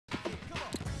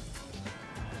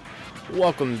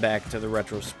Welcome back to the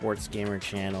Retro Sports Gamer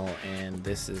channel, and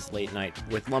this is Late Night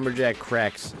with Lumberjack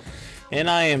Cracks, and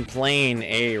I am playing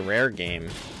a rare game.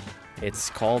 It's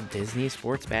called Disney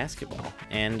Sports Basketball,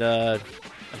 and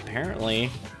apparently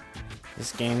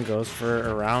this game goes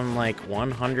for around like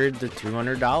 $100 to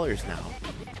 $200 now,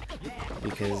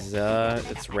 because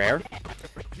it's rare,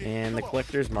 and the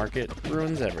collector's market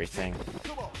ruins everything.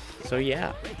 So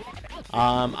yeah.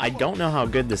 I don't know how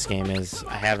good this game is.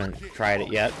 I haven't tried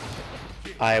it yet.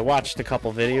 I watched a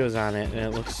couple videos on it, and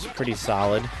it looks pretty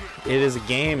solid. It is a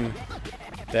game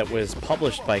that was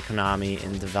published by Konami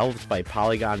and developed by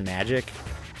Polygon Magic.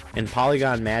 And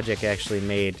Polygon Magic actually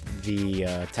made the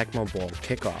Tecmo Bowl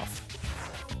kickoff.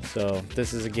 So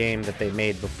this is a game that they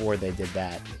made before they did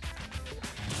that.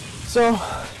 So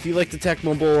if you like the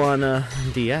Tecmo Bowl on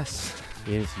DS,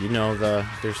 you know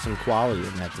there's some quality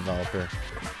in that developer.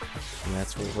 And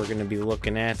that's what we're going to be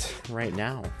looking at right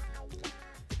now.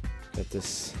 Got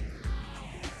this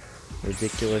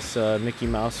ridiculous Mickey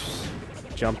Mouse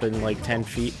jumping like 10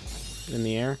 feet in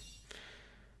the air.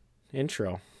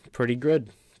 Intro. Pretty good.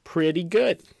 Pretty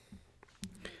good.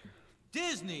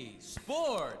 Disney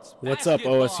Sports What's up,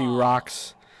 Basketball. OSU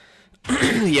Rocks?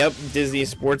 Yep, Disney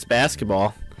Sports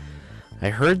Basketball. I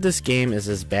heard this game is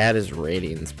as bad as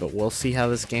ratings, but we'll see how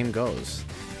this game goes.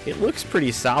 It looks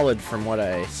pretty solid from what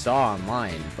I saw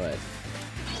online, but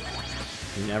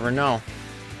you never know.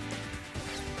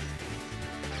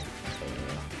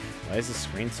 Why is the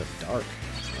screen so dark?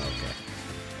 Okay.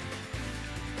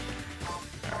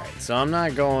 Alright, so I'm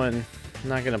not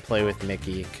gonna play with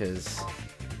Mickey, because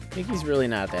Mickey's really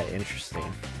not that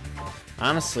interesting.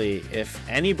 Honestly, if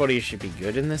anybody should be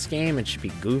good in this game, it should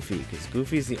be Goofy, because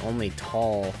Goofy's the only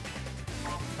tall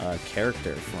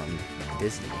character from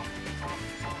Disney.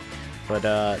 But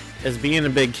as being a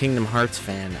big Kingdom Hearts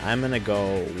fan, I'm going to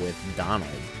go with Donald.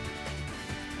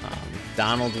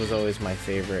 Donald was always my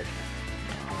favorite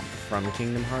from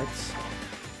Kingdom Hearts.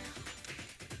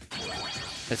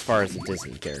 As far as the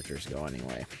Disney characters go,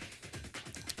 anyway.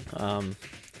 And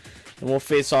we'll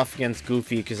face off against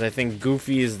Goofy, because I think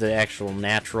Goofy is the actual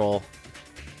natural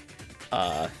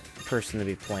person to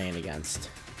be playing against.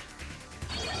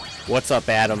 What's up,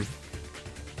 Adam?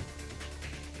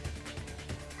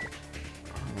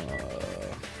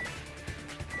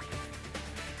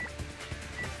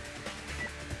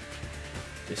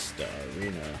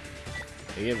 Arena.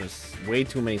 They give us way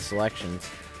too many selections.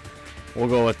 We'll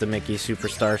go with the Mickey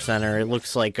Superstar Center. It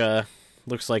looks like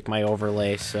my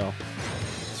overlay, so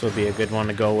this would be a good one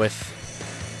to go with.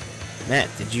 Matt,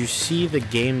 did you see the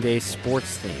Game Day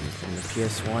Sports theme from the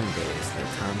PS1 days that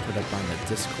Tom put up on the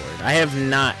Discord? I have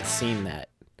not seen that.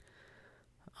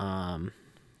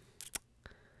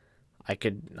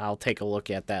 I'll take a look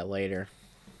at that later.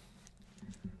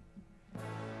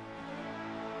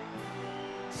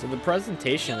 So the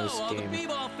presentation of this game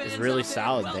is really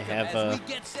solid. They have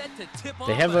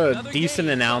a decent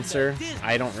announcer.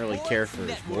 I don't really care for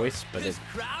his voice, but it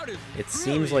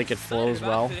seems like it flows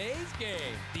well.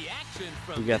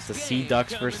 We got the Sea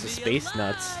Ducks versus Space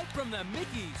Nuts.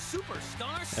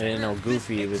 I didn't know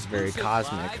Goofy was very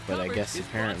cosmic, but I guess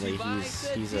apparently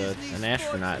he's an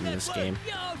astronaut in this game.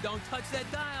 Don't touch that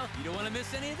dial. You don't want to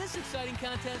miss any of this exciting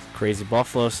contest. Crazy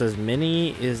Buffalo says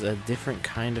Minnie is a different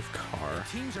kind of car.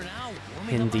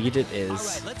 Indeed it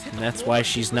is. And that's why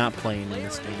she's not playing in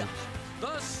this game.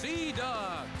 The Sea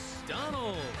Ducks.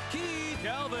 Donald, Key,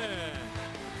 Calvin.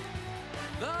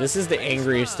 This is the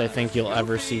angriest I think you'll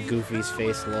ever see Goofy's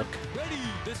face look.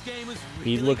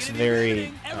 He looks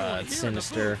very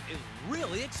sinister.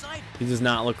 He does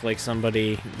not look like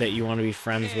somebody that you want to be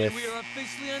friends with.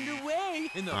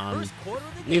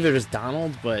 Neither does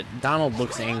Donald, but Donald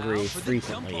looks angry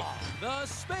frequently. The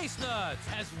Space Nuts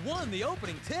has won the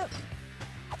opening tip.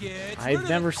 I've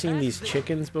never seen these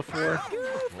chickens before.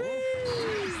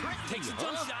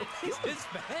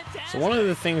 So one of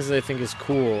the things that I think is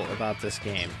cool about this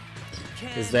game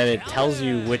is that it tells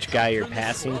you which guy you're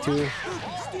passing to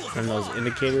from those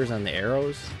indicators on the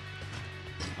arrows.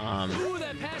 And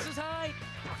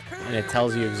it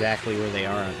tells you exactly where they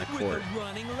are on the court.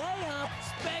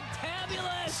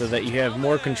 So that you have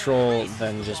more control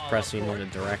than just pressing in a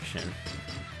direction.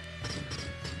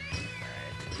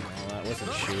 Well, that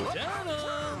wasn't a shoot.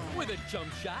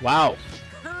 Wow.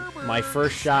 My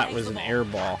first shot was an air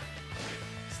ball.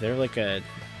 Is there like a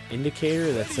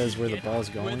indicator that says where the ball's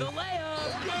going?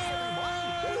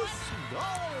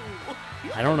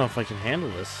 I don't know if I can handle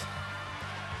this.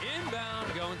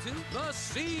 Inbound going to the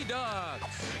Sea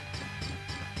Ducks.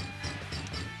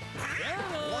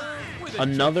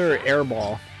 Another air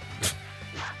ball.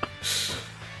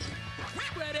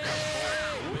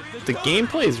 the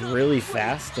gameplay is really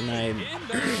fast, and I'm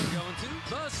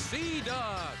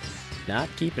not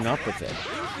keeping up with it.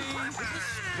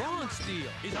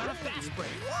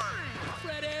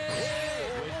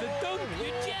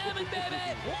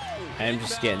 I'm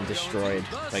just getting destroyed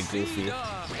by Goofy.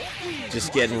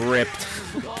 Just getting ripped.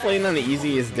 Playing on the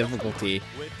easiest difficulty.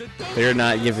 They're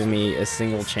not giving me a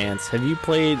single chance. Have you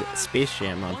played Space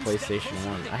Jam on PlayStation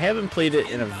 1? I haven't played it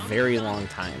in a very long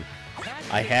time.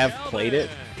 I have played it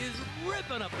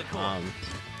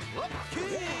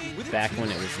back when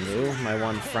it was new. My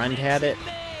one friend had it,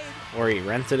 or he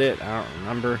rented it. I don't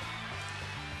remember.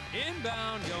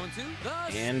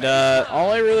 And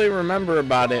all I really remember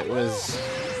about it was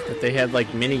that they had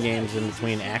like mini games in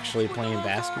between actually playing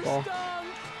basketball.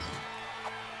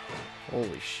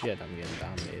 Holy shit, I'm getting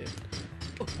dominated.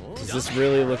 Does this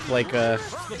really look like a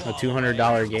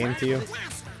 $200 game to you?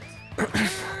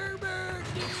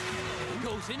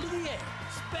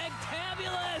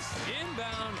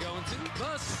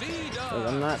 Well,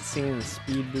 I'm not seeing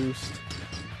speed boost.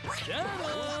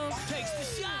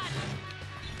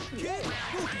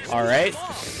 Alright.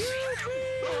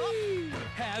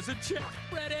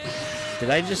 Did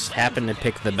I just happen to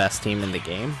pick the best team in the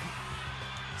game?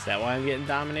 Is that why I'm getting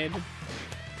dominated?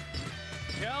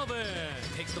 Calvin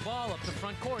takes the ball up the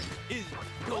front court.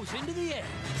 Goes into the air.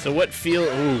 So what feel?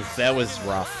 Ooh, that was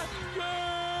rough.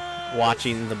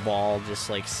 Watching the ball just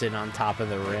like sit on top of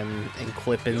the rim and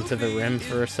clip into the rim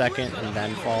for a second and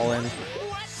then fall in.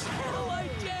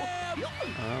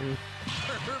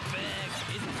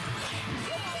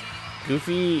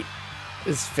 Goofy,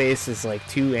 his face is like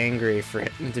too angry for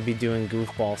him to be doing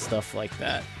goofball stuff like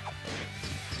that.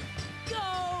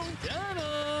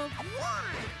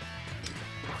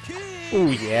 Ooh,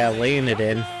 yeah, laying it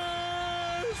in.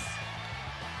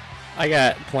 I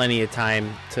got plenty of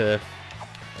time to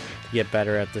get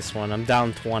better at this one. I'm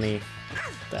down 20. What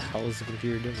the hell is the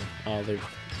computer doing? Oh, they're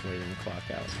waiting the clock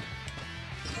out.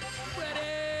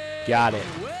 Got it.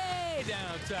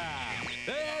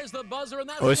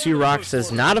 OSU Rock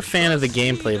says, not a fan of the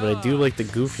gameplay, but I do like the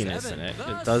goofiness in it.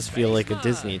 It does feel like a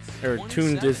Disney, or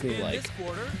Toon Disney-like.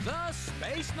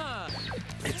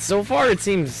 So far, it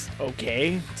seems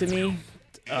okay to me.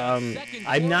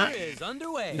 I'm not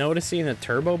noticing a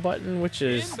turbo button, which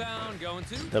is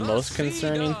the most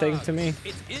concerning thing to me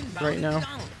right now.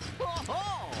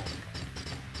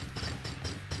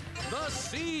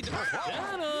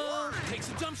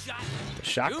 The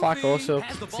shot clock also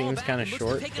seems kind of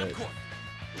short, but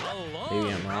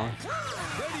maybe I'm wrong.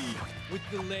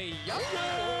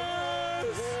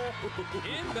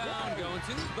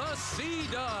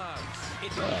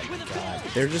 Oh god,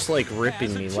 they're just like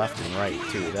ripping me left and right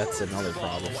too. That's another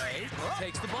problem.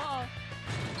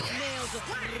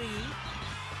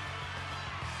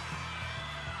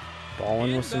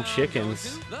 Balling with some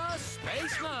chickens.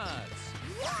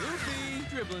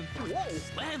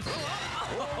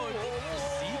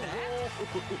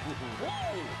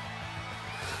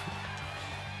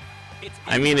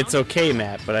 I mean, it's okay,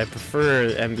 Matt, but I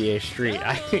prefer NBA Street.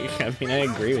 I mean, I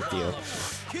agree with you.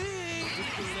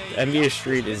 NBA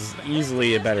Street is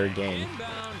easily a better game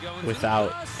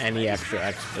without any extra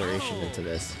exploration into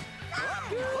this.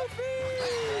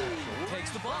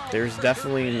 There's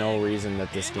definitely no reason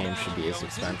that this game should be as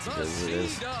expensive as it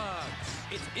is.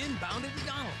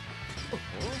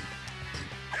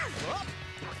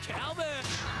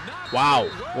 Wow,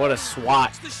 what a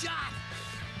swat.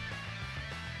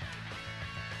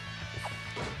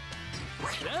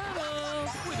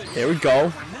 There we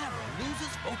go.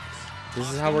 This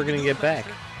is how we're going to get back.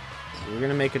 We're going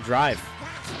to make a drive.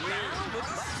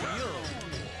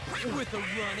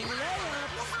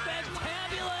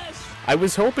 I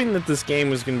was hoping that this game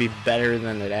was going to be better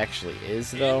than it actually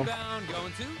is, though.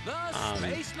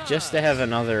 Just to have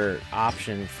another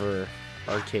option for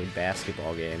arcade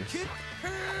basketball games.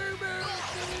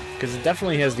 Because it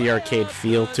definitely has the arcade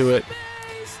feel to it.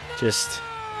 Just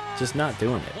not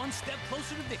doing it.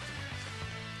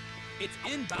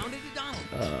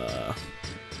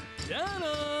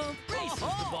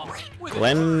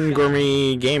 Glenn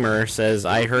Gourmet Gamer says,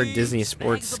 I heard Disney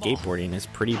Sports skateboarding is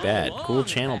pretty bad. Cool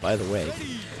channel, by the way.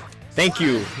 Thank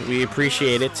you. We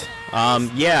appreciate it.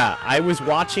 Yeah, I was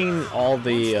watching all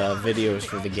the videos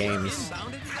for the games.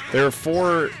 There are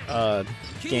 4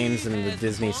 games in the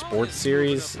Disney Sports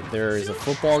series. There is a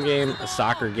football game, a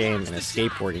soccer game, and a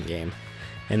skateboarding game.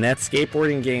 And that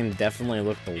skateboarding game definitely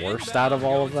looked the worst out of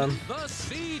all of them.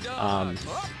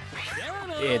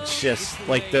 It's just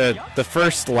like the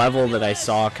first level that I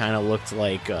saw kind of looked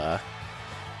like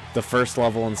the first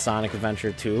level in Sonic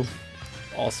Adventure 2,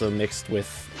 also mixed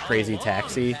with Crazy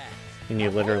Taxi. and you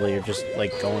literally are just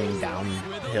like going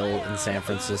downhill in San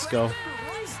Francisco,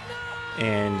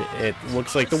 and it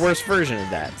looks like the worst version of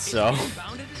that. So,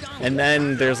 and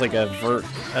then there's like a vert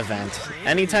event.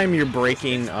 Anytime you're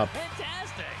breaking up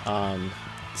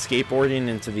skateboarding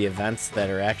into the events that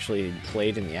are actually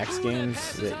played in the X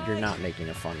Games, that you're not making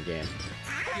a fun game.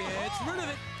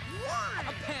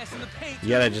 You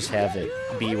gotta just have it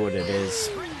be what it is.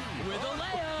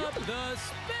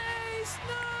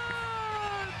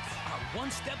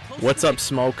 What's up,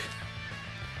 Smoke?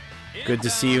 Good to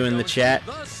see you in the chat.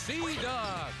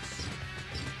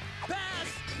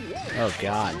 Oh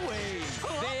God.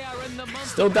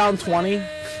 Still down 20.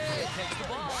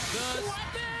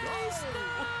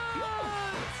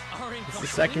 It's the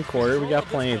second quarter. We got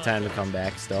plenty of time to come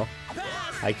back still.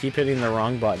 I keep hitting the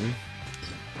wrong button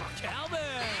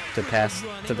to pass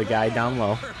to the guy down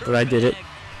low, but I did it.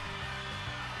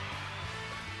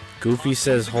 Goofy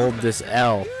says hold this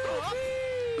L.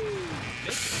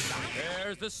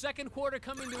 There's the second quarter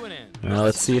coming to an end. Now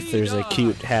let's see if there's a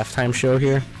cute halftime show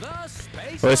here.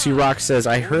 OSU Rock says,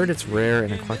 I heard it's rare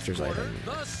and a collector's item.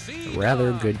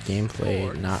 Rather good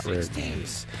gameplay, not rare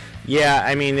games. Yeah,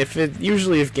 I mean,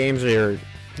 usually if games are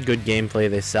good gameplay,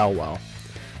 they sell well.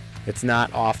 It's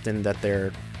not often that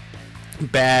they're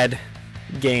bad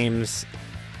games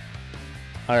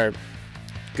or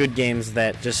good games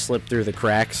that just slip through the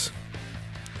cracks.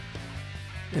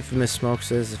 Infamous Smoke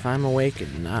says, if I'm awake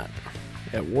and not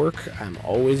at work, I'm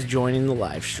always joining the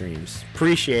live streams.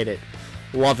 Appreciate it.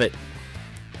 Love it.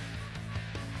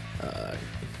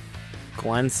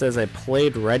 Glenn says, I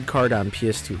played Red Card on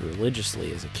PS2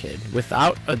 religiously as a kid,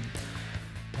 without a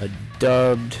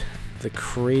dubbed the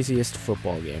craziest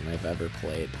football game I've ever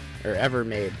played, or ever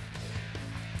made.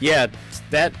 Yeah,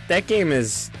 that game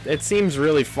it seems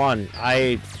really fun.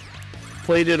 I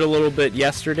played it a little bit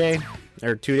yesterday,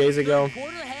 or 2 days ago,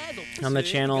 on the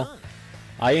channel.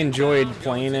 I enjoyed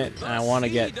playing it, and I want to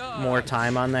get more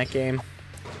time on that game.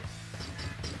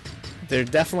 There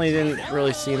definitely didn't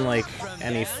really seem like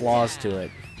any flaws to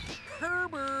it.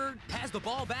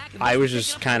 I was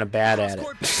just kind of bad at it.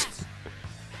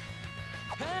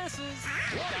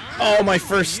 Oh, my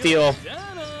first steal.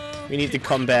 We need to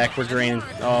come back. We're draining.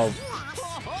 Oh,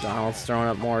 Donald's throwing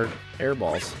up more air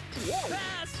balls.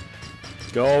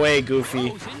 Go away,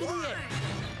 Goofy.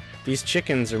 These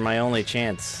chickens are my only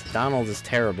chance. Donald is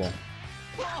terrible.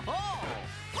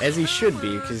 As he should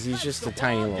be, because he's just a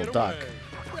tiny little duck.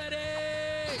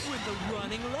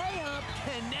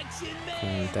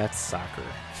 And that's soccer.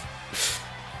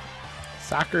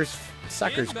 Soccer's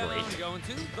great.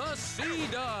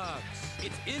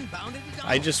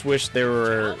 I just wish there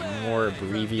were more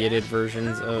abbreviated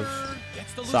versions of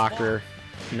soccer,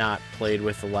 not played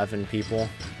with 11 people.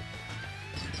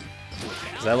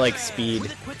 Because I like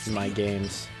speed in my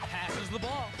games.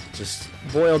 Just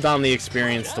boil down the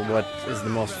experience to what is the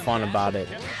most fun about it.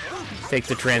 Take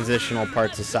the transitional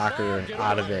parts of soccer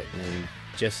out of it and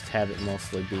just have it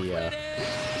mostly be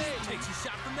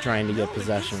trying to get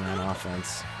possession on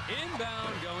offense.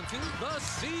 Inbound going to the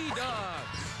Sea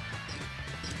Dogs.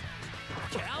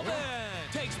 Calvin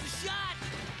takes the shot.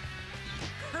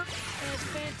 Kirk has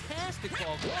fantastic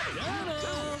ball.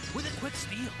 With a quick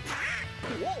steal.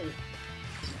 Whoa.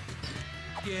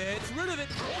 Gets rid of it.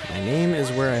 My name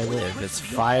is where I live. It's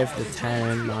 5 to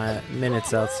 10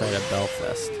 minutes outside of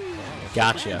Belfast.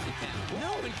 Gotcha.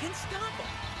 No one can stop him.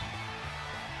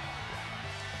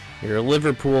 You're a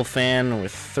Liverpool fan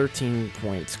with 13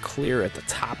 points, clear at the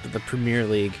top of the Premier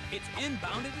League. It's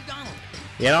inbounded to Donald.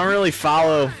 Yeah, I don't really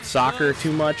follow soccer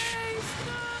too much.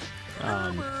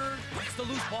 But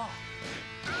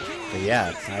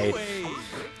yeah,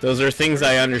 those are things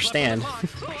I understand.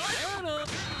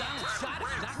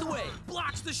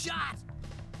 Blocks the shot.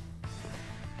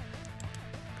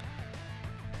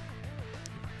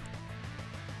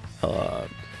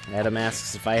 Adam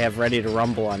asks if I have Ready to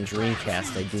Rumble on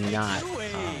Dreamcast. I do not.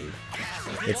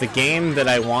 It's a game that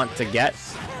I want to get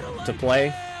to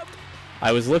play.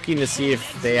 I was looking to see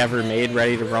if they ever made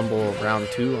Ready to Rumble Round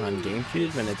 2 on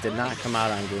Gamecube, and it did not come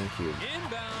out on Gamecube.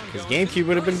 Because Gamecube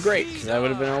would have been great, because I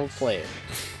would have been able to play it.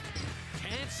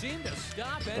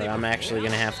 But I'm actually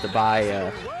going to have to buy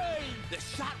a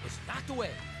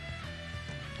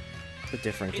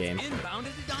different game. I'm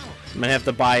going to have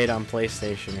to buy it on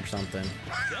PlayStation or something.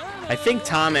 I think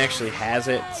Tom actually has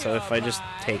it, so if I just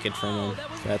take it from him,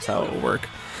 that's how it will work.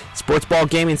 Sportsball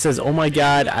Gaming says, oh my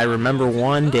god, I remember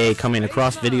one day coming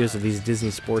across videos of these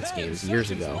Disney sports games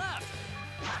years ago.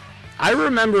 I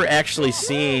remember actually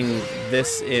seeing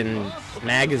this in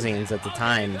magazines at the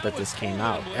time that this came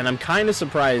out, and I'm kind of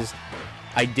surprised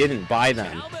I didn't buy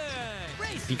them,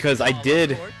 because I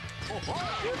did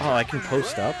Oh, I can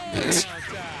post up?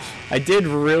 I did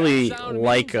really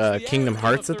like Kingdom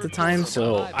Hearts at the time,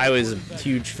 so I was a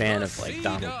huge fan of like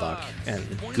Donald Duck and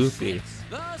Goofy.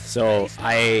 So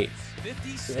I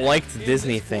liked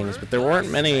Disney things, but there weren't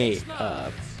many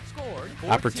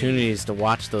opportunities to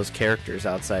watch those characters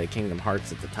outside of Kingdom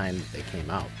Hearts at the time that they came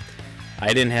out. I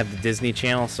didn't have the Disney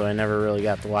Channel, so I never really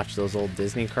got to watch those old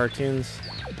Disney cartoons.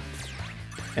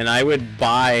 And I would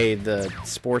buy the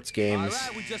sports games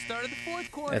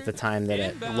at the time that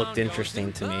it looked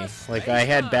interesting to me. Like, I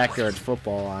had Backyard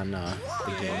Football on the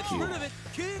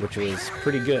Gamecube, which was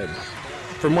pretty good.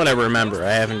 From what I remember,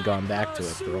 I haven't gone back to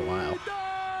it for a while.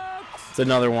 It's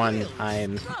another one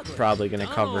I'm probably going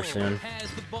to cover soon.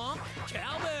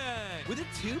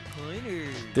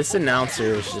 This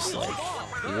announcer is just, like,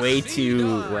 way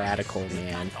too radical,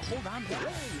 man.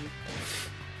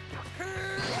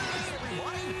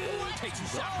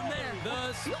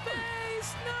 The Space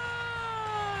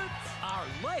Nuts are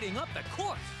lighting up the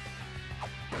course.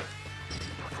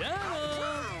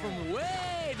 Down from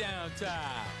way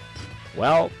downtown.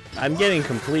 Well, I'm getting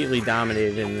completely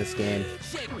dominated in this game.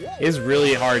 It's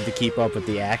really hard to keep up with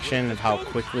the action of how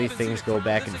quickly things go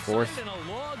back and forth.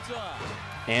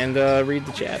 And read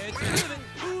the chat.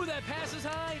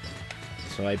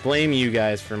 So I blame you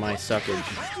guys for my suckage.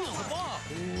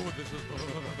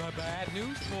 Bad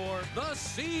news for the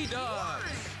Sea Dogs.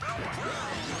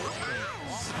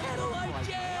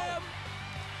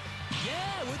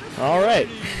 All right.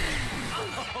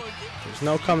 There's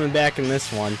no coming back in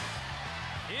this one.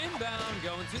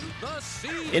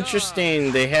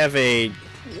 Interesting, they have a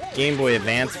Game Boy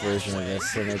Advance version of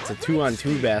this, and it's a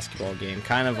 2-on-2 basketball game,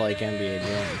 kind of like NBA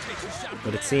Jam.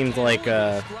 But it seemed like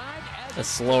a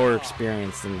slower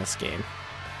experience than this game.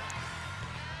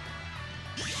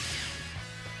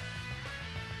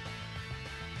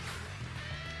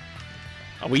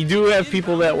 We do have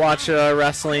people that watch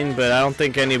wrestling, but I don't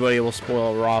think anybody will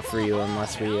spoil Raw for you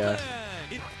unless we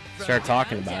start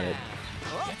talking about it.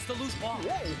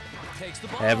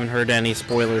 I haven't heard any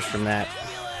spoilers from that.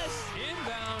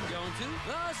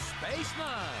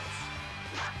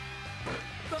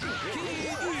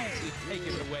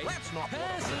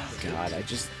 God,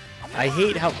 I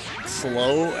hate how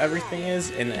slow everything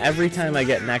is, and every time I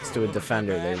get next to a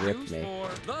defender, they rip me.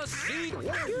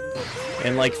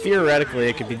 And, like, theoretically,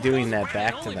 I could be doing that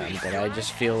back to them, but I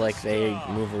just feel like they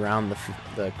move around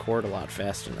the court a lot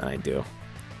faster than I do.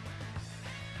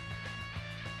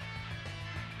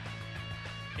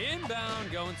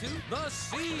 Inbound going to the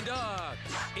Sea Dogs.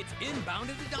 It's inbound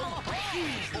to the Dogs.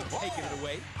 Taking it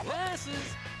away.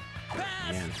 Passes.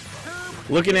 Pass. Man.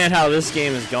 Looking at how this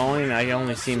game is going, I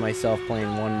only see myself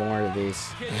playing one more of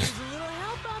these.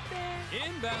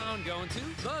 Inbound going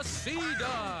to the Sea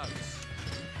Dogs.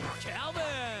 Calvin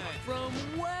from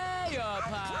way up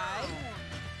high.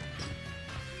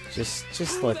 Just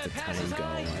let the time go.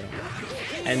 I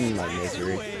don't end my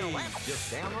misery.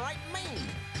 Just downright mean.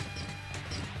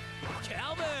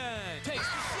 Calvin takes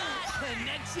the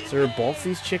shot. Is there both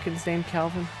these chickens named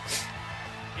Calvin?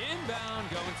 Inbound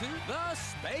going to the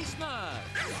Space Nuts.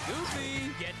 Goofy,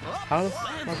 get How the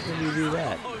fuck can you do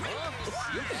that?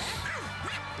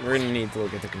 We're gonna need to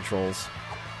look at the controls.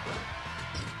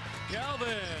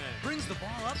 Calvin brings the ball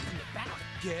up from the back.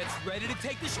 Gets ready to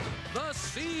take the shot. The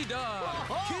Sea Dog.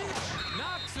 Kick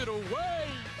knocks it away.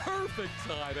 Perfect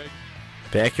timing.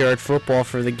 Backyard Football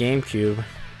for the GameCube.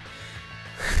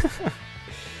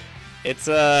 It's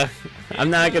I'm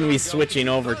not gonna be switching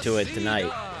over to it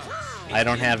tonight. I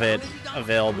don't have it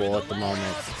available at the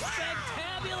moment.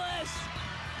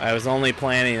 I was only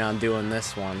planning on doing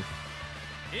this one.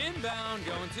 Inbound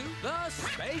going to the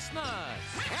Space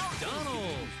Nuts.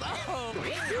 Donald.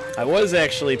 I was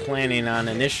actually planning on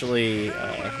initially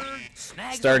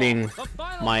starting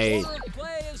my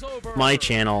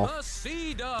channel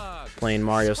playing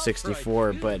Mario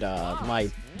 64, but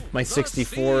my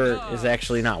 64 is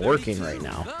actually not working right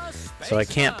now, so I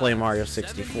can't play Mario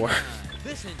 64.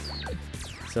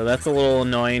 So that's a little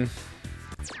annoying.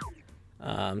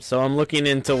 So I'm looking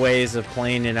into ways of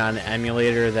playing it on an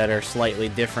emulator that are slightly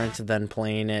different than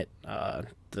playing it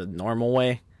the normal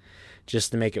way,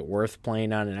 just to make it worth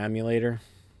playing on an emulator.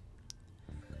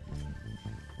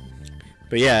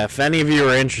 But yeah, if any of you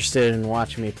are interested in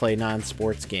watching me play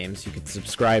non-sports games, you can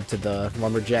subscribe to the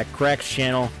Lumberjack Cracks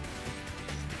channel.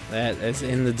 That is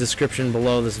in the description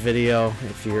below this video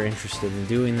if you're interested in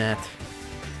doing that.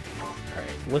 Alright,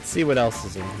 let's see what else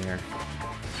is in here.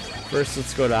 First,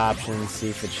 let's go to options, see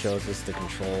if it shows us the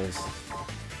controls.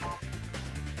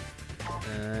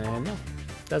 No,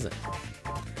 it doesn't.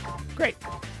 Great.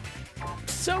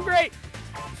 So great!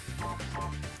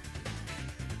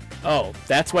 Oh,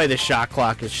 that's why the shot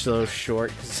clock is so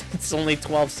short, 'cause it's only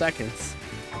 12 seconds.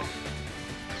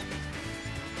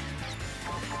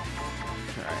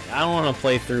 Alright, I don't want to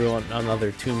play through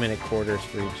another 2-minute quarters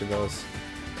for each of those.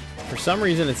 For some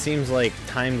reason, it seems like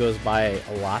time goes by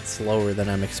a lot slower than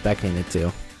I'm expecting it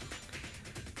to.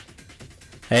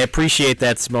 I appreciate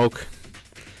that, Smoke.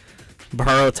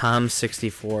 Borrow Tom's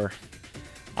 64.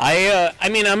 I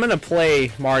mean, I'm gonna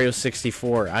play Mario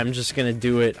 64. I'm just gonna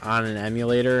do it on an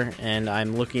emulator, and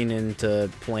I'm looking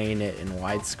into playing it in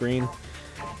widescreen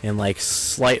and like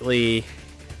slightly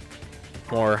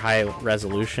more high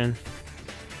resolution.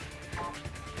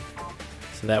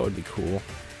 So that would be cool.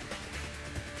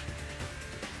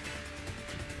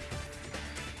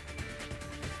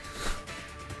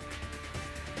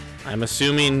 I'm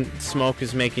assuming Smoke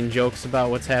is making jokes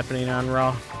about what's happening on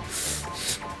Raw.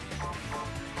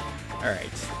 Alright.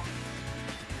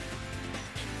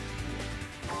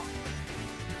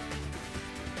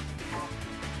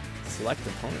 Select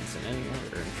opponents in any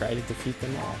order and try to defeat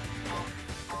them all.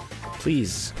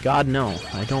 Please, God, no.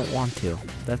 I don't want to.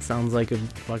 That sounds like a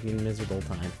fucking miserable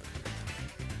time.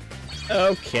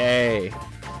 Okay.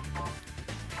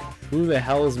 Who the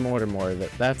hell is Mortimer?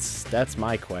 That's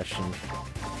my question.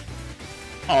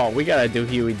 Oh, we gotta do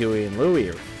Huey, Dewey, and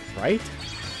Louie, right?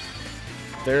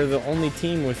 They're the only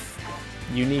team with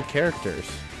unique characters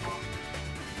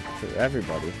for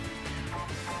everybody.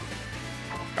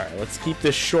 Alright, let's keep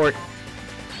this short.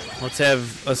 Let's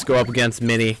have us go up against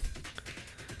Minnie.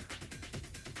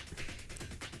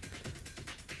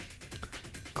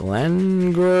 I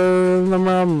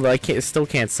still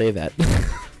can't say that.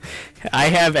 I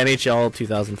have NHL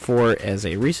 2004 as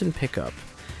a recent pickup.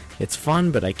 It's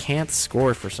fun, but I can't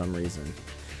score for some reason.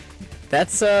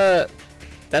 That's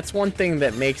one thing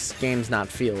that makes games not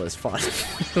feel as fun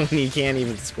when you can't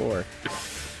even score.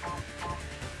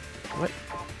 What?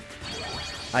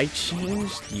 I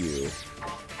changed you.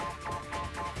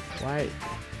 Why?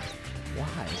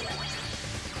 Why?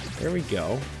 There we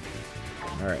go.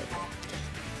 Alright.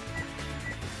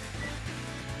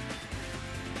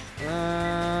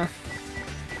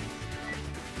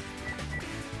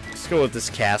 Let's go with this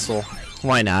castle.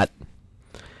 Why not?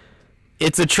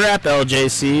 It's a trap,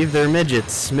 LJC. They're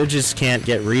midgets. Midgets can't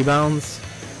get rebounds.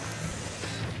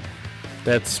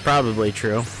 That's probably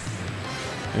true.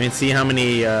 I mean, see how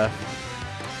many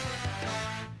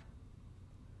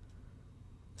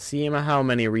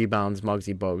rebounds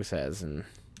Muggsy Bogues has, and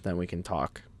then we can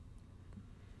talk.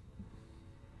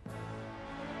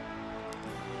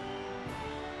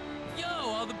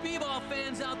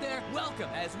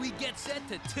 As we get set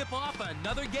to tip off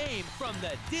another game from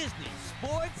the Disney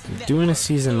Sports Network. Doing a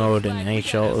season mode in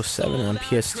NHL 07 on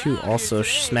PS2. Also,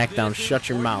 SmackDown Shut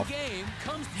Your Mouth.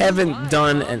 Haven't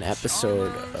done an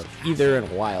episode of either in a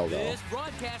while, though.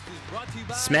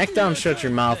 SmackDown Shut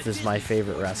Your Mouth is my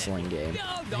favorite wrestling game,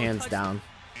 hands down.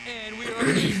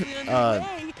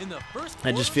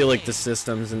 I just feel like the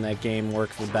systems in that game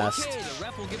work the best,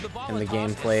 and the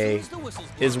gameplay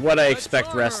is what I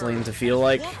expect wrestling to feel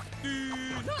like.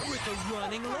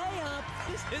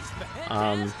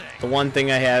 The one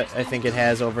thing I think it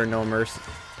has over No Mercy.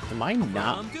 Am I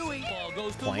not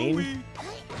playing?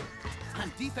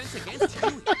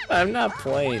 I'm not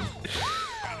playing.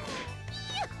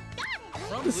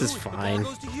 This is fine.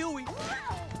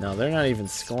 No, they're not even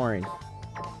scoring.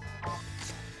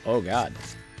 Oh god.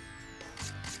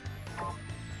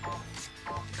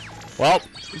 Well,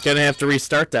 gonna have to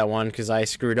restart that one because I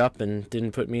screwed up and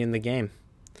didn't put me in the game.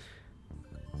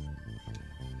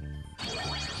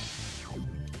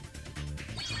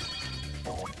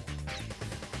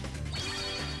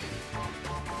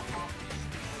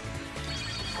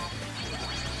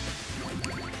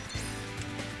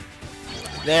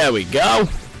 There we go.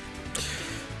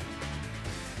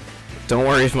 Don't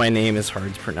worry if my name is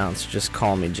hard to pronounce. Just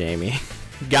call me Jamie.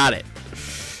 Got it.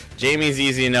 Jamie's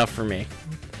easy enough for me.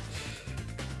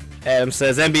 Adam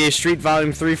says NBA Street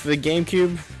Volume 3 for the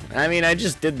Gamecube. I mean, I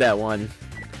just did that one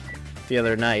the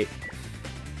other night.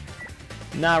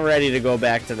 Not ready to go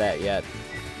back to that yet.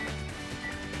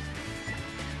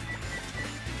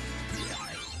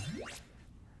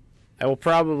 I will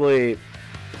probably...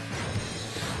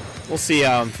 We'll see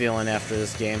how I'm feeling after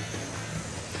this game.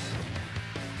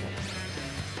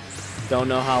 Don't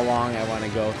know how long I want to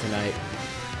go tonight.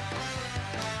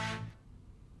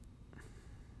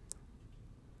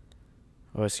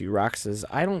 OSU Rock says,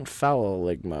 I don't follow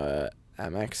Ligma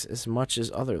MX as much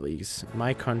as other leagues,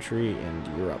 my country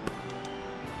and Europe.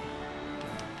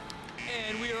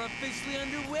 And we are officially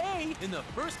underway in the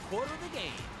first quarter of the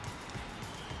game.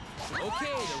 Okay,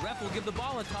 the ref will give the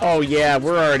ball a toss. Oh yeah,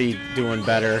 we're already doing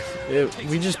better.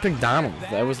 We just picked Donald.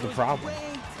 That was the problem.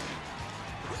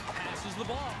 Passes the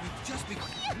ball. Just be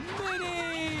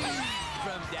Mini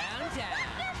from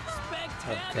downtown.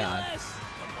 Spectacular. Oh God.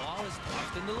 The ball is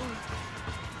tossed in the loop.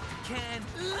 Can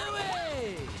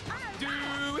Louis do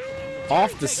it?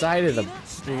 Off the side of the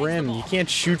rim. You can't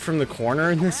shoot from the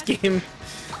corner in this game.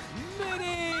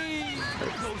 Mini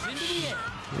goes into the air.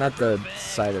 Not the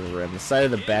side of the rim, the side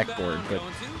of the backboard. But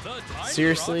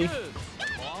seriously,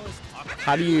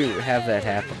 how do you have that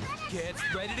happen? Gets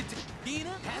ready to Dina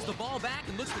has the ball back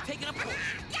and looks to take it up court.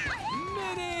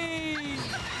 Mini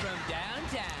from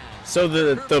downtown. So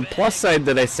the plus side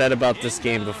that I said about this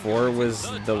game before was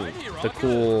the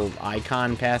cool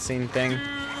icon passing thing.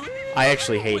 I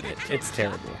actually hate it. It's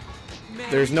terrible.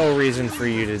 There's no reason for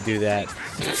you to do that.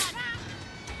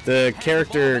 The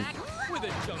character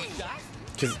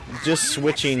just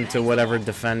switching to whatever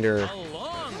defender,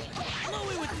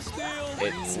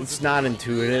 it's not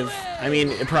intuitive. I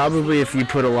mean, probably if you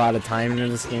put a lot of time into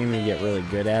this game, you get really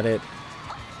good at it.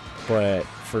 But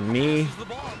for me,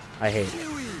 I hate it.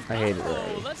 I hate it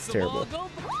already. It's terrible.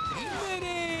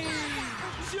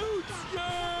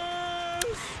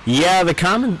 Yeah, the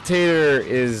commentator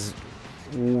is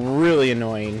really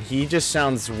annoying. He just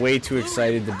sounds way too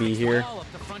excited to be here.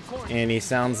 And he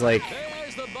sounds like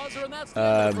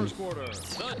a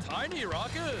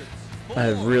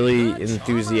really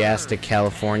enthusiastic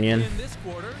Californian.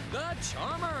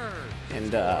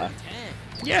 And,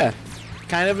 yeah,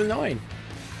 kind of annoying.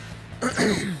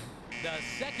 The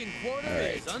second quarter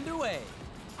is underway.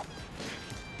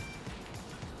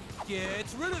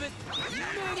 Gets rid of it.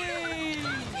 Mini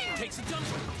takes a jump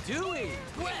shot. Dewey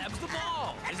grabs the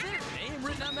ball. Is there a name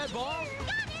written on that ball?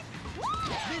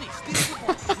 Mini steals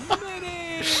the ball.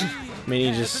 Mini.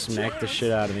 Mini just smacked the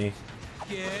shit out of me.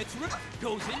 Gets rid.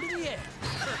 Goes into the air.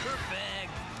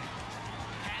 Perfect.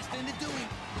 Passed into Dewey.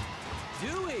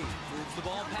 Dewey moves the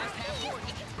ball past half court.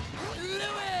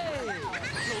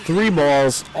 Louis. 3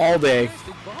 balls all day.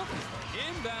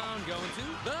 Inbound going to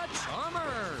the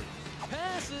Charmers.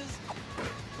 Passes.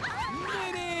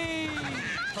 Mini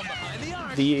from behind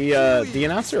the arc. The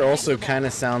announcer also kind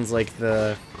of sounds like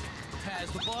the.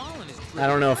 I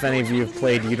don't know if any of you have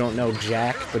played You Don't Know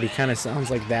Jack, but he kind of sounds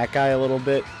like that guy a little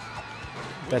bit.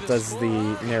 That does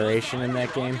the narration in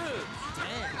that game.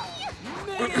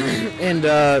 And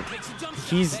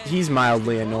he's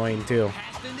mildly annoying too.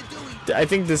 I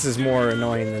think this is more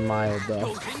annoying than mild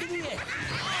though.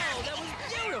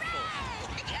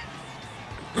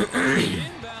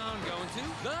 Inbound going to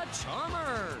the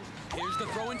Charmers. Here's the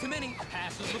throw into Mini.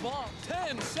 Passes the ball.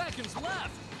 10 seconds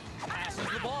left. Passes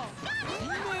the ball.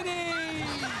 Mini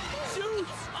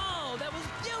shoots. Oh, that was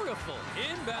beautiful.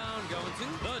 Inbound going to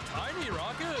the Tiny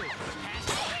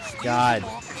Rockets. God.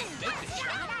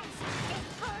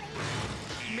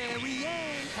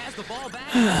 Marianne has the ball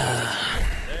back.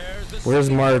 Where's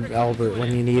Marv Albert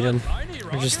when you need him?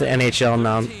 Or just the NHL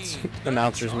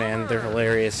announcers, man. They're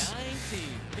hilarious.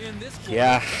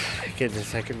 Yeah, I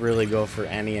could really go for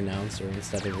any announcer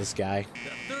instead of this guy.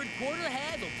 The third quarter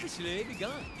has officially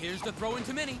begun. Here's the throw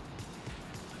into Mini.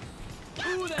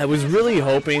 I was really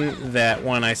hoping that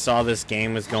when I saw this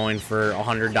game was going for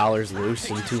 $100 loose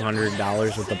and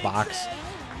 $200 with the box,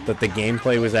 that the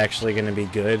gameplay was actually going to be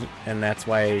good, and that's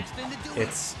why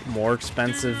it's more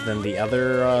expensive than the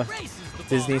other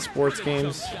Disney sports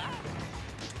games.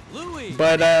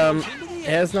 But it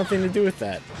has nothing to do with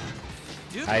that.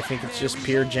 I think it's just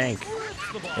pure jank.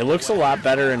 It looks a lot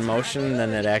better in motion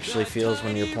than it actually feels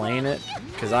when you're playing it,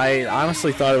 because I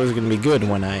honestly thought it was going to be good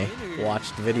when I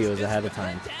watched videos ahead of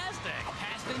time.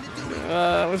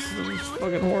 I was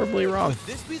fucking horribly wrong.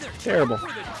 Terrible.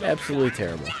 Absolutely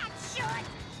terrible.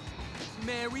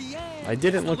 I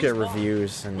didn't look at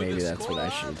reviews, and maybe that's what I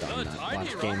should have done, not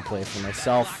watch gameplay for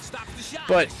myself.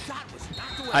 But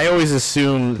I always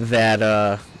assume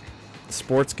that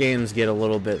sports games get a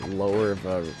little bit lower of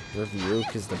a review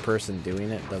because the person doing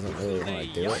it doesn't really want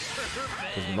to do it.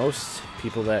 Because most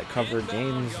people that cover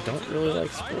games don't really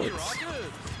like sports.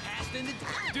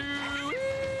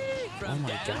 Oh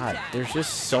my god, there's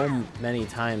just so many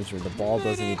times where the ball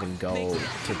doesn't even go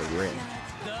to the rim.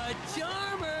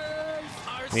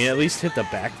 I mean, at least hit the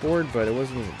backboard, but it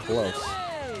wasn't even close.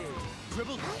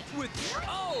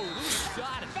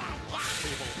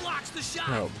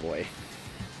 Oh boy.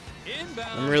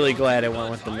 I'm really glad I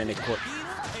went with the minute court.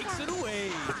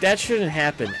 That shouldn't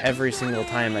happen every single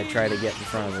time I try to get in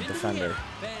front of a defender.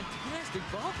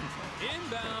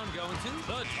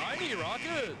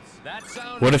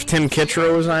 What if Tim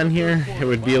Kittredge was on here? It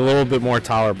would be a little bit more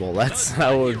tolerable. That's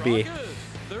how it would be.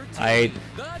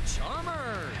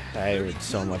 I would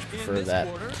so much prefer that.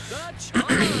 Quarter, the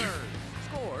Charmers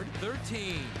scored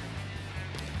 13.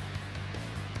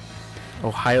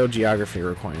 Ohio geography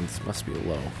requirements must be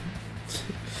low.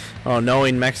 Oh,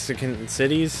 knowing Mexican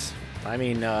cities? I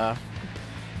mean,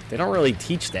 they don't really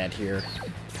teach that here.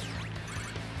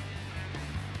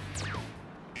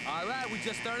 All right, we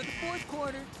just started the fourth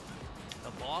quarter.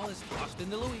 The ball is tossed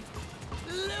into Louis.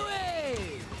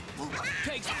 Louis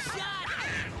takes a shot.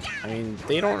 I mean,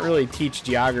 they don't really teach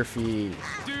geography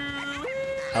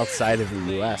outside of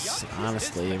the U.S.,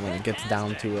 honestly, when it gets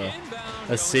down to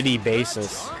a city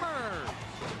basis.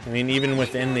 I mean, even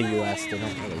within the U.S., they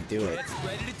don't really do it.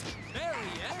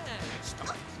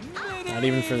 Not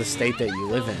even for the state that you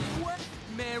live in.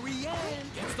 Marianne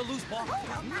gets the loose ball.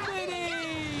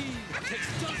 Minnie takes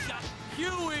a jump shot.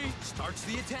 Huey starts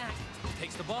the attack.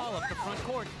 Takes the ball up the front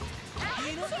court.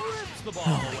 He rips the ball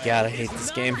Oh my god, I hate this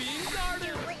game.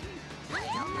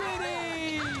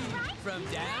 Minnie from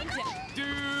downtown.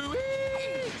 Dewey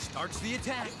starts the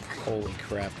attack. Holy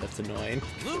crap, that's annoying.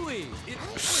 Louis.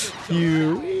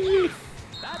 You.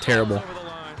 Terrible.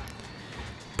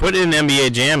 Put in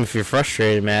NBA Jam if you're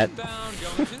frustrated, Matt.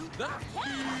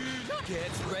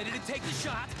 Gets ready to take the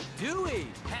shot. Dewey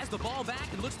has the ball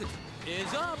back and looks to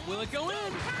is up. Will it go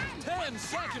in? 10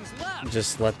 seconds left.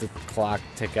 Just let the clock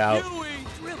tick out. Dewey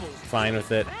dribbles. Fine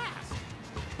with it.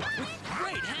 With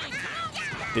great hang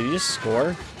time. Did he just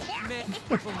score?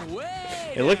 From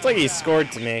way It looked like he down.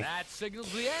 scored to me. That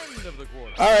signals the end of the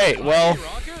quarter. Alright, well,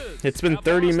 Rockets. it's been Have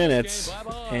 30 lost this minutes, game.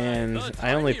 Bye-bye. and The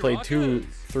I only Tiny played through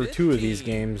Rockets. 2 of these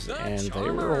 15. games, The and they were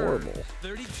Charmers. horrible.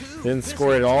 32. Didn't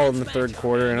score at all in the third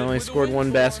quarter, and only scored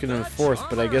 1 basket in the fourth,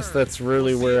 but I guess that's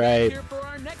really where I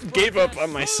gave up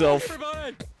on myself.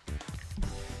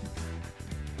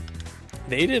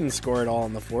 They didn't score at all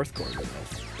in the fourth quarter,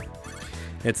 though.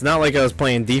 It's not like I was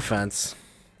playing defense.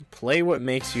 Play what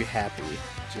makes you happy.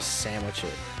 Just sandwich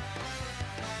it.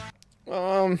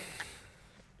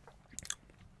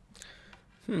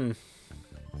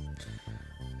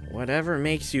 Whatever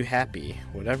makes you happy.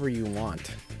 Whatever you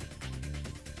want.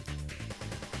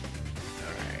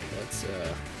 Alright,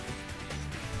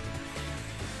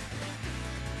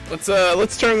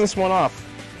 let's turn this one off.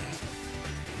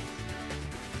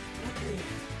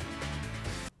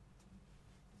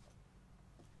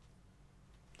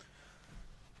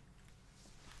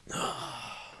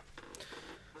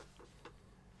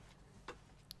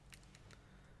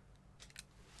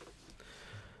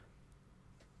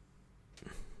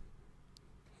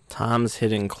 Tom's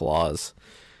Hidden Claws.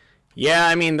 Yeah,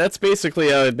 I mean, that's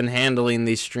basically how I've been handling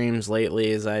these streams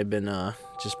lately, is I've been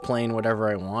just playing whatever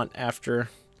I want after.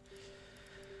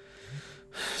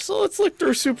 So let's look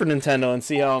through Super Nintendo and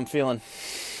see how I'm feeling.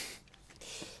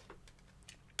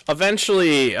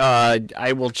 Eventually,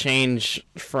 I will change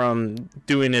from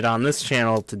doing it on this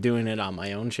channel to doing it on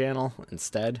my own channel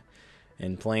instead,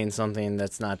 and playing something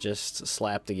that's not just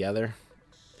slapped together.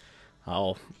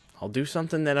 I'll do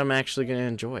something that I'm actually going to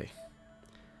enjoy.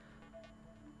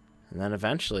 And then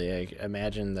eventually, I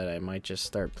imagine that I might just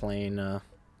start playing,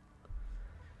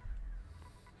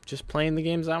 just playing the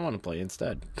games I want to play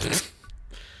instead.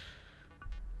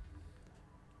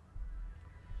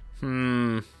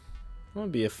 That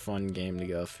would be a fun game to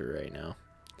go through right now.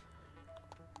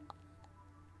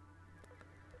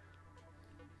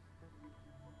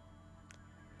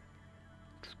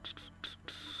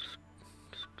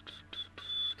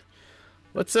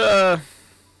 Let's, I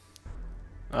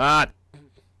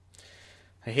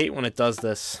hate when it does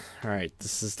this. Alright,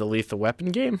 this is the Lethal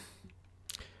Weapon game.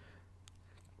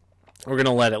 We're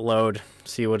gonna let it load,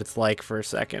 see what it's like for a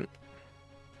second.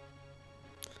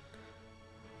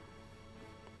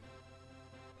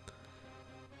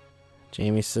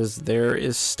 Jamie says, there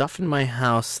is stuff in my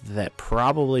house that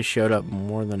probably showed up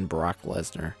more than Brock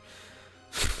Lesnar.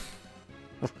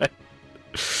 What?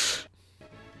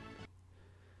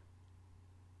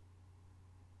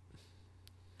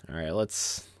 Alright,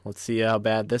 let's see how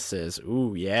bad this is.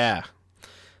 Ooh, yeah.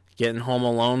 Getting Home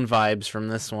Alone vibes from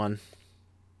this one.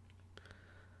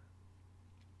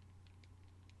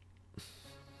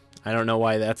 I don't know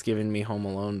why that's giving me Home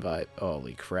Alone vibe.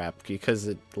 Holy crap, because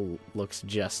it looks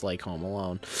just like Home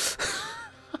Alone.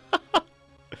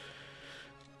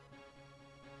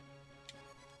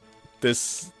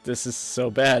 This is so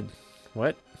bad.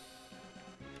 What?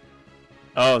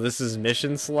 Oh, this is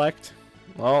mission select?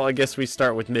 Well, I guess we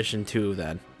start with mission 2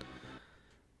 then.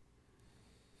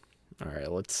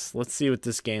 Alright, let's see what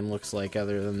this game looks like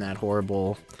other than that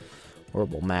horrible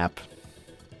map.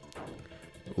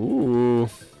 Ooh.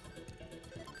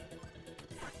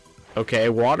 Okay,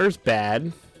 water's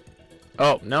bad.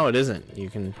 Oh, no it isn't. You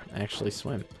can actually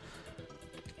swim.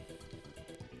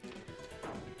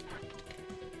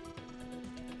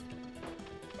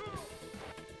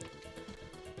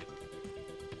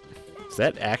 Is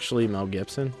that actually Mel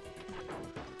Gibson?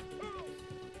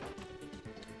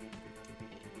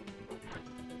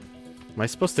 Am I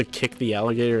supposed to kick the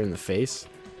alligator in the face?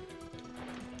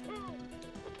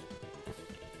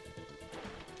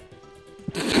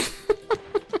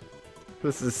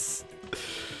 This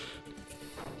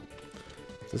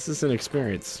is an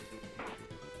experience.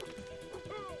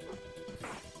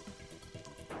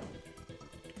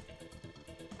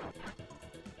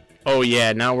 Oh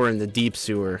yeah, now we're in the deep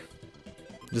sewer.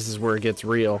 This is where it gets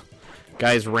real.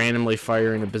 Guys randomly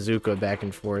firing a bazooka back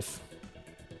and forth.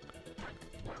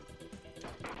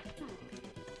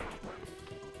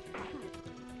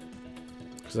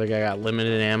 Looks like I got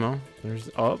limited ammo. There's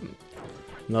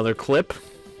another clip.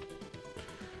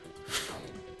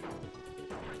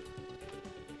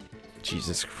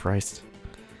 Jesus Christ.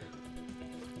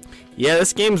 Yeah,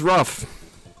 this game's rough.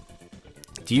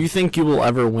 Do you think you will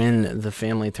ever win the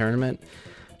family tournament?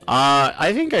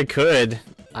 I think I could.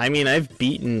 I mean, I've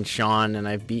beaten Sean and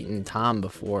I've beaten Tom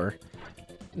before.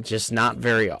 Just not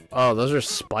very... Oh, those are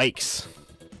spikes.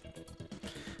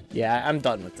 Yeah, I'm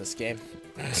done with this game.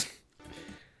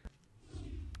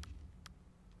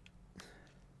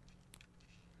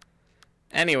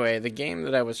 Anyway, the game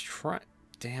that I was trying...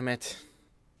 Damn it.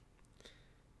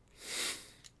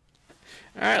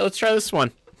 Alright, let's try this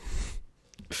one.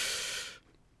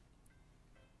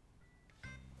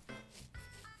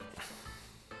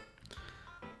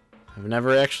 I've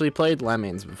never actually played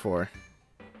Lemmings before.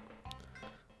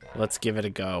 Let's give it a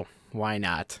go. Why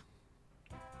not?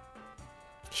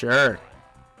 Sure.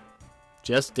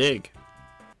 Just dig.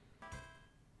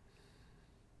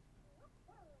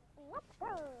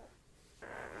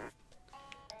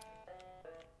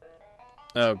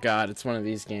 Oh god, it's one of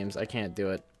these games. I can't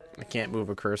do it. I can't move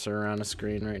a cursor around a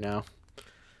screen right now.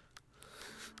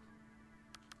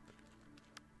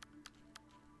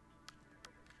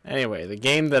 Anyway, the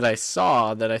game that I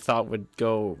saw that I thought would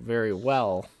go very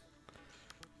well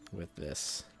with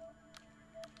this,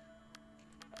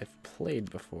 I've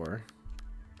played before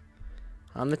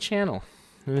on the channel,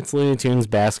 and it's Looney Tunes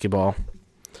Basketball.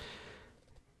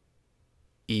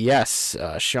 Yes,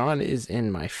 Sean is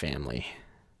in my family.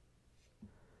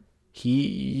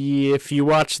 If you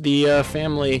watch the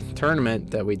family tournament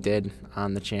that we did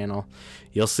on the channel,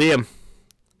 you'll see him.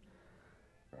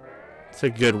 It's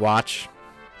a good watch.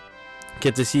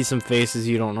 Get to see some faces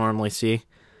you don't normally see.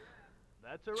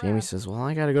 Jamie says, well,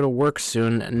 I gotta go to work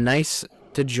soon. Nice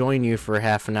to join you for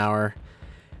half an hour.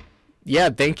 Yeah,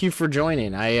 thank you for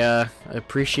joining. I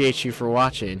appreciate you for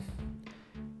watching.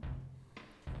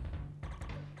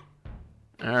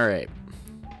 Alright.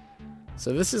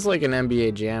 So this is like an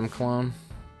NBA Jam clone.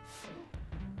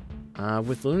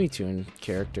 With Looney Tune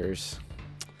characters.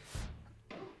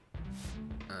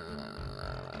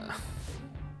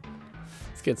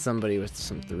 Let's get somebody with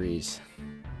some threes.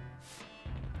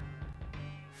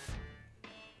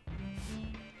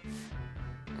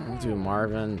 I'll do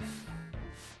Marvin.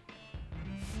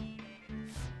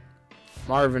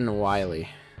 Marvin and Wiley.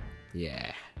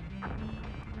 Yeah.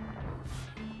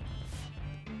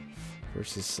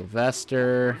 Versus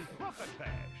Sylvester.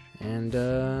 And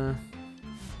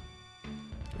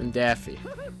Daffy.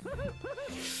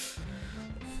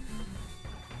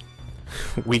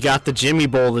 We got the Jimmy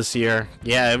Bowl this year.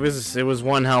 Yeah, it was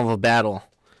one hell of a battle.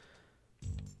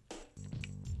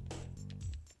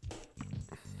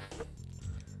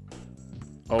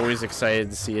 Always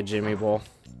excited to see a Jimmy Bowl.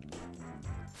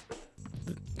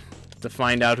 To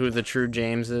find out who the true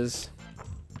James is.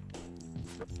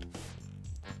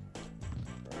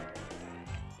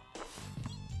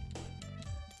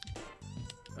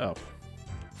 Oh.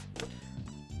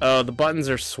 Oh, the buttons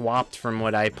are swapped from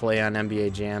what I play on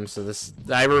NBA Jam, so this...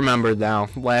 I remember now.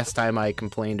 Last time I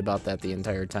complained about that the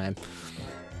entire time.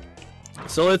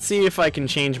 So let's see if I can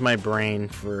change my brain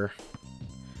for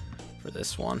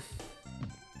this one.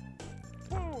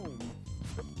 How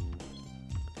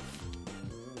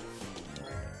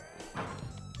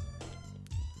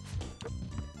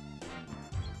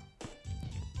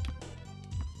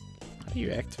do you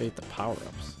activate the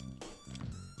power-ups?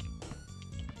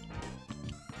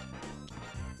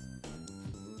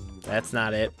 That's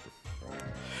not it.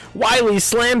 Wiley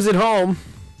slams it home.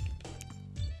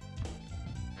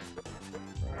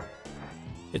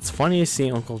 It's funny to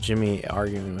see Uncle Jimmy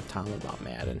arguing with Tom about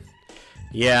Madden.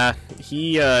 Yeah,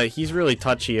 he's really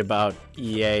touchy about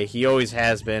EA. He always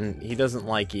has been. He doesn't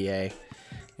like EA.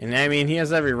 And I mean, he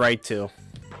has every right to.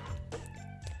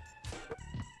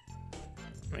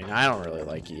 I mean, I don't really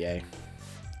like EA.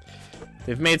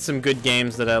 They've made some good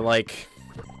games that I like.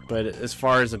 But as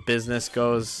far as a business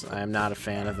goes, I am not a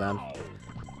fan of them.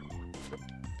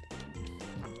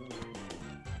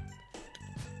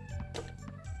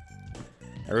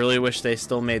 I really wish they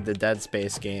still made the Dead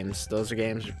Space games. Those are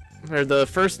games, or the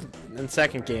first and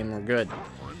second game were good.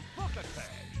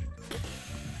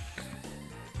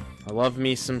 I love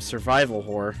me some survival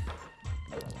horror.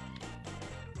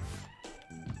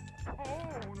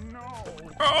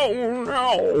 Oh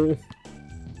no!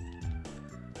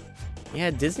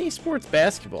 Yeah, Disney Sports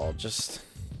Basketball, just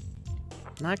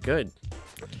not good.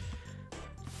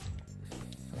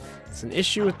 It's an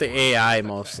issue with the AI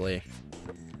mostly.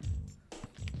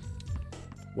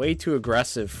 Way too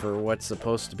aggressive for what's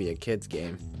supposed to be a kid's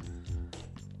game.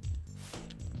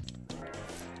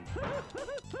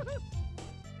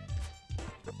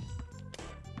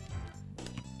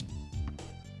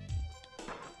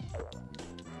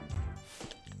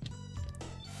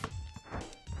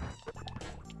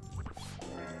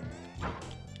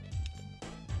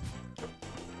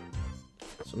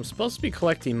 So I'm supposed to be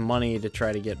collecting money to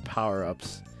try to get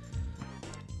power-ups.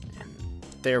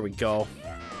 There we go.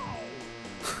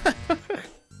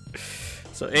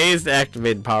 So A is to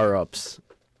activate power-ups.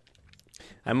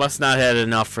 I must not have had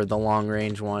enough for the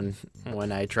long-range one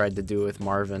when I tried to do it with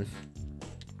Marvin.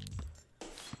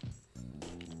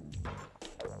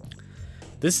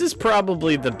 This is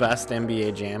probably the best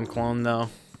NBA Jam clone, though.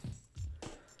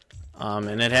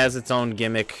 And it has its own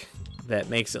gimmick that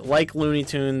makes it like Looney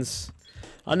Tunes,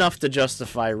 enough to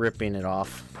justify ripping it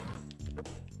off.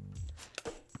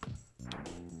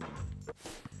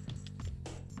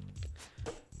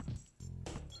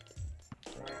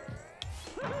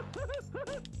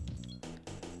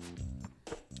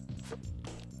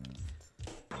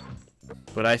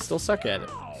 But I still suck at it.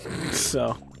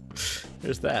 So,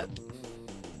 there's that.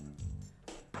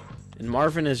 And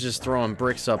Marvin is just throwing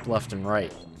bricks up left and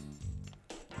right.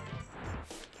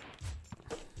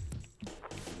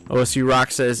 OSU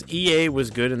Rock says, EA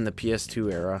was good in the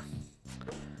PS2 era.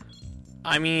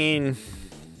 I mean,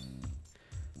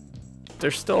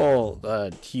 they're still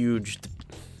a huge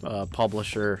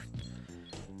publisher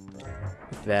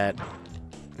that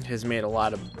has made a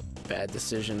lot of bad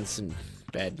decisions and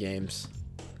bad games.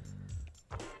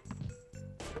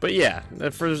 But yeah,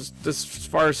 as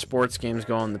far as sports games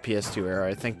go in the PS2 era,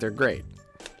 I think they're great.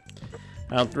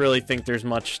 I don't really think there's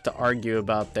much to argue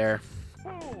about there.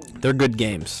 They're good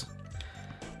games.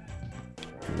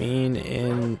 I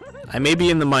mean, I may be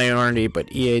in the minority,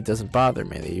 but EA doesn't bother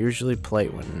me. They usually play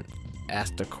when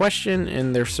asked a question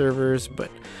in their servers, but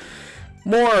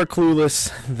more are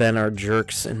clueless than are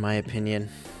jerks, in my opinion.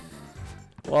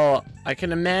 Well, I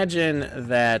can imagine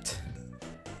that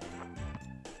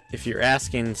if you're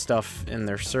asking stuff in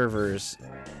their servers,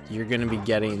 you're going to be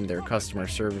getting their customer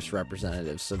service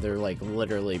representatives. So they're like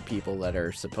literally people that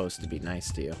are supposed to be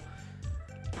nice to you.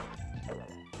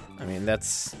 I mean,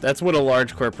 that's what a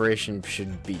large corporation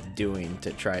should be doing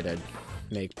to try to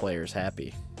make players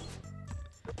happy.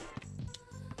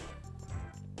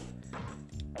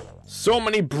 So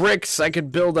many bricks, I could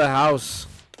build a house.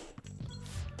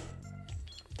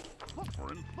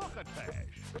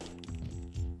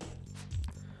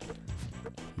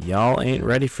 Y'all ain't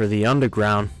ready for the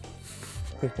underground.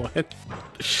 What?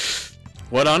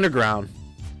 What underground?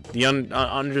 The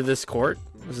under this court?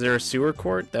 Is there a sewer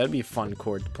court? That'd be a fun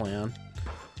court to play on.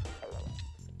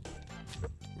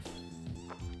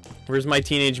 Where's my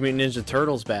Teenage Mutant Ninja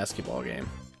Turtles basketball game?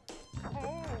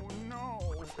 Oh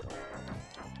no!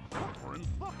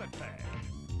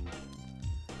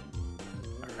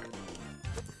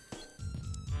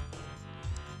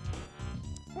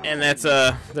 And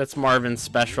that's Marvin's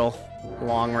special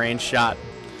long range shot.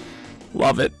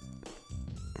 Love it.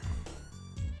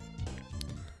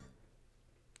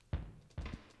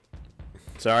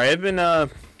 Sorry, I've been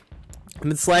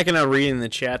slacking on reading the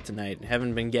chat tonight.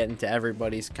 Haven't been getting to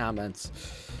everybody's comments.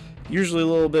 Usually a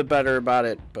little bit better about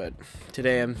it, but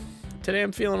today I'm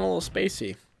feeling a little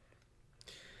spacey.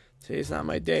 Today's not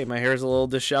my day. My hair's a little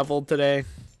disheveled today.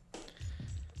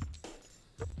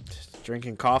 Just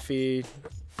drinking coffee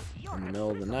in the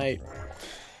middle of the night.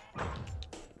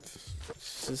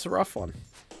 This is a rough one.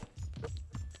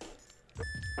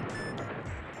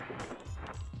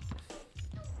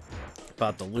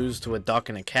 About to lose to a duck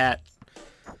and a cat.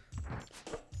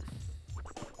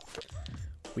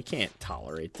 We can't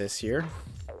tolerate this here.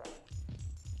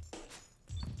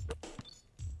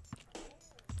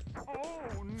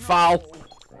 Oh, no. Foul.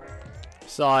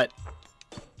 Saw it.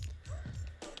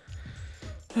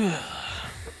 Do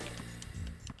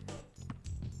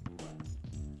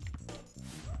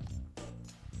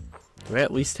I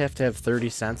at least have to have 30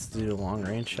 cents to do a long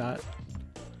range shot?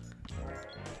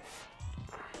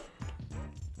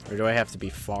 Or do I have to be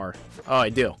far? Oh, I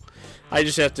do. I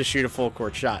just have to shoot a full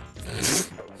court shot.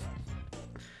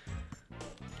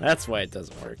 That's why it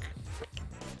doesn't work.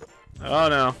 Oh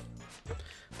no.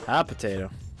 Hot potato.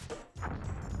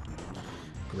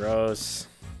 Gross.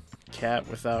 Cat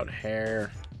without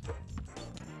hair.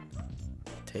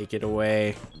 Take it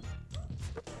away.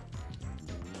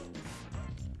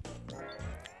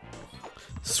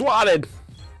 Swatted!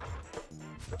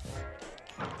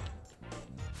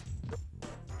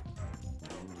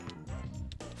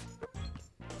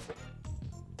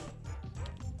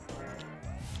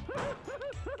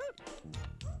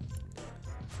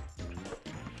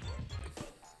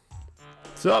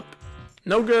 What's up?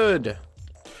 No good.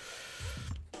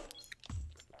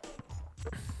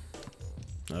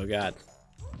 Oh god.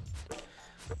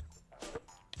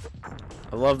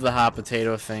 I love the hot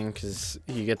potato thing because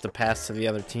you get the pass to the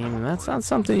other team, and that's not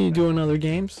something you do in other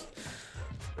games.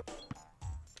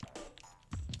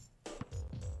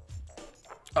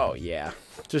 Oh yeah,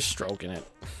 just stroking it.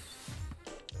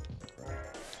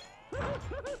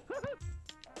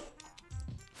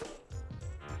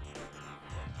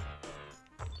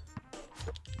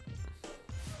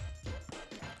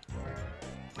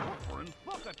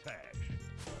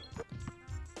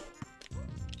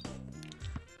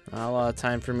 Not a lot of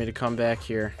time for me to come back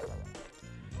here.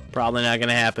 Probably not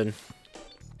gonna happen.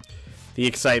 The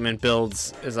excitement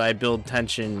builds as I build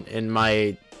tension in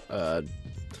my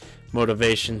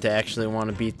motivation to actually want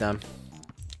to beat them.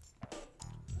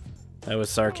 That was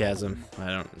sarcasm. I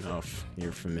don't know if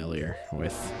you're familiar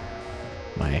with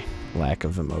my lack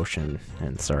of emotion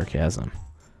and sarcasm.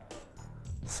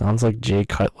 Sounds like Jay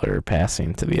Cutler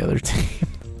passing to the other team.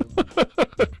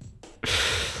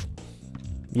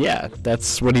 Yeah,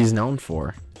 that's what he's known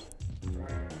for.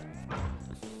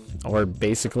 Or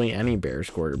basically any Bears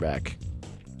quarterback.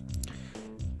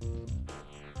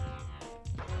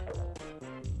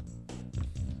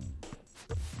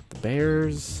 The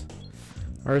Bears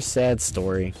are a sad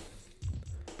story.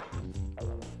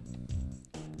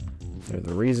 They're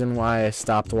the reason why I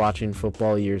stopped watching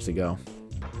football years ago.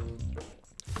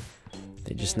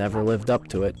 They just never lived up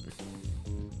to it.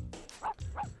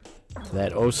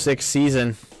 That 06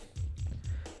 season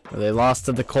where they lost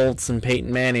to the Colts and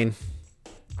Peyton Manning.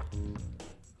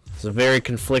 It's a very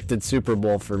conflicted Super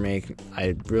Bowl for me.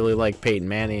 I really like Peyton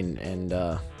Manning, and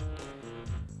I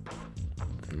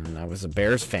was a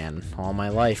Bears fan all my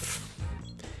life.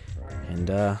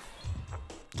 And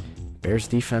Bears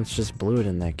defense just blew it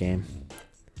in that game.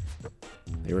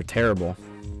 They were terrible.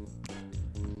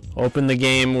 Opened the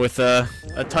game with a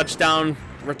touchdown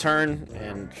return,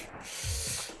 and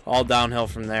all downhill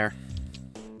from there.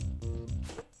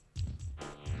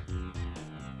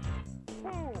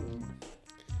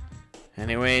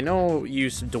 Anyway, no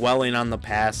use dwelling on the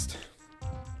past.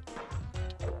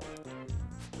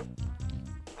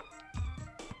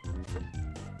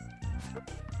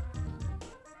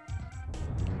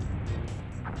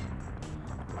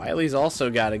 Wiley's also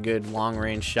got a good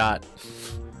long-range shot.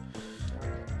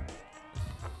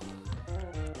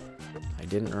 I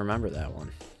didn't remember that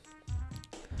one.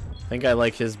 I think I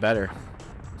like his better.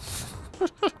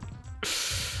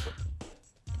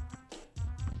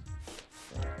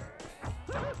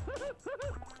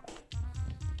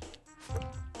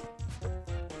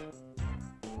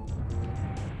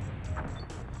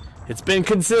 It's been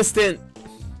consistent.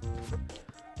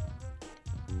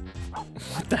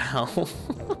 What the hell?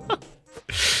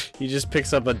 He just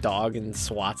picks up a dog and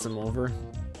swats him over.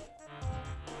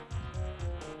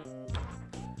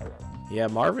 Yeah,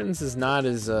 Marvin's is not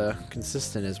as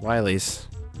consistent as Wiley's.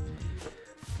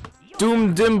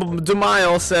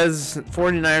 Dumile says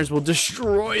 49ers will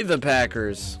destroy the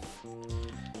Packers.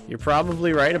 You're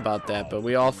probably right about that, but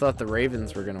we all thought the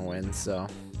Ravens were going to win, so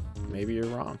maybe you're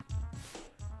wrong.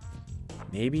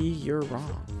 Maybe you're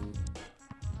wrong.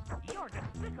 You're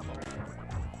despicable.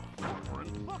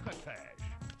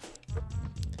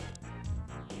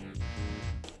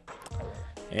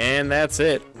 And that's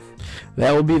it.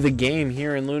 That will be the game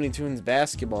here in Looney Tunes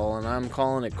basketball, and I'm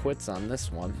calling it quits on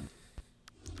this one.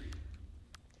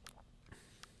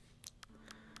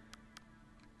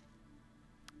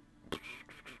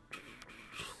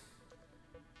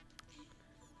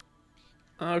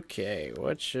 Okay,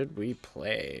 what should we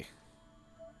play?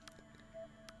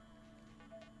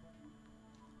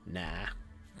 Nah.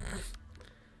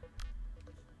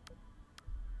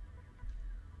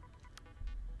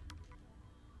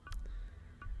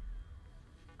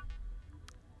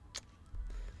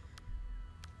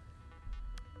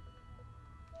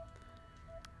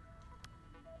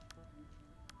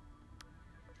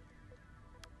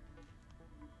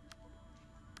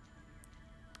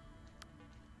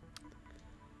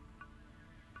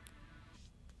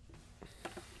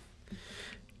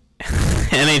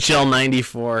 NHL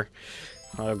 94.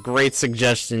 Great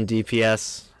suggestion,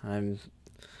 DPS. I'm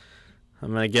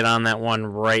gonna get on that one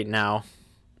right now.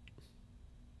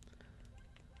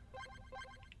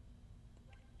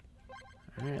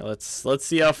 All right, let's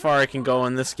see how far I can go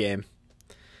in this game.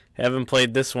 Haven't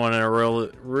played this one in a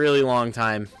really long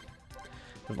time.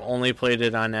 I've only played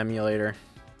it on emulator.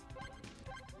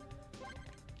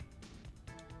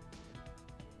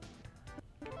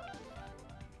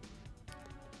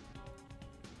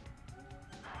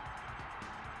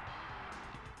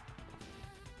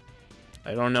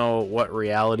 I don't know what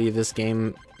reality this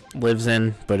game lives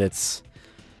in, but it's...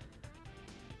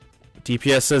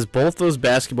 DPS says both those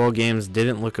basketball games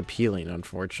didn't look appealing,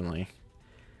 unfortunately.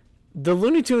 The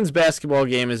Looney Tunes basketball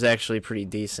game is actually pretty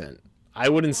decent. I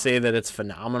wouldn't say that it's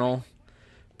phenomenal,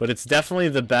 but it's definitely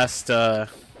the best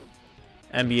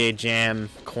NBA Jam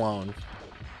clone.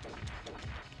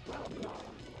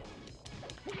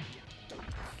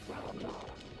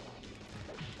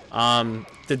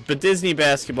 But Disney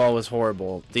basketball was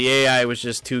horrible. The AI was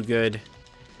just too good.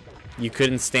 You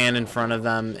couldn't stand in front of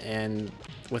them and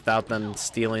without them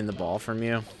stealing the ball from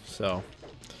you. So,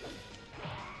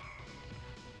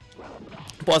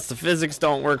 plus the physics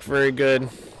don't work very good.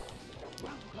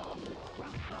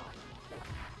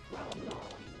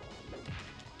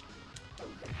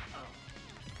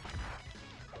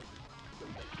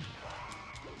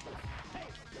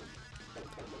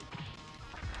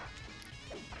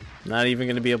 Not even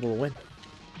going to be able to win.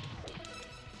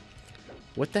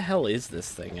 What the hell is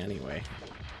this thing anyway?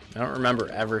 I don't remember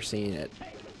ever seeing it.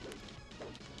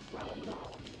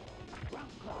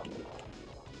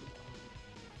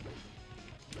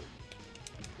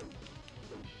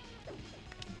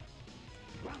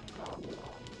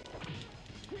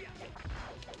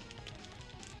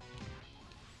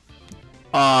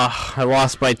 I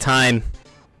lost by time.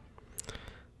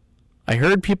 I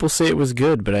heard people say it was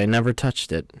good, but I never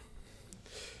touched it.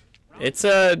 It's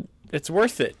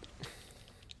worth it.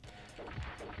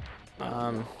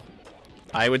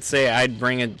 I would say I'd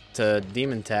bring it to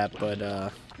Demon Tap, but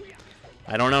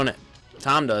I don't own it.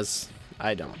 Tom does.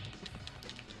 I don't.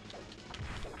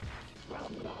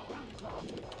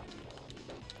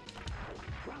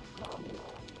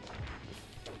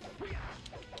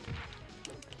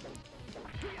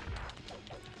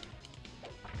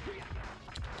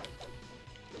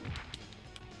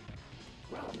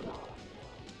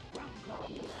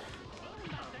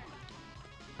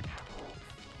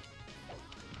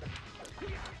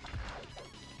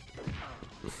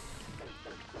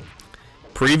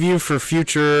 Preview for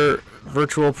future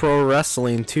Virtual Pro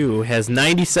Wrestling 2 has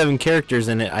 97 characters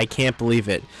in it. I can't believe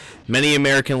it. Many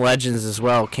American legends as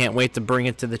well. Can't wait to bring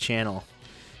it to the channel.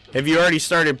 Have you already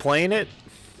started playing it?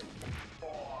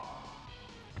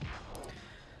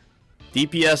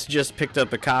 DPS just picked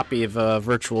up a copy of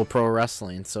Virtual Pro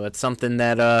Wrestling, so it's something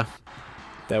that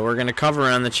that we're gonna cover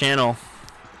on the channel.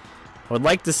 I would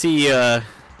like to see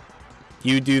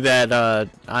you do that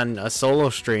on a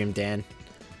solo stream, Dan.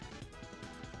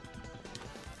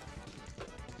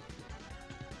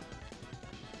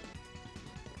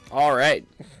 Alright.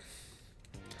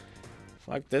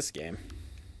 Fuck this game.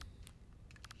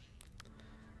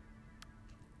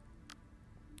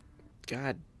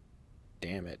 God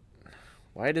damn it.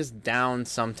 Why does down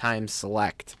sometimes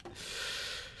select?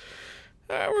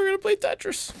 We're gonna play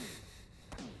Tetris.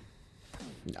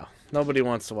 No. Nobody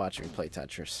wants to watch me play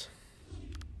Tetris.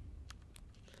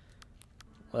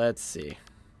 Let's see.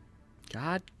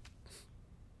 God.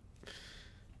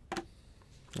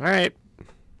 Alright.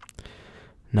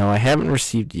 No, I haven't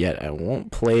received yet. I won't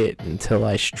play it until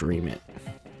I stream it.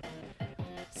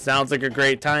 Sounds like a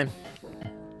great time.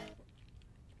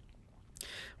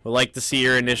 Would like to see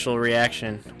your initial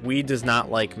reaction. We does not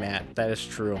like Matt. That is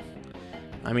true.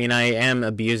 I mean, I am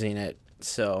abusing it,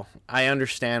 so I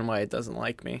understand why it doesn't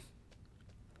like me.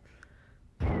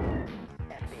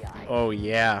 Oh,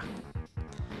 yeah.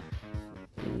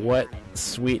 What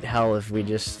sweet hell have we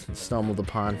just stumbled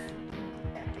upon?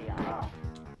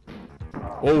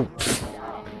 Oh!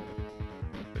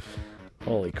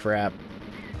 Holy crap.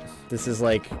 This is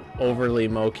like overly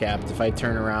mocapped. If I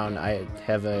turn around, I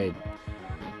have a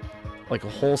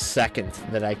whole second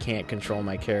that I can't control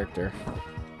my character.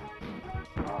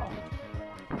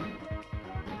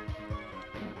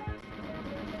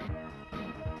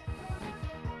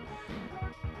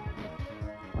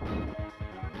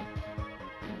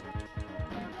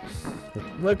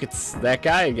 Look, it's that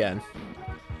guy again.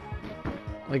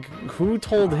 Like, who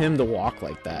told him to walk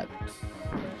like that?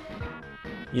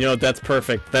 You know, that's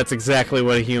perfect. That's exactly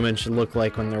what a human should look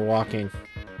like when they're walking.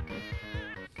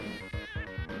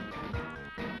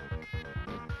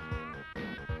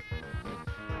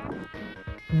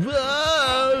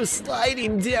 Whoa,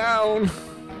 sliding down.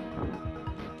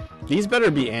 These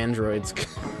better be androids.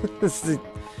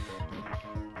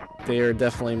 They are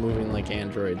definitely moving like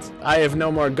androids. I have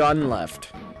no more gun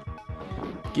left.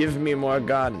 Give me more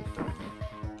gun.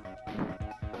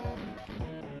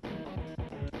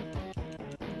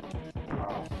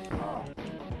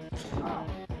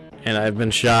 And I've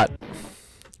been shot.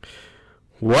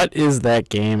 What is that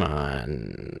game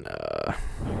on?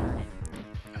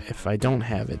 If I don't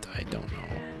have it, I don't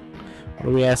know. What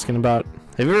are we asking about?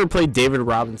 Have you ever played David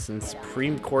Robinson's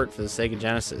Supreme Court for the Sega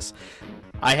Genesis?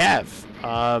 I have.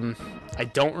 I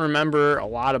don't remember a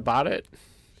lot about it.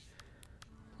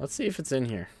 Let's see if it's in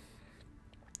here.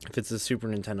 If it's a Super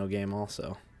Nintendo game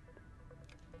also.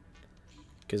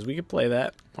 Because we could play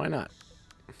that. Why not?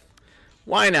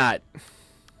 Why not?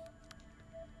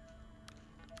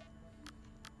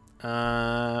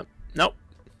 Nope.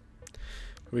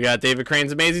 We got David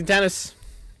Crane's Amazing Tennis.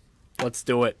 Let's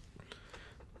do it.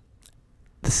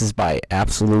 This is by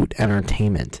Absolute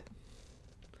Entertainment.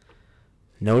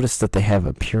 Notice that they have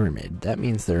a pyramid. That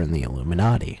means they're in the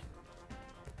Illuminati.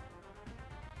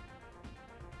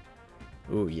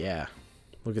 Ooh, yeah.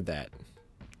 Look at that.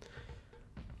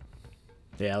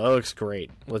 Yeah, that looks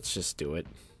great. Let's just do it.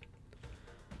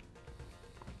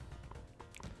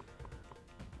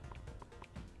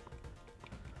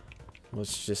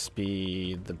 Let's just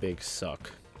be the big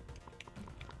suck.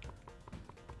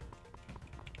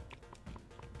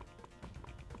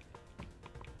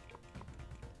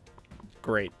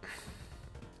 Great.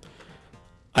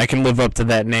 I can live up to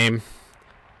that name.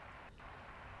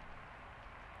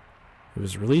 It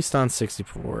was released on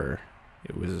 64.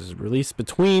 It was released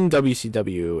between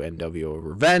WCW and WO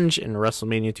Revenge and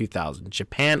WrestleMania 2000.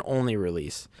 Japan only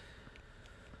release.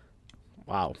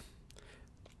 Wow.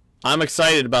 I'm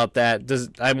excited about that.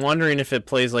 I'm wondering if it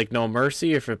plays like No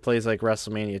Mercy or if it plays like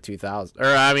WrestleMania 2000. Or,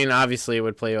 I mean, obviously it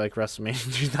would play like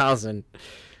WrestleMania 2000.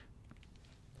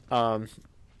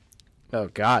 Oh,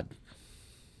 God.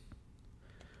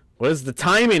 What is the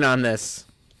timing on this?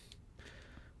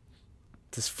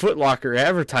 This Foot Locker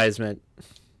advertisement.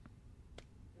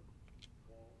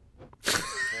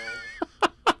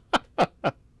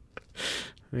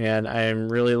 Man, I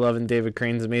am really loving David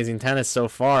Crane's Amazing Tennis so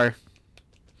far.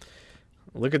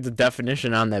 Look at the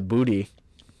definition on that booty.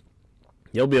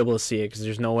 You'll be able to see it because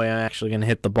there's no way I'm actually going to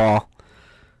hit the ball.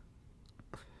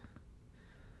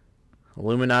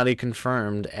 Illuminati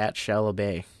confirmed at Shallow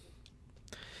Bay.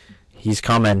 He's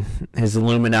coming. His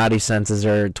Illuminati senses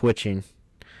are twitching.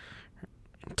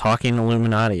 Talking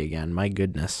Illuminati again. My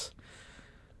goodness.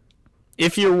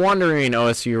 If you're wondering,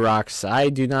 OSU Rocks, I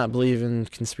do not believe in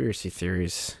conspiracy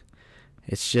theories.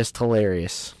 It's just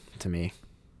hilarious to me.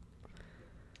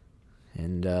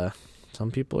 And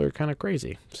some people are kind of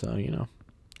crazy. So, you know.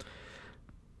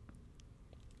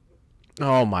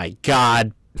 Oh, my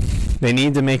God. They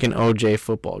need to make an OJ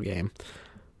football game.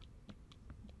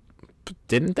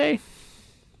 Didn't they?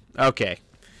 Okay.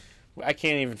 I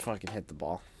can't even fucking hit the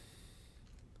ball.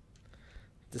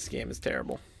 This game is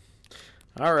terrible.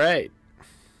 All right.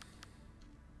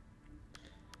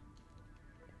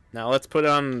 Now let's put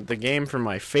on the game from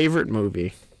my favorite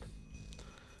movie.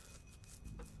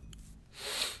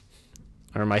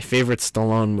 Or my favorite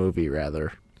Stallone movie,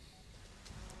 rather.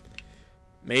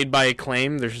 Made by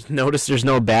Acclaim. Notice there's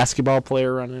no basketball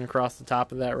player running across the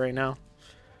top of that right now.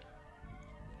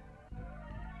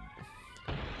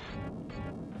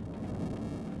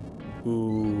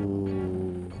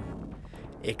 Ooh.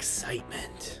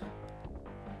 Excitement.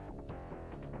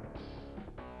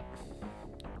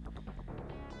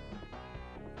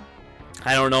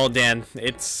 I don't know, Dan.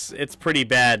 It's pretty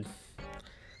bad.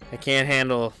 I can't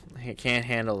handle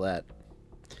that.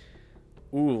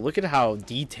 Ooh, look at how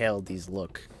detailed these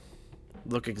look.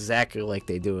 Look exactly like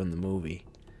they do in the movie.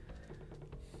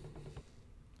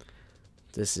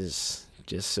 This is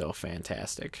just so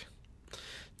fantastic.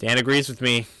 Dan agrees with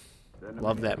me.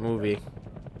 Love that movie.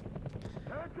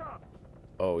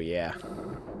 Oh, yeah.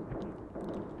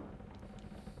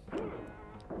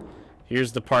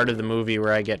 Here's the part of the movie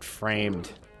where I get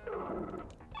framed.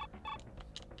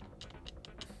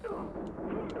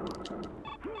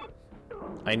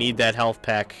 I need that health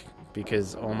pack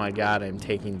because, oh my God, I'm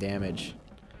taking damage.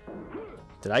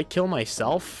 Did I kill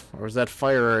myself? Or was that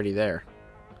fire already there?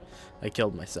 I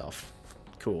killed myself.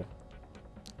 Cool.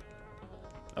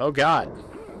 Oh God.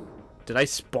 Did I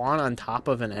spawn on top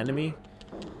of an enemy?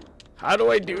 How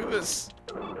do I do this?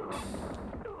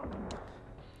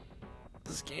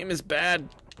 This game is bad.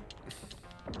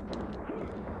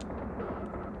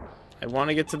 I want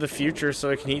to get to the future so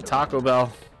I can eat Taco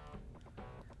Bell.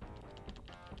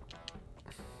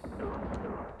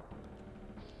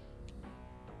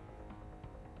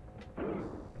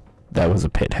 was a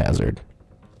pit hazard.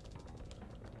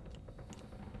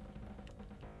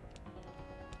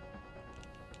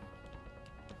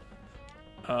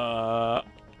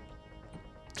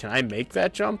 Can I make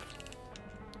that jump?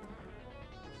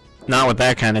 Not with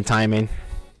that kind of timing.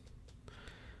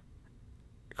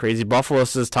 Crazy Buffalo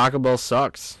says Taco Bell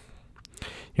sucks.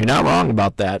 You're not wrong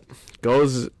about that.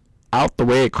 Goes out the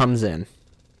way it comes in.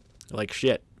 Like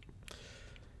shit.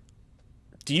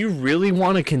 Do you really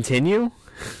want to continue?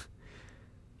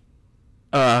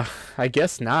 I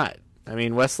guess not. I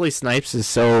mean, Wesley Snipes is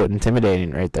so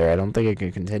intimidating right there. I don't think I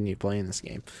can continue playing this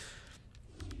game.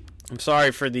 I'm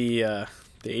sorry for the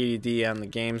ADD on the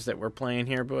games that we're playing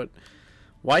here, but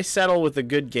why settle with a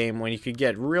good game when you could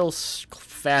get real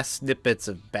fast snippets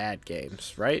of bad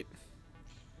games, right?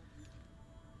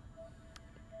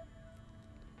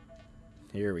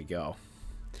 Here we go.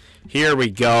 Here we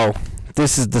go.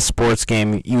 This is the sports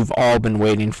game you've all been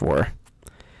waiting for.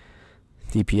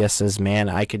 DPS says, man,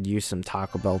 I could use some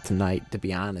Taco Bell tonight, to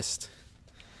be honest.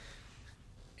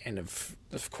 And of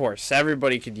course,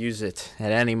 everybody could use it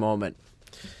at any moment.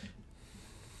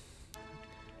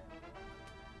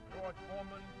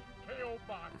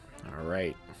 All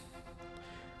right.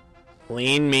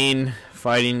 Lean, mean,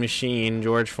 fighting machine,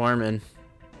 George Foreman.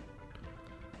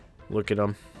 Look at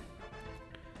him.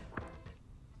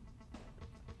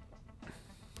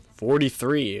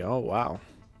 43. Oh, wow.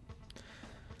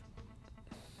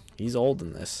 He's old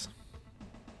in this.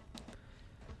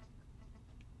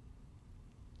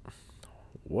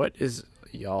 What is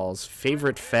y'all's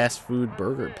favorite fast food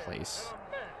burger place?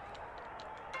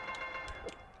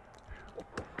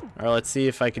 Alright, let's see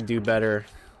if I can do better.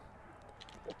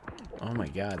 Oh my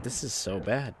god, this is so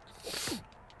bad.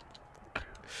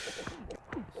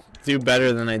 Do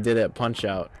better than I did at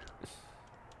Punch-Out.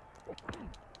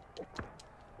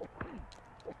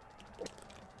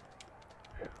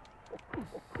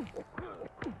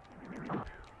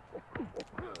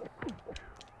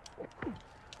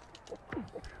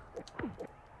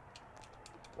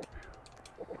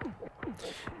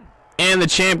 And the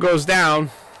champ goes down.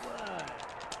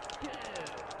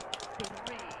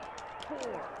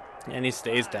 And he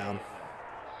stays down.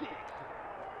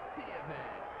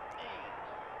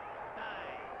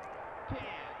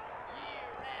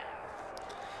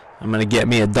 I'm gonna get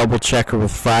me a double checker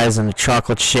with fries and a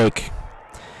chocolate shake.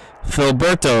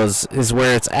 Filiberto's is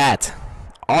where it's at.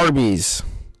 Arby's.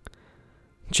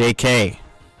 JK.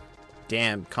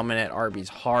 Damn, coming at Arby's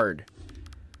hard.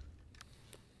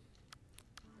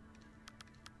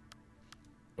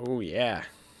 Oh yeah.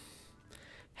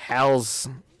 Hal's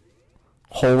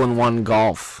hole-in-one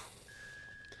golf.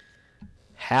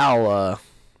 Hal,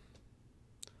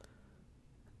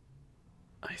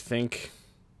 I think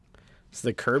it's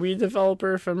the Kirby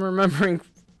developer, if I'm remembering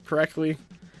correctly.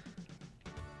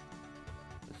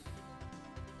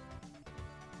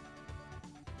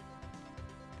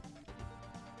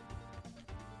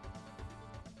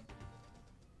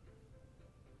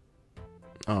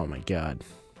 Oh my god.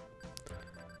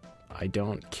 I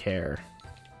don't care.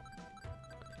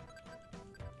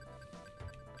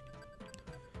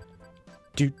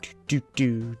 Do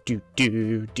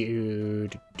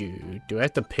I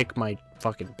have to pick my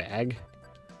fucking bag?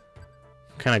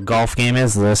 What kind of golf game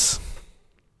is this?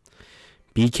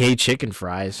 BK chicken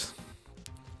fries.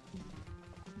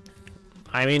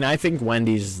 I mean, I think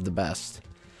Wendy's is the best.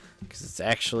 Because it's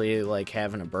actually like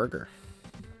having a burger.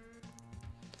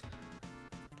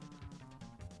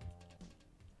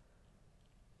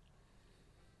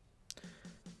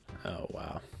 Oh,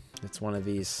 wow. It's one of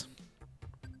these.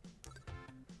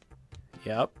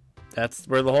 Yep. That's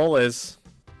where the hole is.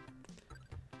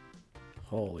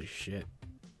 Holy shit.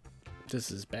 This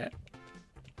is bad.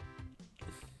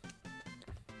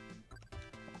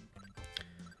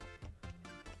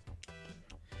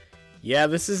 Yeah,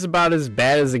 this is about as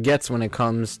bad as it gets when it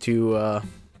comes to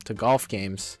golf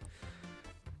games.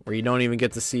 Where you don't even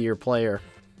get to see your player.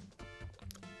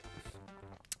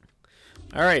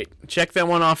 Alright, check that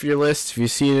one off your list. If you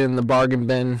see it in the bargain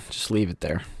bin, just leave it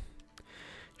there.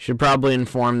 You should probably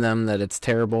inform them that it's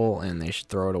terrible and they should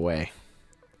throw it away.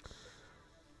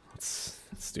 Let's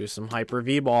do some Hyper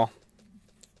V-Ball.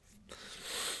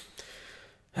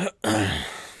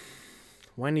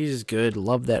 Wendy's is good.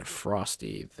 Love that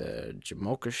Frosty. The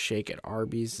Jamocha Shake at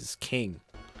Arby's is king.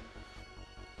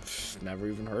 Never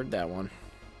even heard that one.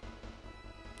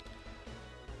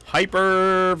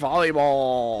 Hyper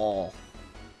Volleyball.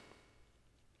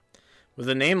 With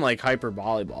a name like Hyper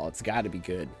Volleyball, it's got to be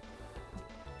good.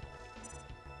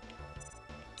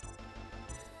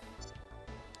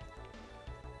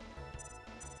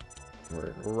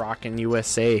 We're rocking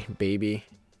USA, baby.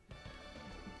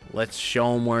 Let's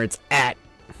show them where it's at.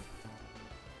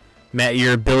 Matt,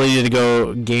 your ability to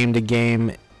go game to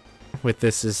game with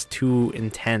this is too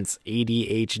intense.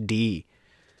 ADHD.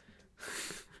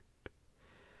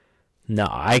 No,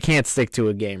 I can't stick to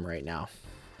a game right now.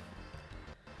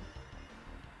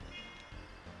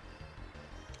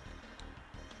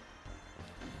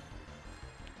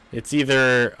 It's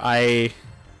either I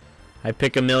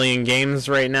pick a million games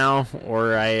right now,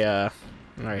 or I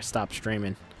stop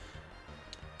streaming.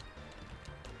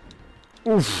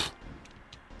 Oof.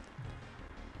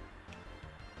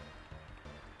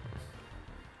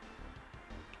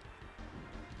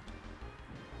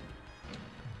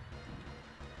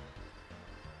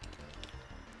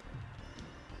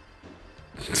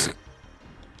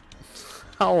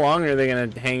 How long are they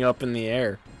gonna hang up in the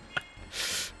air?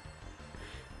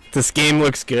 This game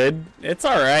looks good. It's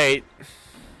alright.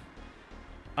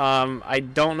 I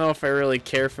don't know if I really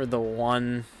care for the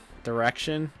one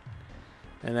direction,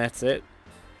 and that's it.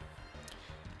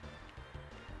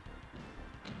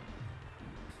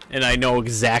 And I know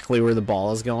exactly where the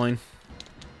ball is going.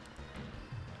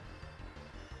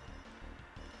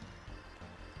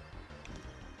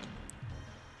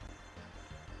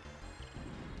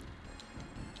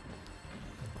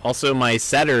 Also, my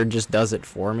setter just does it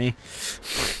for me.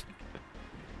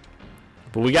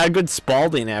 But we got a good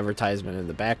Spalding advertisement in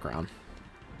the background.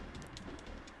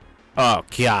 Oh,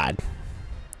 God.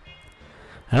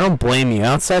 I don't blame you.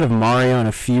 Outside of Mario and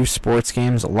a few sports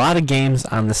games, a lot of games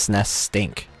on the SNES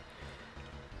stink.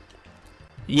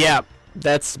 Yeah,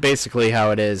 that's basically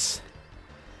how it is.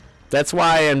 That's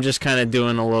why I'm just kind of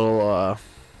doing a little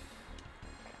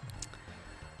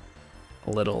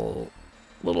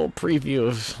preview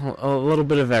of a little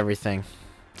bit of everything.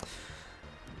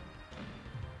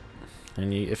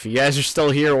 And if you guys are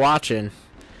still here watching,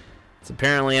 it's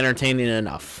apparently entertaining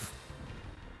enough.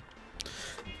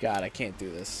 God, I can't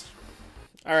do this.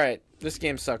 Alright, this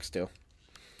game sucks too.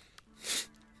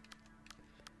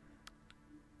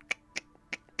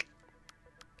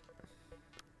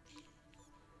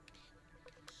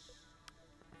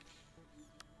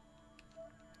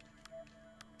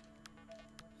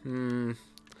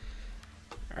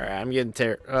 Alright, I'm getting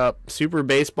Super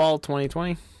Baseball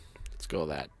 2020. Let's go with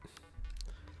that.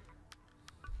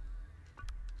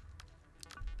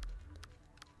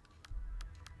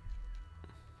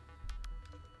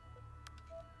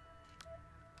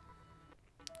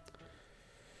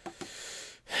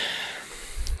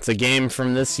 It's a game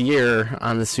from this year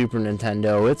on the Super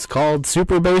Nintendo. It's called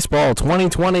Super Baseball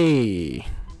 2020.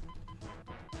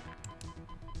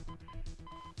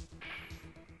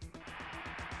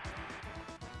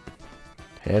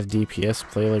 Have DPS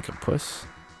play like a puss?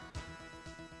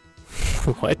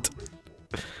 What?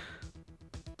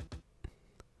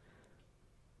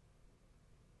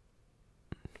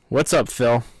 What's up,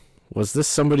 Phil? Was this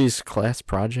somebody's class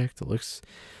project? It looks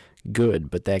good,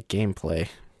 but that gameplay...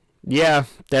 Yeah,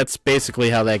 that's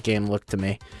basically how that game looked to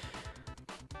me.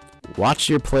 Watch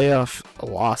your playoff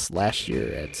loss last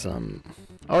year at some...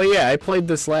 Oh yeah, I played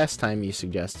this last time you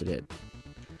suggested it.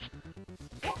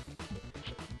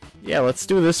 Yeah, let's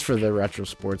do this for the Retro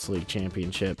Sports League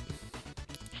Championship.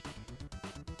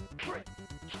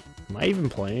 Am I even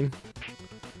playing?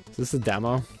 Is this a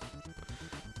demo?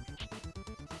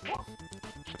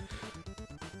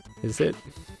 Is it?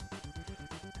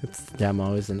 It's the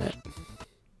demo, isn't it?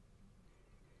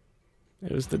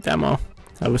 It was the demo.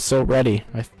 I was so ready.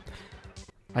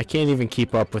 I can't even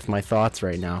keep up with my thoughts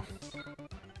right now.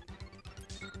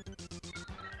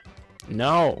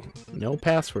 No. No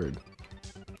password.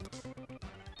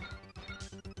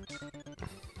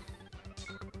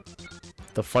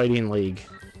 The Fighting League.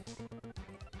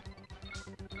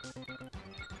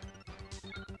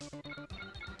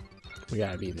 We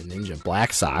gotta be the Ninja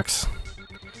Black Sox.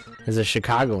 As a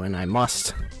Chicagoan, I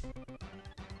must.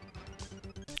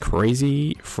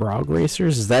 Crazy Frog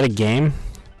Racers? Is that a game?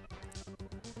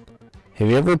 Have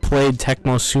you ever played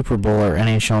Tecmo Super Bowl or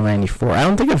NHL 94? I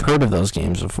don't think I've heard of those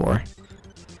games before.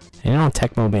 I know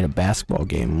Tecmo made a basketball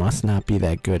game. Must not be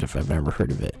that good if I've never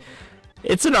heard of it.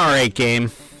 It's an alright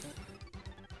game.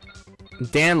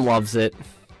 Dan loves it.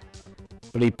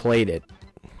 But he played it.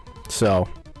 So,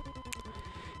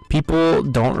 people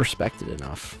don't respect it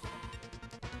enough.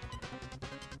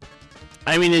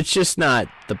 I mean, it's just not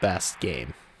the best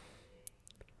game.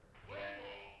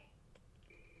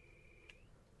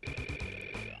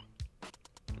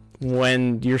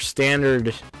 When your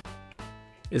standard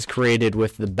is created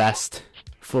with the best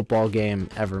football game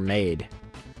ever made,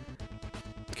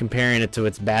 comparing it to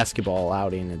its basketball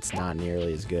outing, it's not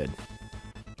nearly as good.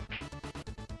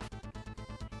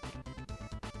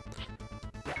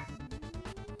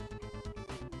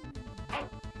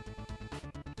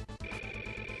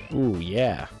 Ooh,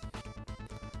 yeah.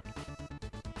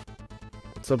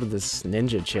 What's up with this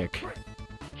ninja chick?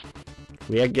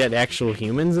 We get actual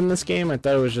humans in this game? I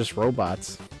thought it was just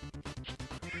robots.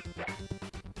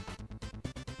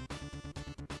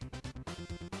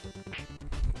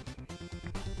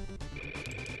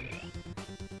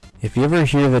 If you ever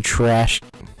hear the trash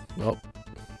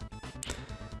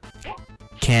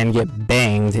can get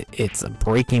banged, it's a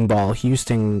breaking ball.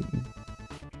 Houston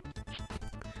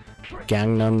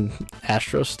Gangnam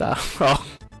Astro style. Oh.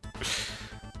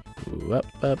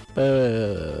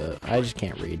 I just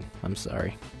can't read. I'm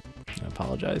sorry. I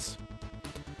apologize.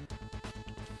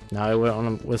 Now I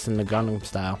want to listen to Gangnam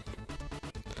Style.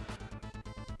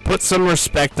 Put some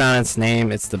respect on its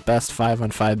name. It's the best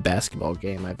 5-on-5 basketball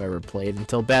game I've ever played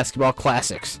until Basketball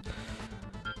Classics.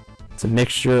 It's a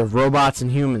mixture of robots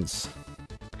and humans.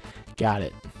 Got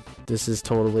it. This is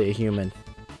totally a human.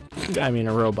 I mean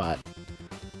a robot.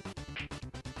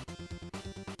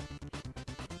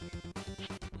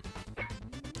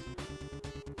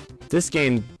 This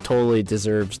game totally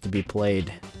deserves to be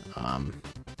played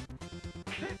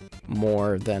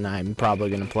more than I'm probably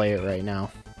going to play it right now.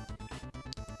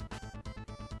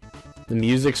 The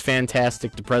music's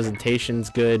fantastic, the presentation's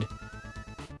good,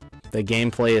 the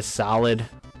gameplay is solid.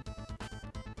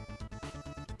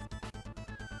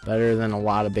 Better than a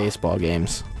lot of baseball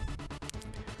games.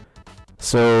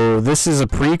 So this is a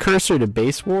precursor to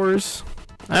Base Wars?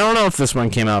 I don't know if this one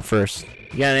came out first.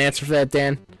 You got an answer for that,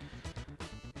 Dan?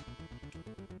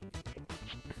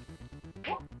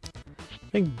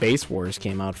 I think Base Wars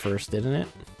came out first, didn't it?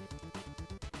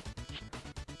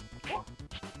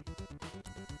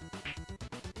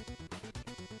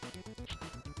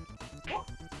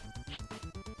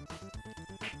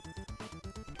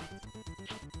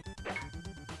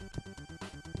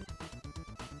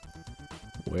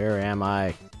 Where am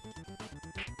I?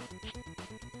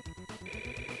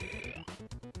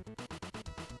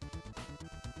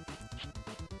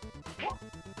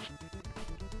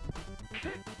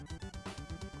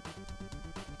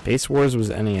 Base Wars was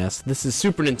NES. This is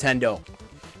Super Nintendo.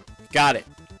 Got it.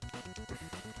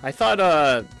 I thought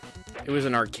it was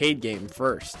an arcade game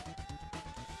first.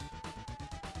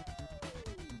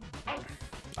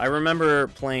 I remember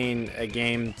playing a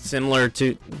game similar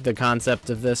to the concept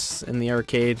of this in the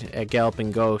arcade at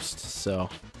Galloping Ghost, so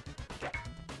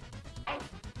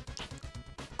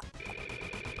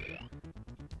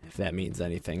if that means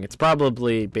anything. It's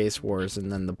probably Base Wars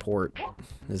and then the port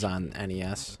is on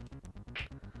NES.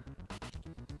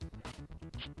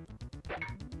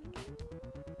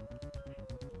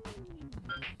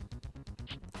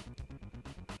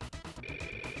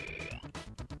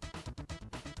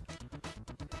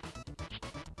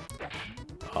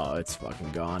 Oh, it's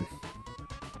fucking gone.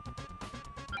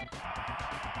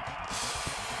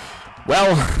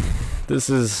 Well, this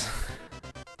is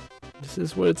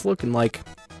what it's looking like.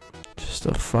 Just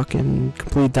a fucking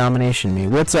complete domination of me.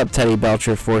 What's up, Teddy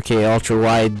Belcher 4K Ultra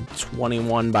Wide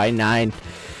 21:9?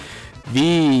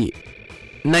 The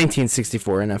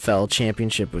 1964 NFL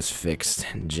Championship was fixed.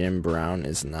 Jim Brown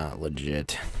is not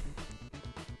legit.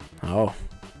 Oh,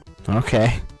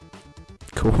 okay.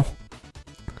 Cool.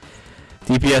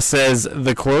 DPS says,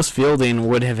 the close fielding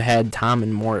would have had Tom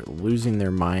and Mort losing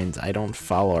their minds. I don't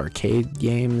follow arcade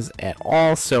games at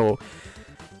all, so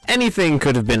anything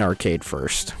could have been arcade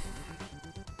first.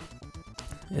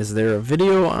 Is there a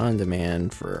video on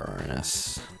demand for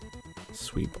RNS?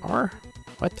 Sweep R?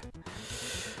 What?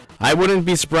 I wouldn't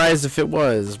be surprised if it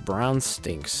was. Brown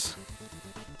stinks.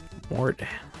 Mort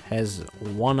has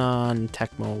one on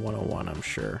Tecmo 101, I'm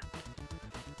sure.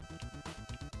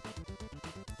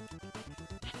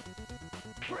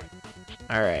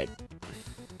 Alright.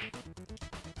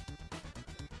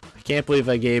 I can't believe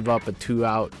I gave up a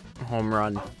 2-out home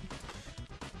run.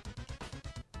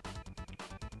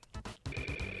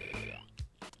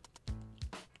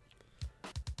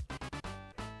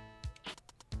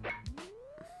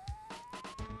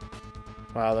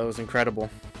 Wow, that was incredible.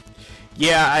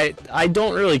 Yeah, I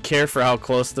don't really care for how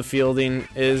close the fielding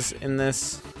is in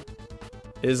this.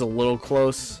 It is a little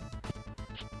close.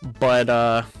 But,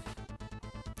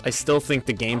 I still think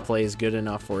the gameplay is good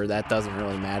enough where that doesn't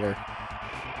really matter.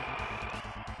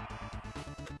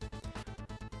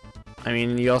 I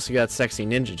mean, you also got sexy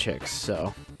ninja chicks,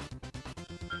 so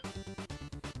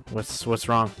what's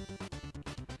wrong?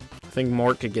 I think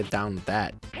Mort could get down with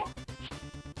that.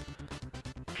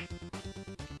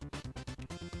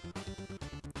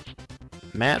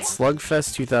 Matt,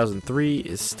 Slugfest 2003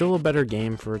 is still a better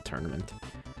game for a tournament.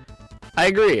 I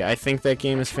agree, I think that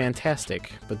game is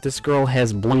fantastic, but this girl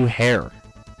has blue hair.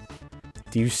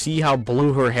 Do you see how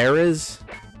blue her hair is?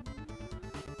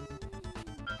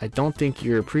 I don't think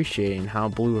you're appreciating how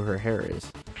blue her hair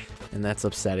is. And that's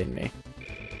upsetting me.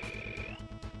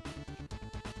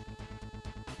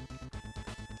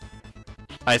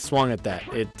 I swung at that.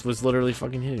 It was literally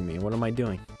fucking hitting me. What am I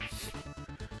doing?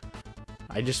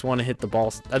 I just want to hit the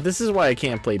ball. This is why I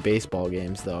can't play baseball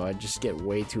games, though. I just get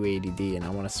way too ADD and I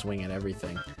want to swing at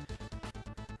everything.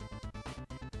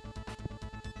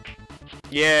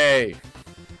 Yay!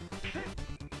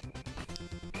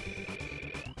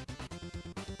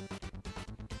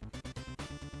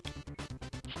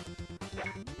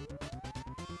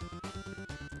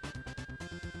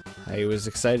 I was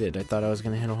excited. I thought I was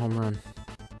going to hit a home run.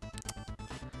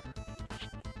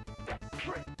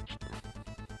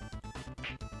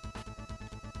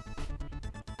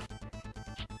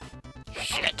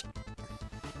 Shit!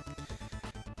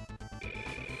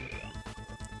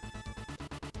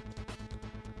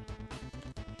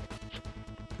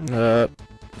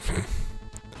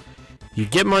 You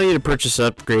get money to purchase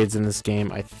upgrades in this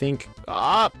game. I think...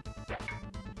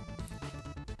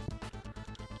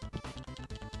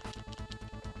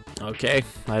 Okay,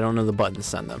 I don't know the button to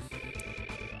send them.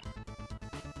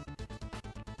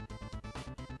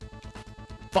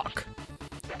 Fuck.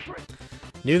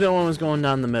 Knew that one was going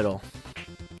down the middle.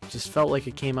 Just felt like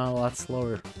it came out a lot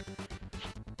slower.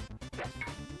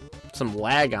 Some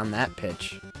lag on that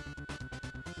pitch.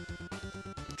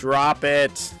 Drop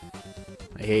it.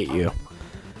 I hate you.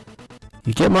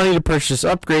 You get money to purchase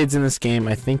upgrades in this game.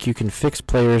 I think you can fix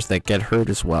players that get hurt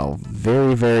as well.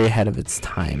 Very, very ahead of its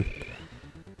time.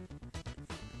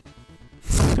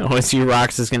 OSU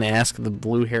Rocks is going to ask the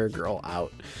blue hair girl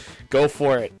out. Go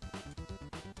for it.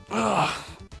 Ugh.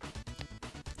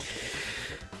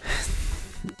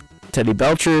 Teddy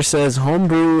Belcher says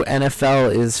Homebrew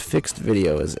NFL is fixed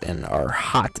videos and are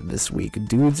hot this week.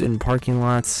 Dudes in parking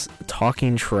lots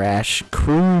talking trash.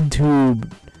 Crude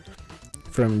tube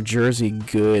from Jersey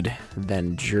good,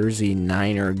 then Jersey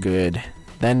Niner good,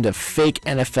 then to fake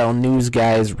NFL news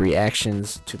guys'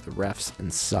 reactions to the refs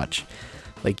and such.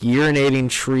 Like urinating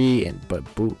tree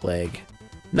but bootleg.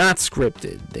 Not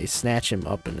scripted. They snatch him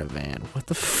up in a van. What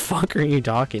the fuck are you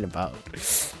talking about?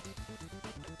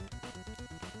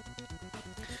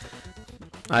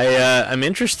 I'm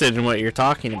interested in what you're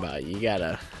talking about. You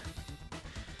gotta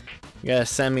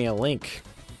send me a link.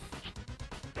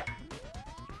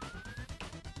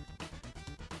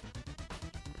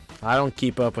 I don't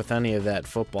keep up with any of that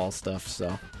football stuff,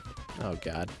 so. Oh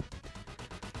god.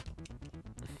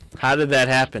 How did that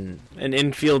happen? An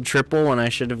infield triple when I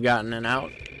should have gotten an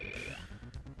out?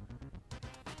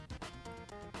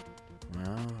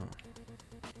 Wow.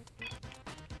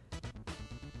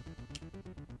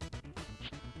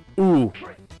 Ooh,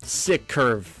 sick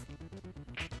curve.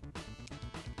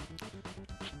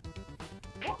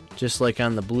 Just like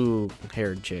on the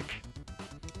blue-haired chick.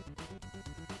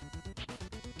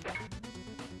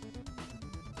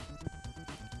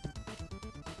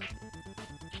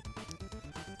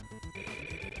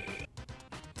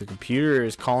 The computer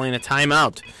is calling a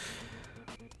timeout.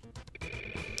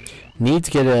 Need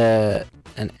to get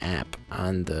an app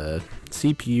on the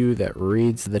CPU that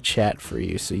reads the chat for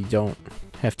you so you don't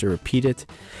have to repeat it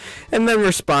and then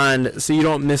respond so you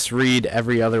don't misread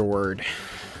every other word.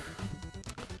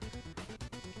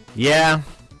 Yeah,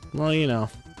 well, you know.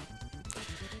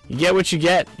 You get what you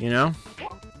get, you know?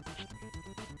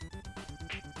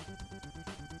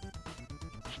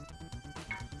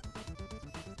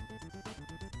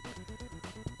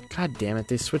 God damn it,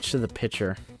 they switched to the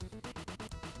pitcher.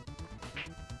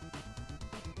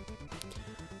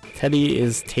 Teddy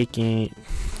is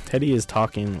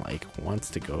talking like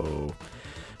wants to go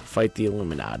fight the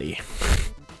Illuminati.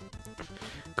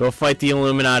 Go fight the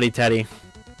Illuminati, Teddy.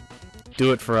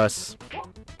 Do it for us.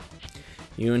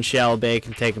 You and Shallow Bay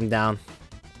can take him down.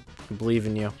 I believe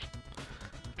in you.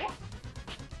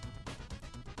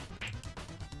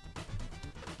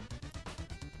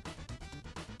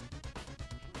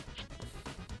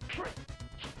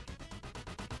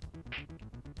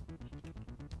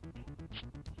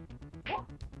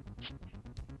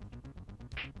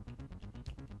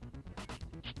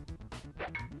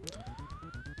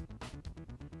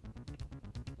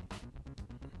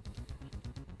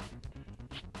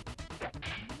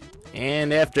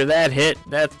 And after that hit,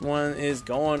 that one is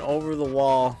going over the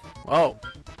wall. Oh,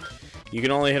 you can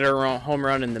only hit a home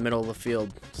run in the middle of the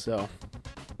field, so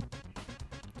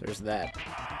there's that.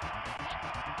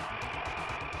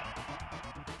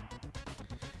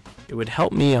 It would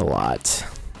help me a lot.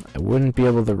 I wouldn't be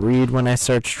able to read when I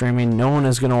start streaming. No one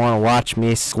is going to want to watch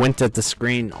me squint at the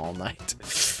screen all night.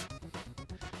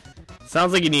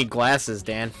 Sounds like you need glasses,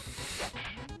 Dan.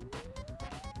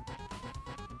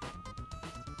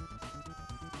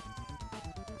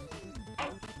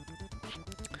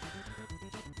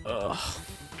 Ugh.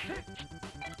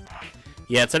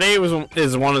 Yeah, today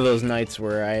is one of those nights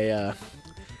where I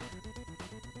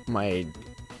my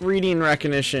reading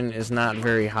recognition is not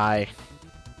very high.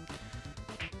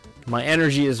 My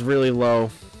energy is really low.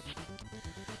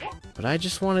 But I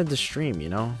just wanted to stream, you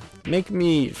know? Make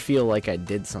me feel like I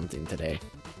did something today.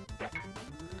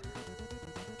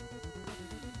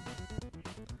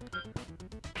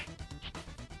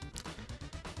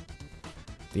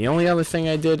 The only other thing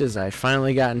I did is I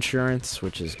finally got insurance,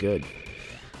 which is good.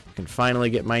 I can finally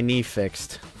get my knee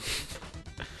fixed.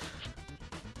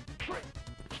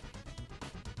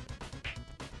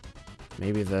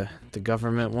 Maybe the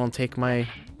government won't take my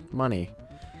money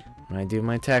when I do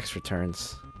my tax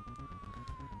returns.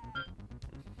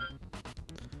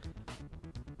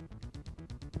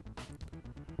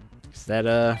 That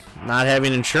not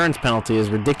having insurance penalty is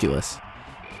ridiculous.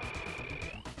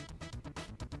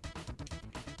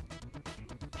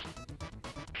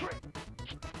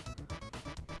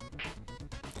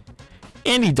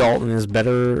 Andy Dalton is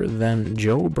better than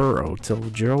Joe Burrow till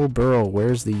Joe Burrow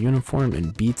wears the uniform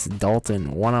and beats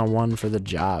Dalton one-on-one for the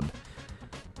job.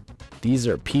 These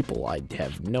are people. I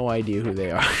have no idea who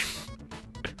they are.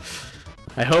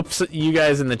 I hope you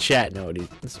guys in the chat know what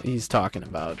he's talking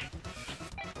about.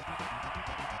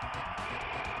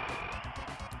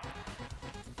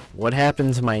 What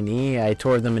happened to my knee? I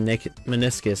tore the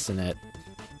meniscus in it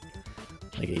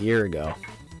like a year ago.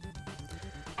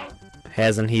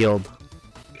 Hasn't healed.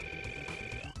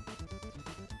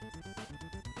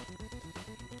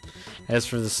 As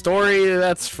for the story,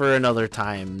 that's for another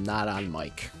time, not on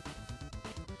mic.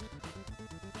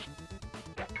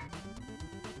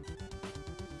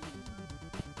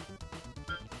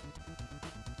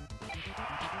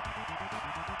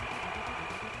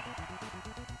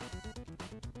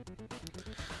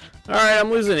 Alright,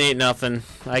 I'm losing 8-0.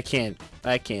 I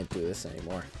can't do this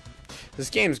anymore. This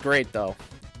game's great though.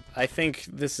 I think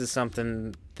this is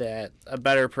something that a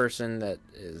better person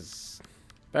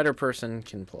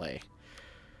can play.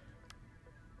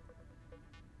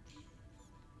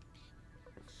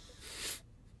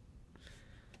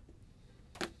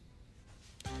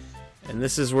 And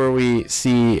this is where we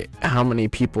see how many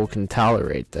people can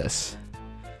tolerate this.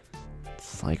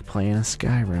 It's like playing a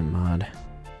Skyrim mod.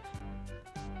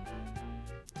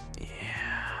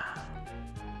 Yeah.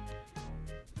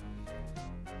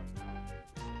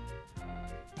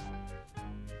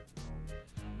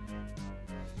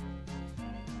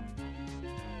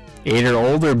 Eight or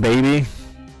older, baby.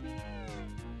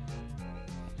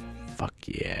 Fuck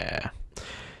yeah.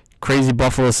 Crazy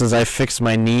Buffalo says I fixed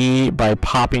my knee by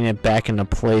popping it back into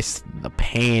place. The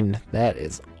pain, that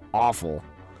is awful.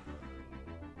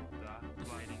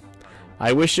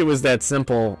 I wish it was that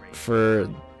simple for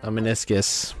a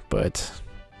meniscus, but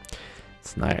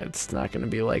it's not going to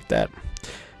be like that.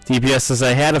 DPS says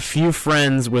I had a few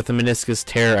friends with a meniscus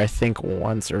tear, I think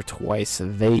once or twice.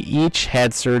 They each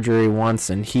had surgery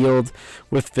once and healed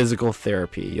with physical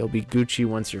therapy. You'll be Gucci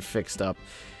once you're fixed up.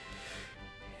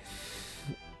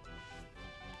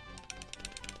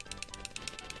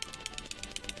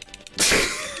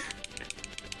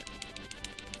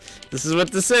 This is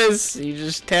what this is. You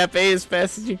just tap A as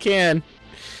fast as you can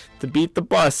to beat the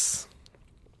bus.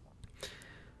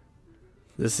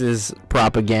 This is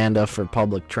propaganda for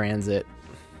public transit.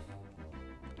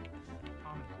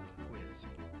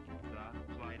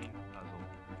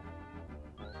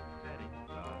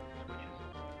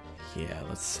 Yeah,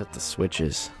 let's set the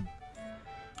switches.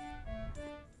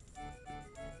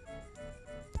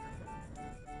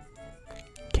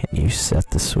 Can you set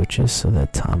the switches so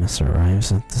that Thomas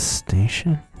arrives at the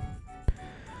station?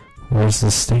 Where's the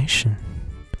station?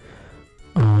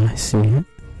 Oh, I see it.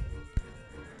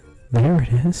 There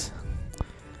it is.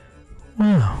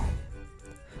 Wow.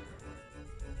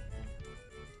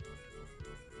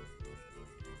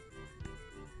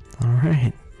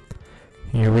 Alright.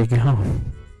 Here we go.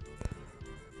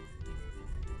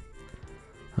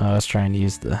 I was trying to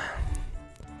use the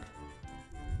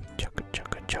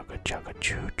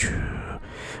choo-choo.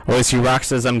 OSU Rock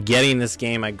says I'm getting this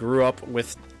game. I grew up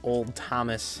with old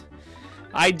Thomas.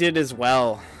 I did as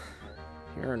well.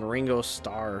 Here in Ringo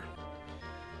Starr.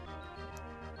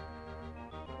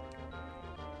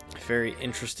 Very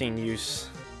interesting use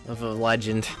of a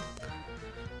legend.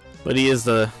 But he is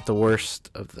the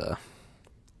worst of the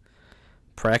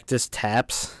practice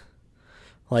taps.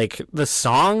 Like the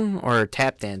song or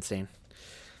tap dancing.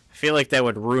 I feel like that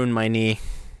would ruin my knee.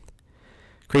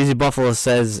 Crazy Buffalo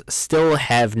says, still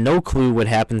have no clue what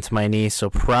happened to my knee, so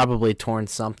probably torn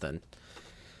something.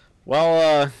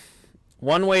 Well,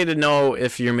 One way to know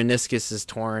if your meniscus is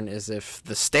torn is if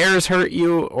the stairs hurt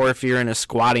you or if you're in a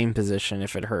squatting position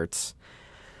if it hurts.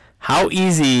 How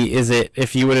easy is it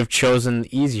if you would have chosen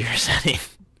the easier setting?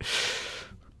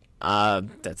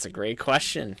 That's a great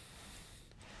question.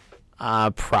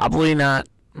 Probably not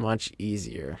much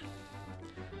easier.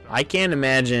 I can't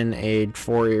imagine a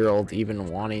 4-year-old even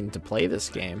wanting to play this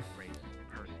game.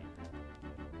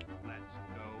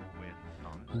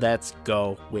 Let's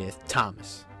go with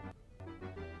Thomas.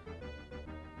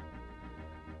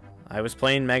 I was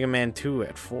playing Mega Man 2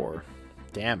 at 4.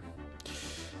 Damn.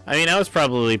 I mean, I was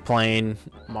probably playing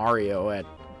Mario at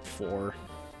 4.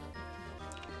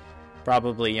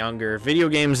 Probably younger. Video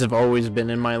games have always been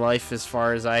in my life as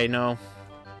far as I know.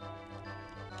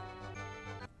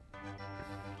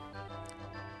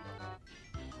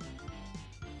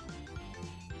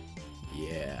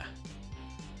 Yeah.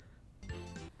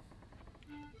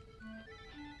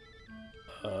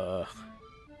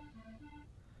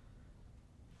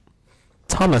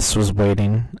 Thomas was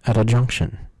waiting at a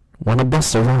junction when a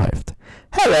bus arrived.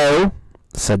 "Hello,"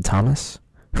 said Thomas.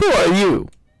 "Who are you?"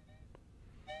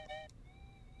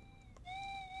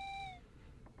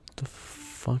 The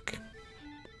fuck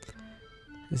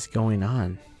is going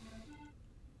on?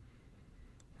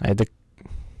 I had to...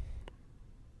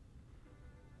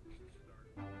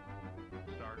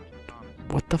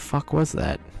 What the fuck was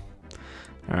that?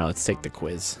 Alright, let's take the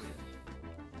quiz.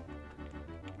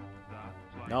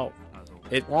 No,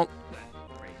 it won't.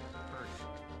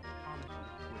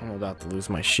 I'm about to lose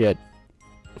my shit.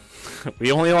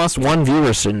 We only lost one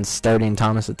viewer since starting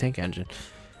Thomas the Tank Engine.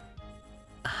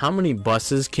 How many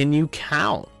buses can you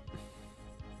count?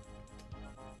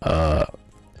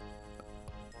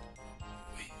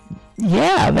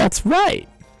 Yeah, that's right.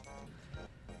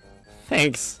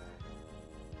 Thanks.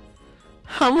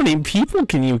 How many people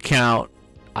can you count?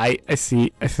 I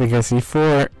think I see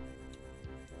 4.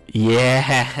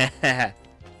 Yeah.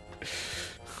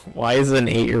 Why is an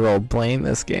 8-year-old playing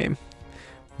this game?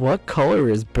 What color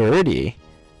is Birdie?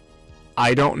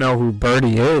 I don't know who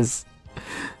Birdie is.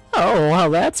 Oh, wow,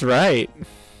 that's right.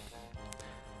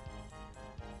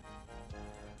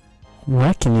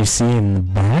 What can you see in the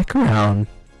background?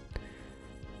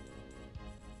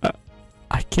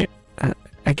 I can't...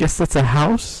 I guess that's a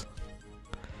house?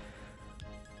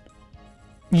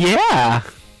 Yeah.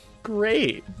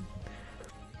 Great.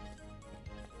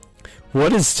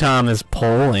 What is Thomas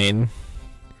polling?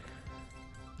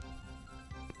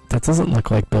 That doesn't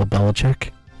look like Bill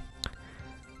Belichick.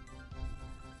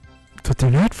 But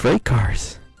they're not freight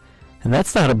cars. And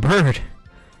that's not a bird.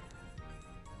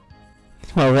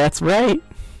 Well, that's right.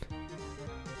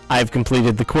 I've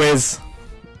completed the quiz.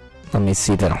 Let me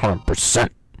see that 100%.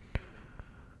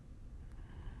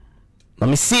 Let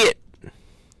me see it.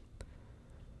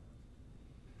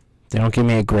 They don't give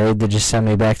me a grade, they just send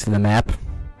me back to the map.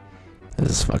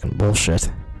 This is fucking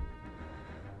bullshit.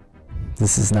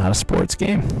 This is not a sports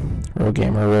game. Real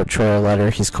Gamer wrote Troy a letter.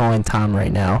 He's calling Tom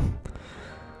right now.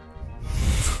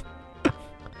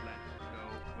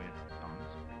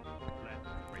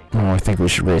 Oh, I think we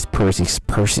should raise Percy.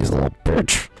 Percy's a little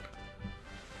bitch.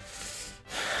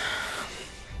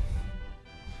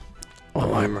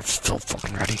 Oh, I'm still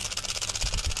fucking ready.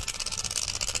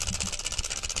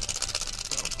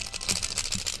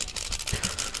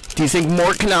 Do you think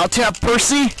Mort can out-tap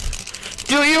Percy?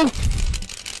 Do you?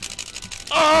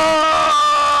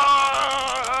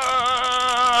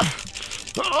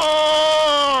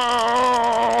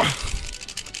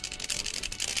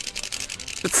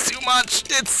 It's too much!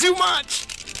 It's too much!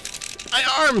 My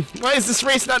arm! Why is this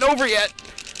race not over yet?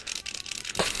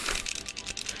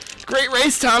 Great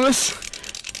race, Thomas!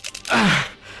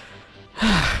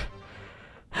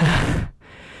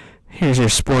 Here's your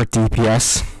sport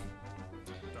DPS.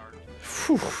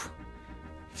 Whew.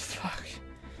 Fuck.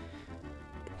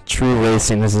 True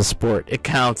racing is a sport. It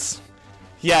counts.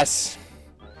 Yes.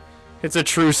 It's a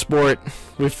true sport.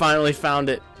 We finally found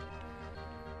it.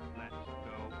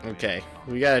 Okay.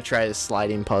 We gotta try this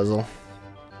sliding puzzle.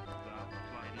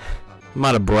 I'm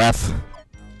out of breath.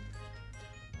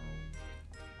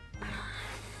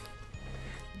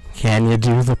 Can you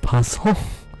do the puzzle?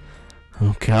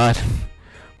 Oh god.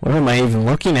 What am I even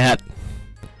looking at?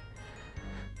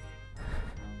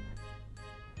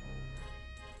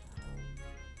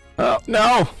 Oh,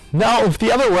 no! No!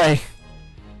 The other way!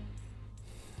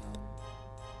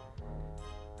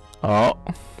 Oh.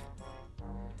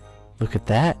 Look at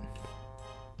that.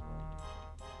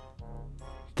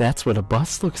 That's what a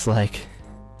bus looks like.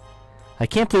 I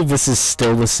can't believe this is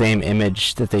still the same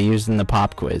image that they used in the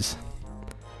pop quiz.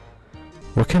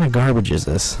 What kind of garbage is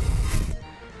this?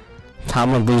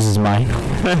 Tom would lose his mind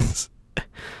over this.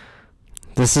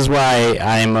 This is why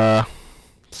I'm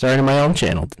starting my own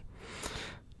channel.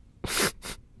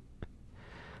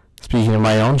 Speaking of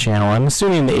my own channel, I'm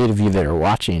assuming the 8 of you that are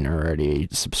watching are already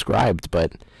subscribed,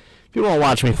 but if you want to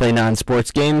watch me play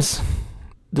non-sports games,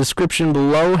 description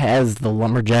below has the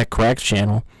Lumberjack Cracks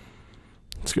channel.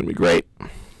 It's going to be great.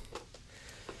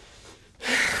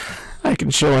 I can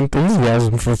show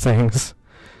enthusiasm for things.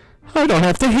 I don't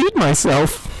have to hate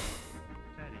myself.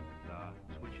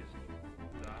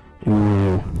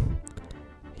 Ooh.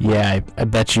 Yeah, I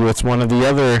bet you it's one of the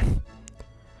other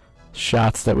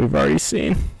shots that we've already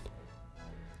seen.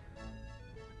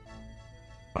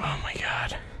 Oh my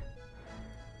god.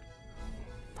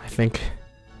 I think...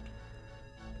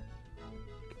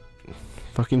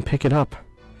 Fucking pick it up.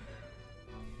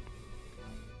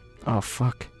 Oh,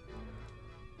 fuck.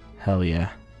 Hell yeah.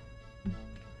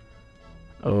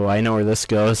 Oh, I know where this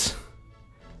goes.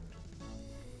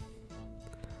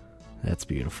 That's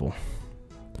beautiful.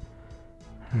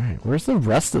 Alright, where's the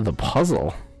rest of the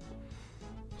puzzle?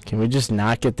 Can we just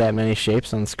not get that many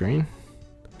shapes on screen?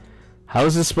 How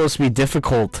is this supposed to be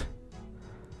difficult?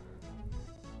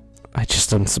 I just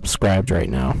unsubscribed right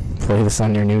now. Play this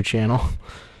on your new channel.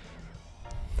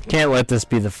 Can't let this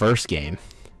be the first game.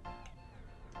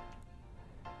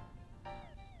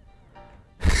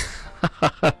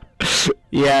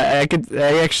 Yeah,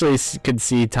 I actually could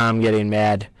see Tom getting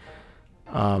mad.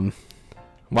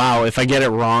 Wow, if I get it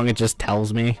wrong, it just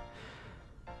tells me.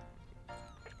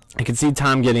 I could see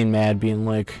Tom getting mad, being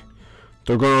like,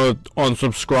 they're gonna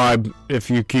unsubscribe if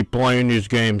you keep playing these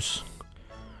games.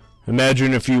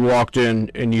 Imagine if you walked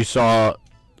in and you saw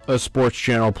a sports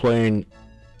channel playing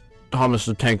Thomas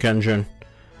the Tank Engine.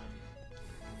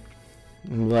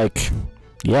 Like,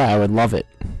 yeah, I would love it.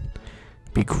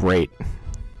 Be great.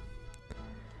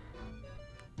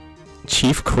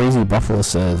 Chief Crazy Buffalo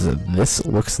says this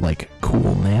looks like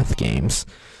cool math games.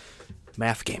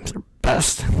 Math games are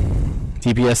best.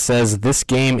 DPS says this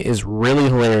game is really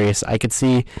hilarious. I could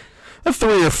see a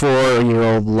 3 or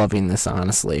 4-year-old loving this,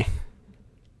 honestly.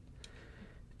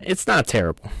 It's not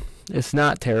terrible. It's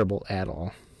not terrible at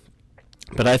all.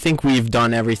 But I think we've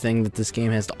done everything that this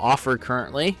game has to offer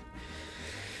currently.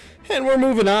 And we're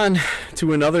moving on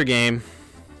to another game.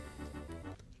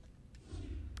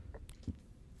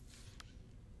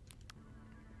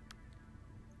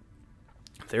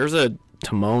 There's a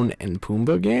Timon and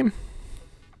Pumbaa game?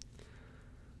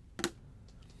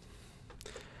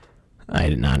 I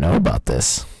did not know about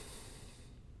this.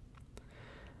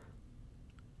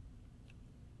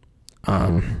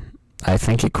 I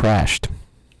think it crashed.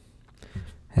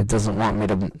 It doesn't want me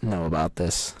to know about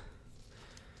this.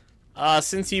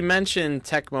 Since you mentioned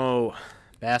Tecmo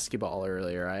Basketball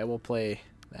earlier, I will play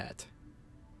that.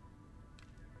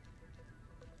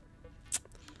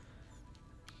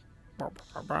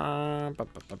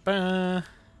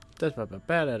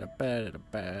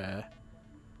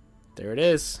 There it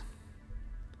is.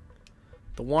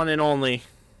 The one and only.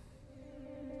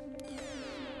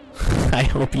 I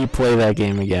hope you play that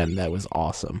game again. That was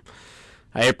awesome.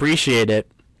 I appreciate it.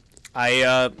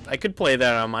 I could play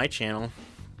that on my channel.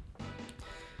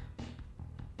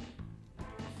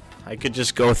 I could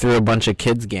just go through a bunch of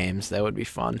kids games. That would be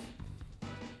fun.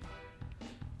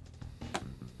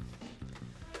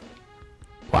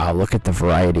 Wow, look at the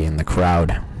variety in the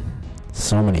crowd.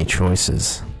 So many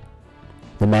choices.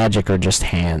 The Magic are just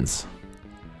hands.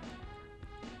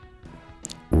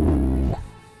 Ooh.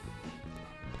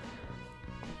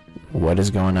 What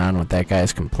is going on with that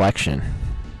guy's complexion?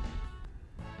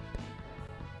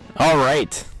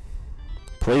 Alright.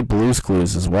 Play Blue's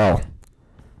Clues as well.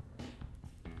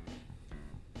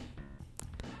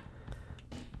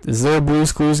 Is there a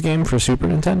Blue's Clues game for Super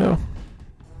Nintendo?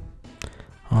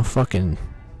 I'll fucking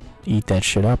eat that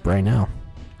shit up right now.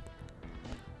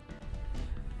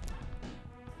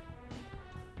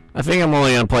 I think I'm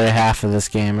only going to play a half of this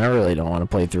game. I really don't want to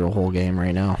play through a whole game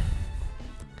right now.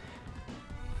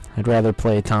 I'd rather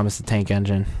play Thomas the Tank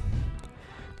Engine,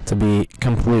 to be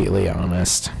completely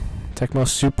honest. Tecmo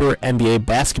Super NBA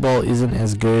Basketball isn't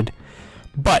as good,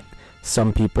 but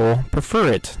some people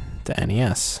prefer it to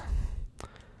NES.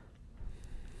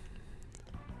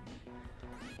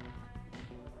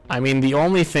 I mean, the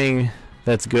only thing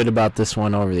that's good about this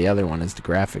one over the other one is the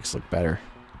graphics look better.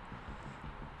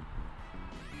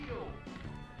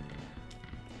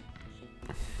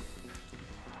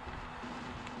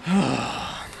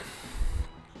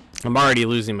 I'm already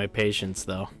losing my patience,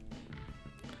 though.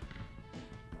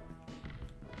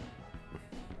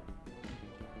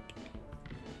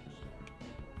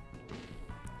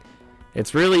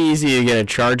 It's really easy to get a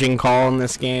charging call in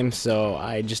this game, so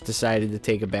I just decided to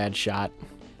take a bad shot.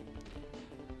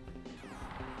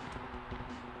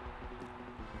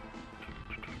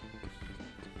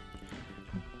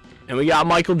 And we got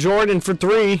Michael Jordan for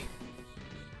 3.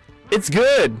 It's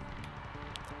good.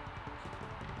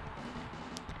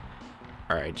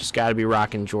 Alright, just gotta be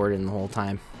rocking Jordan the whole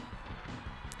time.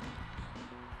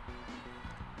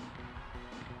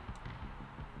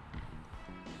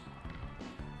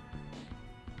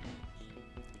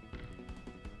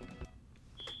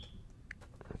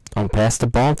 Don't pass the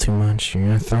ball too much. You're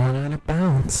gonna throw it out of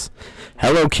bounds.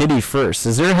 Hello Kitty first.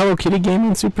 Is there a Hello Kitty game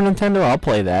on Super Nintendo? I'll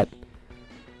play that.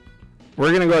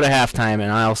 We're gonna go to halftime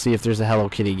and I'll see if there's a Hello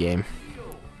Kitty game.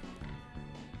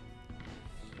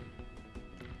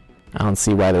 I don't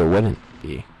see why there wouldn't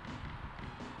be.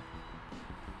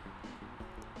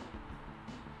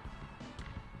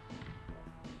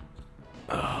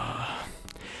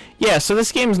 Yeah, so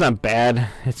this game's not bad.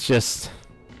 It's just...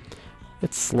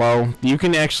 it's slow. You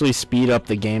can actually speed up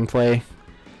the gameplay.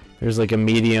 There's like a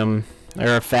medium...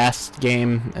 or a fast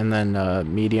game, and then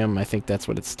medium. I think that's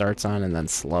what it starts on, and then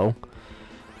slow.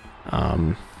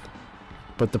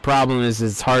 But the problem is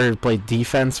it's harder to play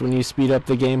defense when you speed up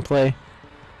the gameplay.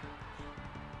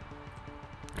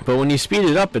 But when you speed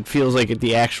it up, it feels like at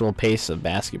the actual pace of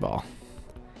basketball.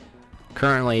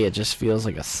 Currently, it just feels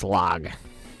like a slog.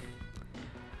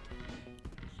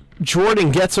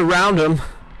 Jordan gets around him.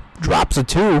 Drops a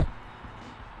 2.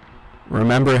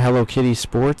 Remember Hello Kitty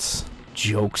Sports?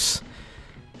 Jokes.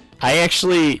 I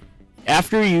actually,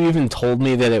 after you even told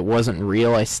me that it wasn't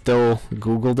real, I still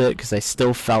Googled it because I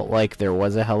still felt like there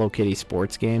was a Hello Kitty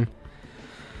Sports game.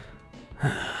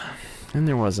 And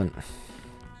there wasn't.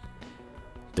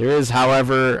 There is,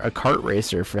 however, a kart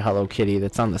racer for Hello Kitty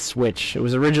that's on the Switch. It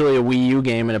was originally a Wii U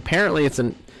game, and apparently it's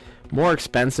a more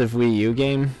expensive Wii U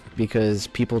game because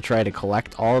people try to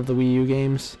collect all of the Wii U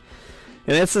games.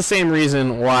 And that's the same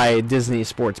reason why Disney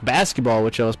Sports Basketball,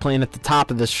 which I was playing at the top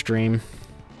of this stream,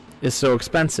 is so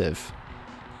expensive.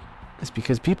 It's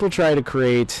because people try to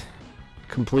create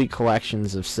complete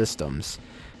collections of systems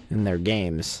in their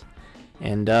games.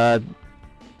 And the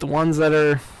ones that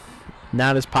are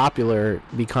not as popular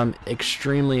become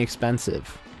extremely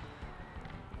expensive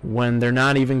when they're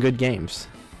not even good games.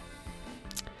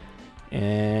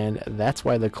 And that's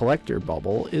why the collector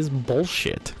bubble is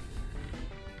bullshit.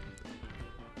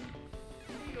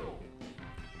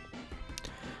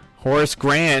 Horace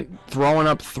Grant throwing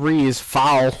up 3s,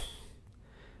 foul.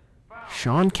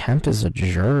 Sean Kemp is a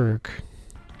jerk.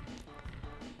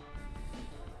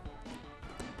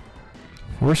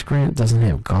 Horace Grant doesn't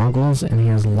have goggles and he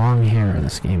has long hair in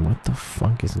this game. What the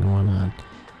fuck is going on?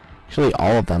 Actually,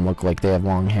 all of them look like they have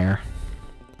long hair.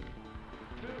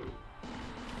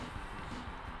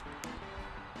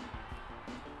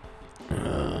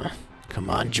 Come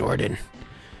on, Jordan.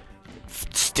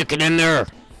 Stick it in there.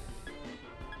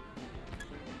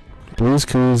 Blue's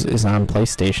Clues is on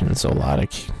PlayStation, so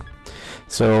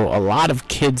a lot of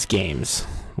kids games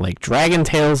like Dragon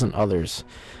Tales and others.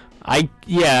 I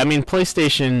mean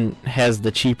PlayStation has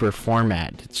the cheaper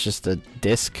format. It's just a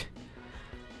disc,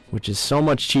 which is so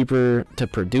much cheaper to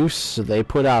produce, so they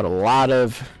put out a lot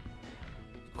of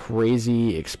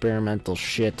crazy experimental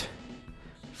shit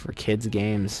for kids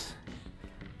games.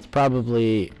 It's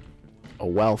probably a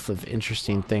wealth of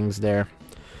interesting things there.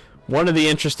 One of the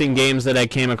interesting games that I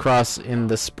came across in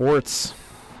the sports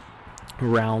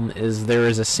realm is there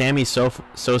is a Sammy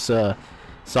Sosa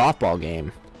softball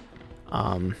game.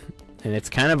 And it's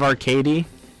kind of arcadey.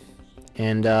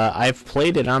 And I've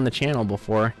played it on the channel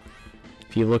before.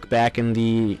 If you look back in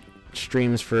the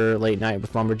streams for Late Night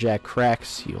with Lumberjack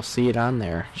Cracks, you'll see it on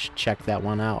there. You should check that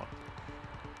one out.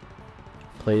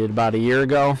 Played it about a year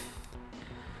ago.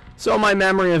 So my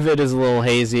memory of it is a little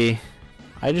hazy.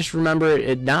 I just remember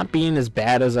it not being as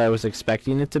bad as I was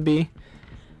expecting it to be.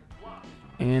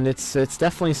 And it's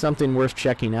definitely something worth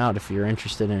checking out if you're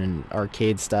interested in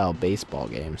arcade-style baseball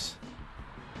games.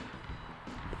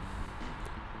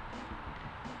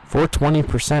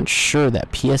 420% sure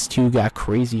that PS2 got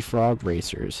Crazy Frog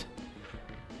Racers.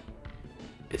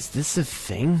 Is this a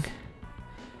thing?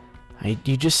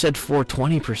 You just said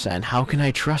 420%. How can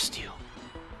I trust you?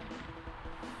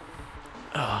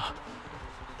 Ugh.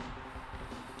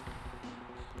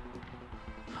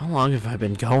 How long have I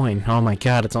been going? Oh my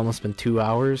god, it's almost been 2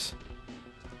 hours.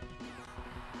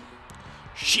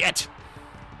 Shit!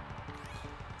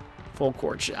 Full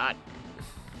court shot.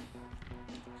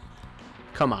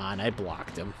 Come on, I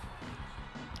blocked him.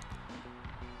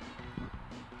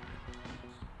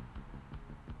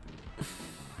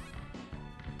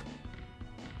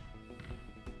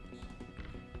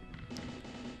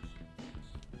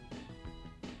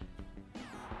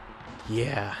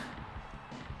 Yeah.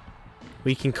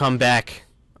 We can come back.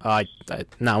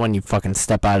 Not when you fucking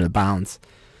step out of the bounds.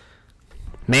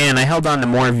 Man, I held on to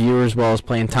more viewers while I was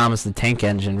playing Thomas the Tank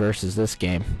Engine versus this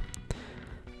game.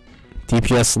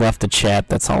 DPS left the chat.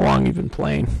 That's how long you've been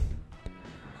playing.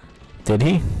 Did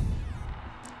he?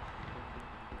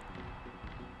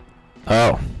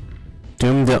 Oh.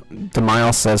 Doom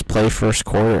Demile says play first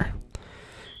quarter.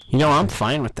 You know, I'm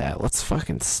fine with that. Let's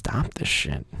fucking stop this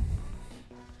shit.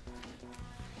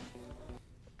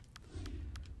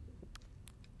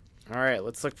 Alright,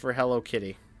 let's look for Hello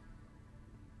Kitty.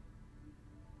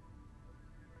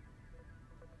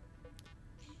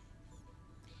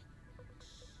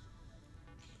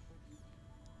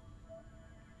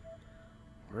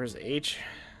 Where's H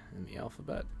in the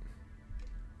alphabet?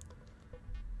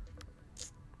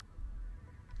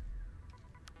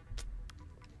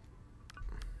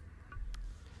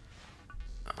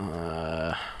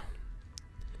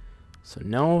 So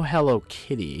no Hello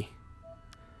Kitty.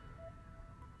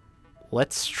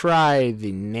 Let's try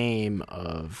the name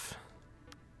of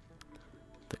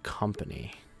the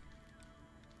company.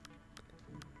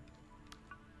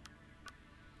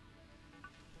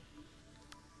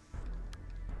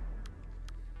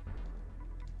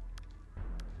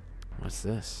 What's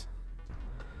this?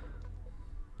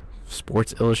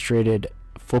 Sports Illustrated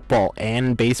football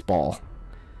and baseball.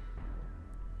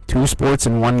 2 sports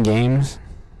in one game.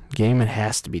 It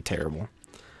has to be terrible.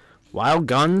 Wild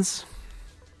Guns?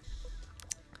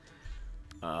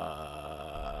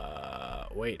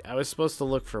 Wait, I was supposed to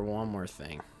look for one more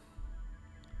thing.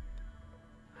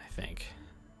 I think.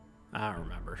 I don't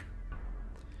remember.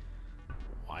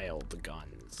 Wild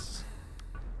Guns.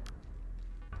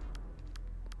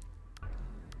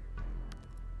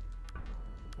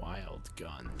 Wild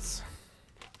Guns.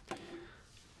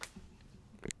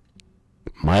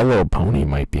 My Little Pony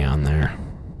might be on there.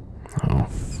 Oh,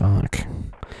 fuck.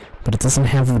 But it doesn't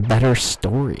have the better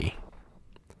story.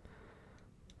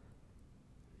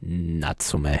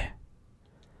 Natsume.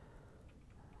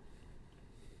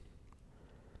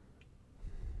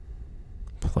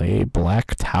 Play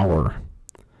Black Tower.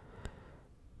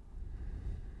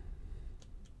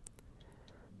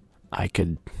 I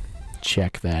could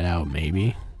check that out,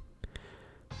 maybe.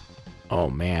 Oh,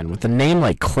 man. With a name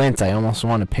like Clint, I almost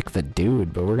want to pick the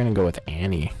dude, but we're going to go with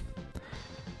Annie.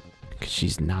 Because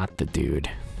she's not the dude.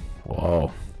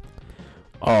 Whoa.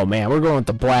 Oh, man. We're going with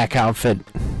the black outfit.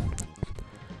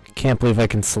 Can't believe I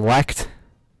can select.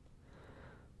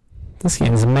 This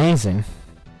game is amazing.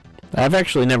 I've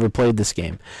actually never played this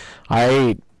game.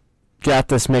 I got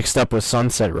this mixed up with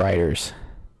Sunset Riders.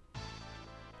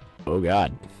 Oh,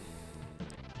 God.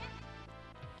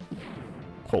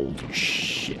 Holy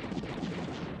shit.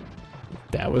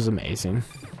 That was amazing.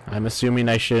 I'm assuming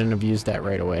I shouldn't have used that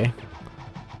right away.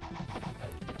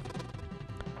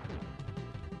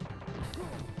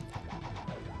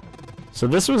 So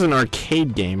this was an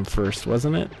arcade game first,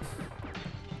 wasn't it?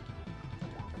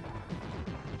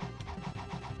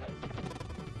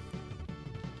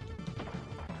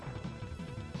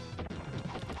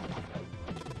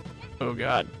 Oh,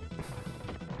 God.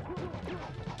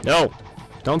 No!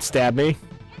 Don't stab me.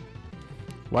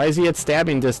 Why is he at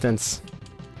stabbing distance?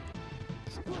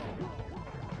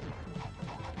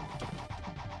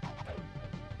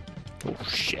 Oh,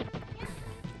 shit.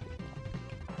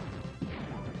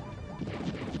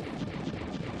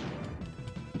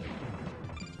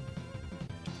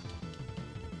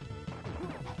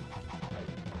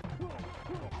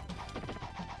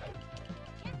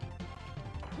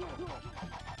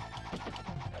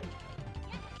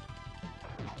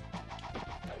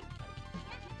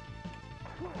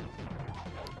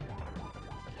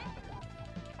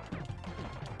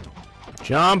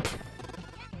 Jump!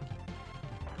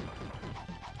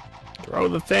 Throw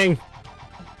the thing!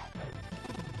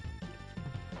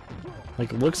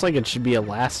 Like, it looks like it should be a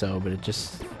lasso, but it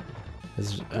just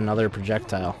is another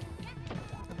projectile.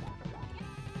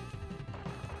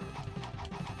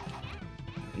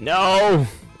 No!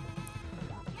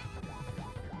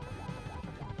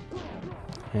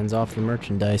 Hands off the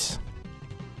merchandise.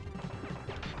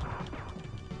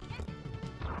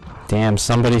 Damn,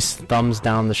 somebody's thumbs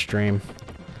down the stream.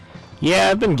 Yeah,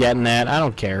 I've been getting that. I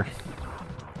don't care.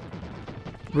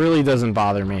 Really doesn't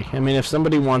bother me. I mean, if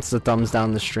somebody wants the thumbs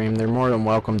down the stream, they're more than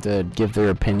welcome to give their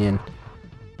opinion.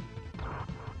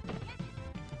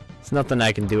 There's nothing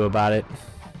I can do about it.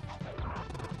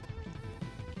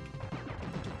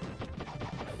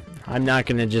 I'm not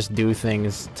gonna just do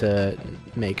things to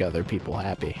make other people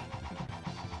happy.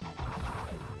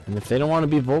 And if they don't want to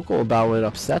be vocal about what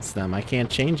upsets them, I can't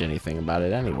change anything about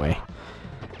it anyway.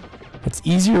 It's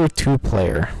easier with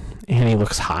 2-player. And he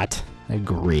looks hot. I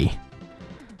agree.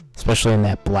 Especially in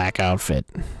that black outfit.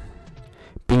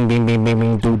 Bing, bing, bing, bing,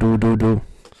 bing, do, do, do, do.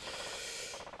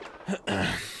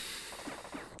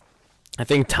 I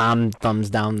think Tom thumbs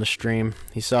down the stream.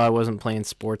 He saw I wasn't playing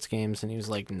sports games, and he was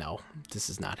like, no, this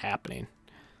is not happening.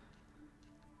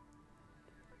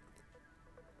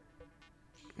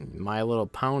 My Little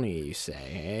Pony, you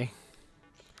say,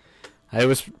 eh? I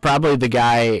was probably the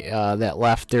guy that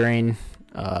left during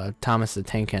Thomas the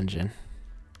Tank Engine.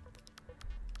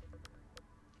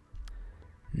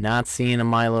 Not seeing a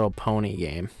My Little Pony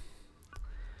game.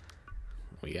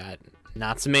 We got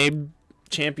Natsume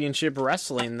Championship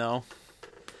Wrestling, though.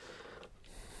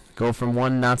 Go from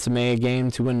one Natsume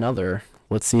game to another.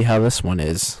 Let's see how this one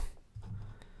is.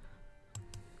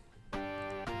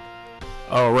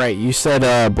 Oh, right. You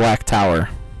said Black Tower.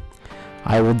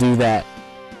 I will do that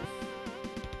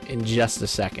in just a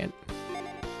second.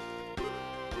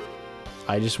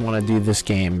 I just want to do this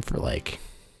game for, like,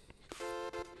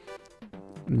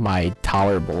 my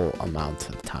tolerable amount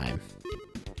of time.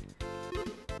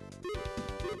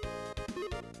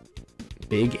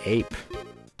 Big Ape.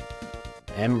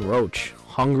 M. Roach.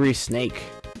 Hungry Snake.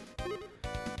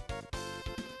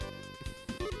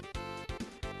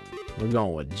 We're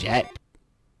going with Jet.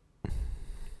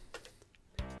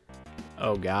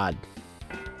 Oh, God.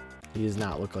 He does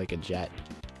not look like a Jet.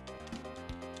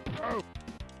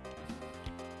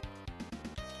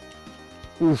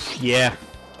 Oof, yeah.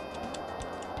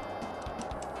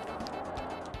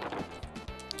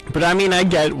 But I mean, I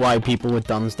get why people would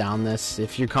thumbs down this.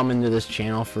 If you're coming to this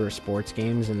channel for sports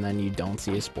games and then you don't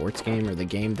see a sports game or the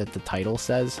game that the title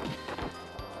says,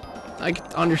 I can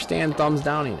understand thumbs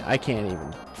downing. I can't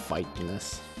even fight in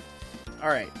this.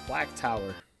 Alright, Black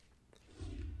Tower.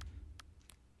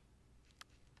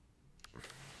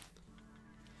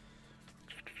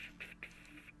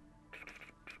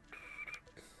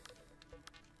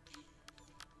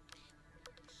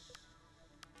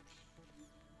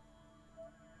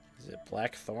 Is it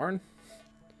Blackthorn?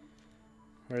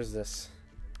 Where's this?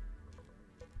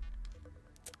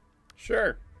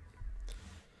 Sure.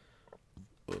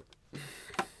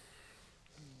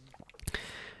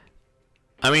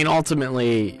 I mean,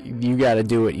 ultimately, you got to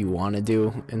do what you want to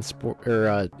do in sport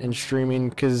or in streaming,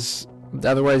 because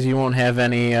otherwise you won't have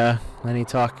anything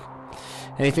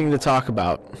to talk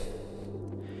about.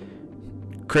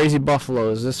 Crazy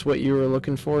Buffalo, is this what you were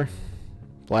looking for?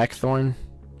 Blackthorn?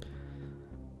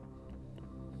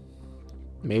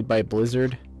 Made by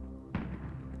Blizzard.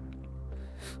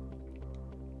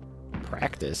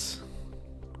 Practice.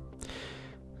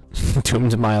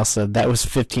 Doomed Miles said that was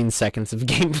 15 seconds of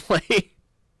gameplay.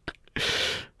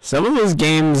 Some of those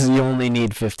games you only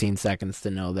need 15 seconds to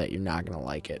know that you're not gonna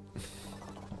like it.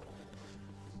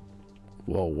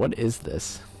 Whoa, what is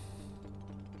this?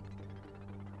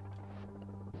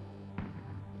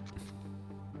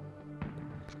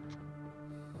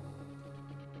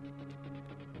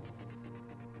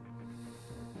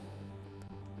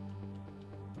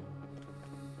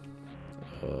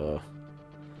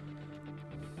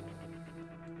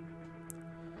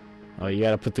 Oh, you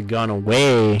gotta put the gun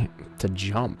away to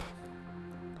jump.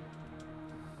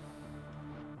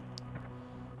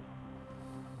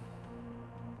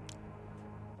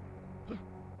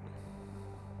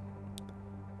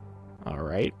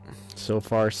 Alright. So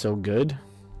far, so good.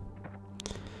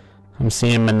 I'm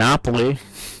seeing Monopoly.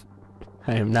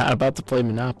 I am not about to play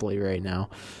Monopoly right now.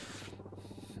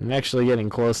 I'm actually getting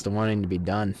close to wanting to be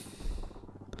done.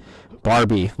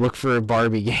 Barbie. Look for a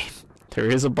Barbie game. There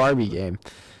is a Barbie game.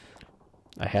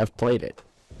 I have played it.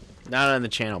 Not on the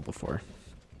channel before.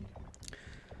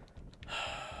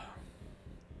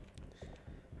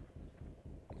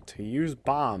 To use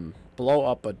bomb, blow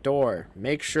up a door.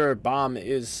 Make sure bomb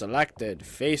is selected.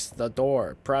 Face the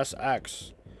door. Press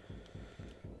X.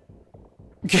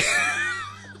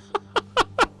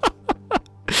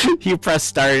 You press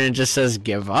start and it just says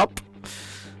give up?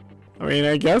 I mean,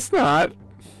 I guess not.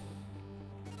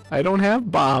 I don't have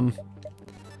bomb.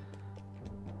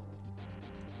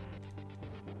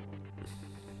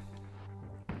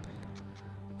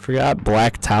 Forgot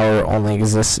Black Tower only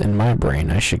exists in my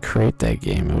brain. I should create that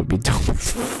game. It would be dope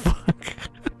as fuck.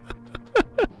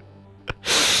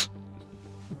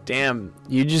 Damn,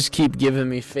 you just keep giving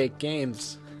me fake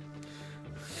games.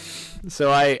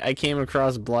 So I came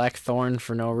across Blackthorn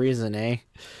for no reason, eh?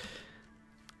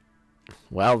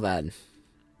 Well then.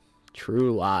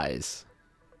 True lies.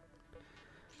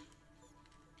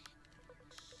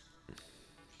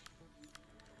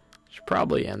 Should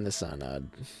probably end this on a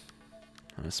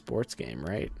sports game,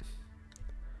 right?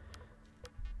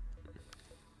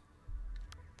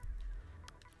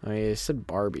 Oh, yeah, you said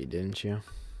Barbie, didn't you?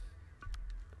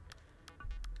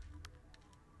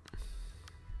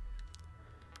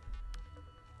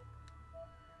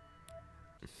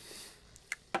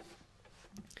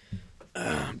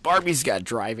 Barbie's got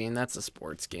driving. That's a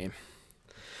sports game.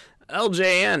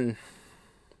 LJN.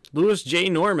 Louis J.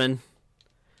 Norman.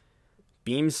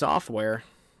 Beam Software.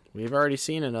 We've already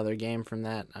seen another game from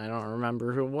that. I don't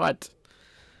remember what.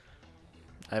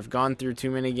 I've gone through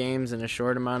too many games in a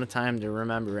short amount of time to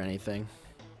remember anything.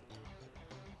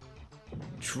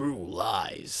 True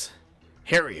Lies.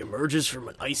 Harry emerges from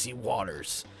an icy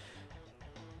waters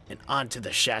and onto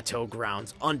the chateau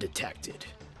grounds undetected.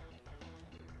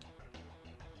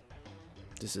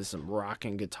 This is some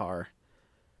rocking guitar.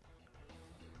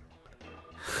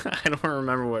 I don't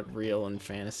remember what real and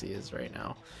fantasy is right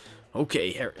now.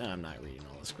 Okay, Harry, I'm not reading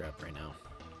all this crap right now.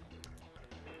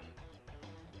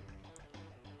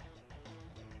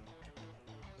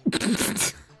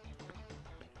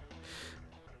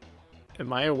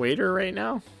 Am I a waiter right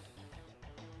now?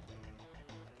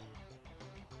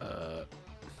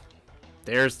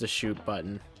 There's the shoot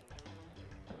button.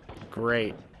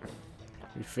 Great.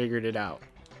 We figured it out.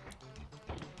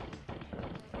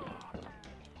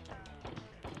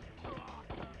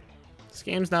 This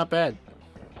game's not bad.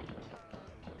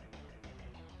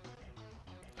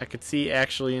 I could see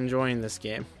actually enjoying this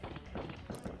game.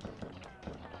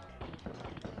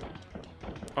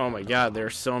 Oh my god, there are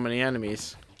so many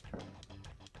enemies.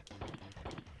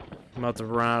 I'm about to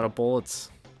run out of bullets.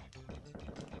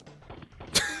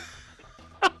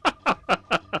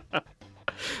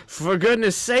 For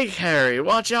goodness sake, Harry,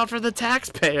 watch out for the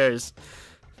taxpayers.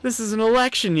 This is an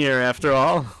election year after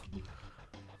all.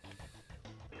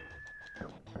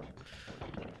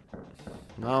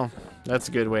 Well, that's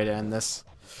a good way to end this.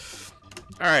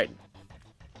 Alright.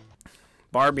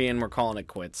 Barbie, and we're calling it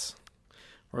quits.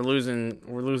 We're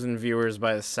losing viewers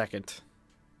by the second.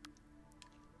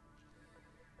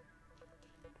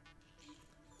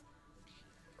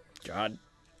 God.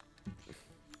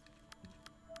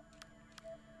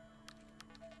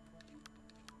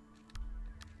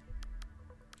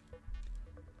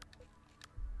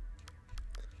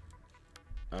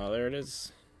 Oh, there it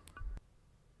is.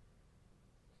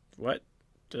 What?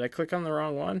 Did I click on the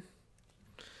wrong one?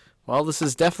 Well, this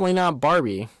is definitely not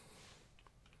Barbie.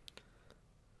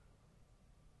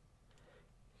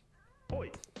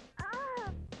 Oi.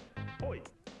 Oi.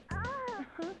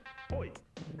 Oi.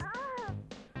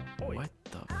 What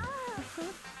the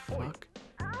fuck?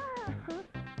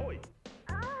 Oi.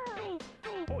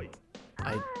 Oi.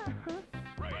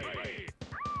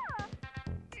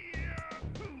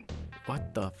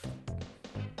 What the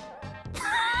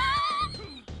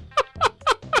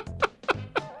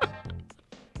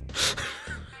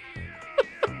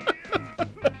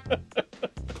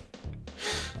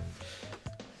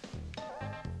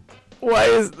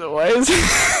Why is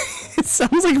it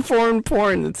sounds like foreign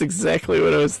porn. That's exactly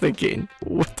what I was thinking.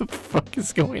 What the fuck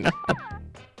is going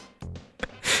on?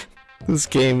 This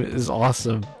game is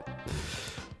awesome.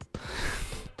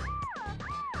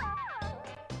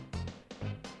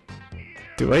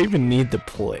 Do I even need to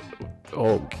play?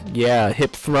 Oh, yeah,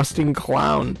 hip thrusting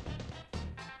clown.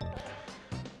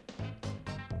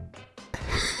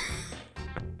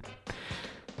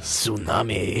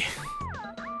 Tsunami.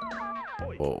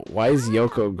 Oh, why is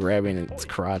Yoko grabbing its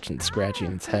crotch and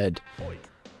scratching its head?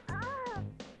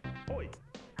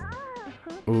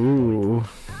 Ooh.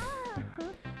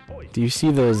 Do you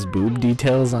see those boob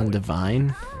details on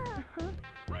Divine?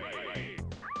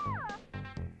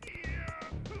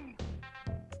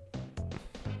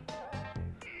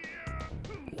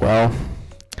 Well,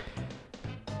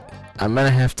 I'm gonna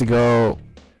have to go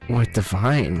with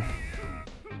Divine.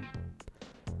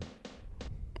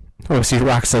 Oh, see,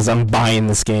 Rock says I'm buying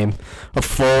this game. A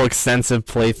full, extensive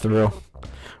playthrough.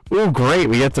 Ooh, great,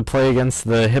 we get to play against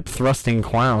the hip-thrusting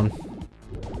clown.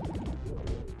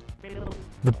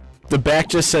 The back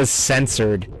just says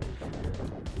censored.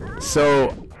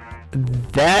 So,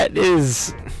 that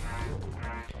is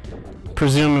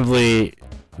presumably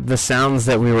the sounds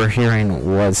that we were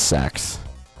hearing was sex.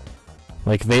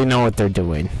 Like, they know what they're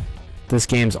doing. This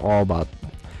game's all about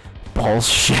balls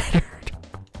shattered.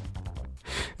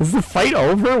 Is the fight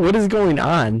over? What is going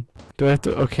on? Do I have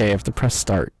to... Okay, I have to press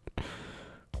start.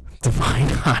 Divine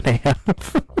hot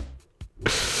AF.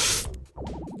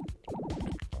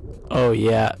 Oh,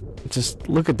 yeah. Just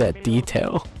look at that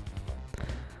detail.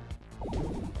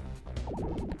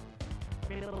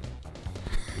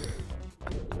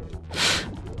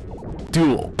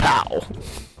 Dual pow.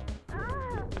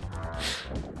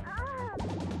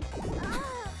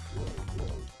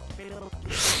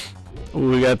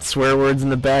 Ooh, we got swear words in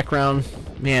the background.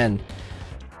 Man,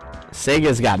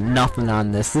 Sega's got nothing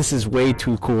on this. This is way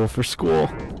too cool for school.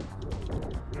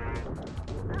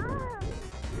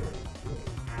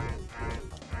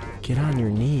 Get on your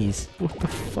knees. What the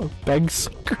fuck, beg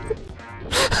sucker?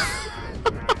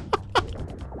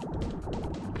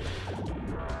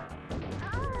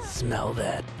 Smell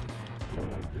that.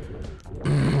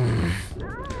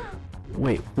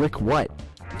 Wait, lick what?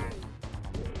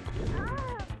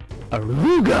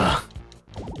 Aruga!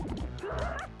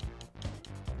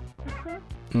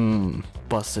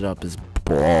 Busted up his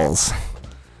balls.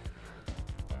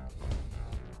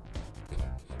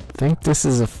 Think this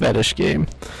is a fetish game.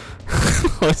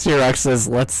 What's your Rock says,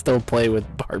 let's still play with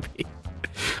Barbie.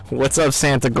 What's up,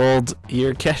 Santa Gold?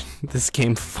 You're this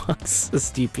game fucks this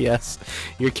DPS.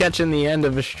 You're catching the end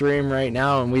of a stream right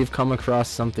now, and we've come across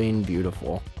something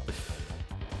beautiful.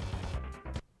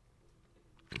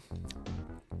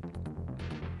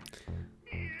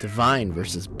 Divine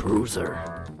versus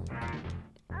Bruiser.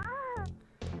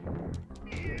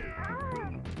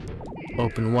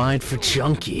 Open wide for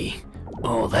Chunky.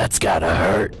 Oh, that's gotta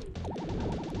hurt.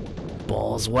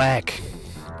 Balls whack.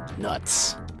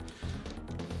 Nuts.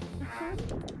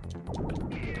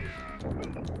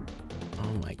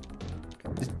 Oh my.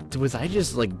 Was I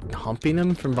just like humping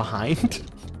him from behind?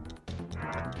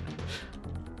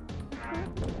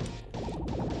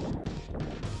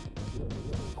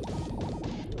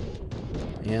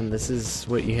 And this is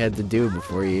what you had to do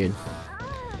before you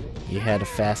had a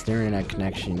fast internet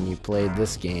connection. You played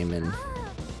this game and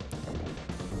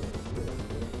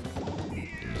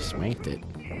you smanked it.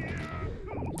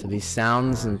 To these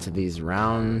sounds and to these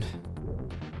round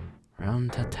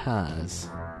tatas.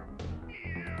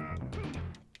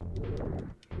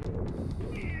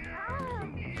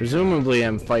 Presumably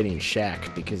I'm fighting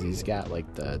Shaq because he's got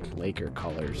like the Laker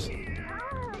colors.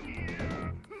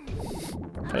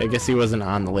 I guess he wasn't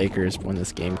on the Lakers when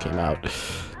this game came out.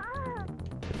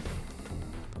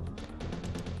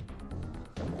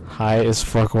 High as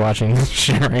fuck watching this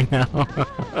shit right now.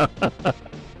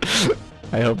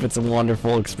 I hope it's a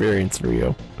wonderful experience for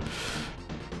you.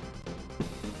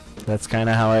 That's kind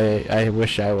of how I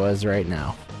wish I was right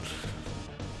now.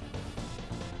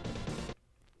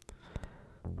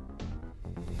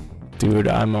 Dude,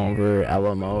 I'm over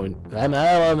LMO. I'm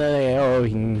LMAO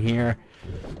in here.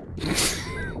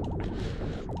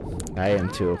 I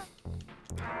am too.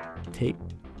 Take.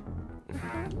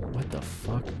 What the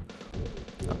fuck?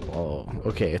 Oh,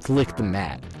 okay. It's lick the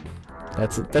mat.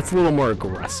 That's a little more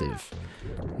aggressive,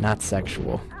 not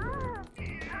sexual.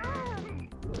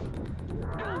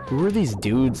 Who are these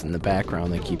dudes in the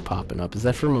background that keep popping up? Is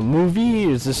that from a movie?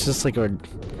 Or is this just like a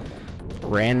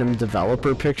random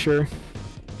developer picture?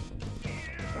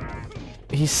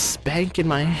 He's spanking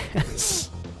my ass.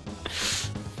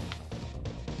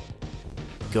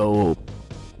 Go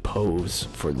pose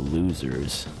for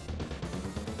losers.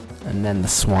 And then the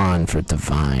swan for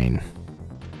divine.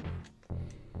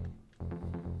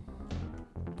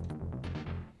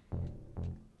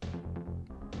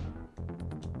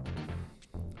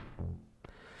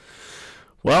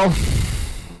 Well.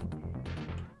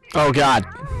 Oh god.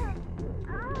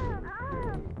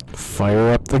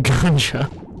 Fire up the ganja.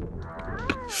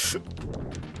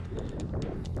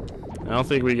 I don't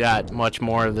think we got much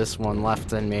more of this one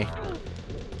left in me.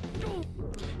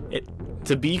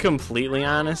 To be completely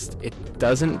honest, it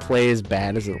doesn't play as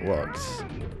bad as it looks.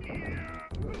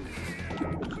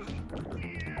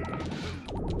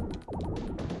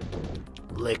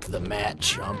 Lick the mat,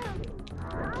 chump.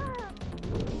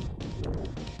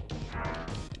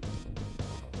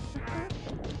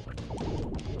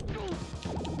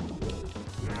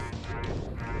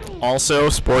 Also,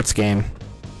 sports game.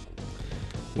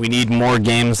 We need more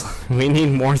games. We need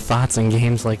more thoughts on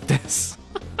games like this.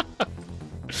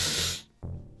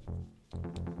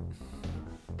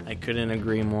 I couldn't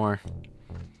agree more.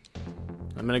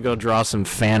 I'm gonna go draw some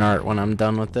fan art when I'm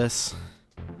done with this.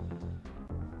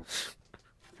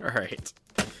 Alright.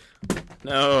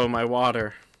 No, my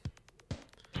water.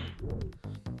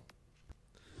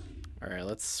 Alright,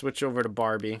 let's switch over to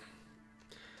Barbie.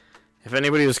 If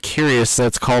anybody was curious,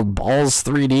 that's called Balls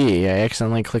 3D. I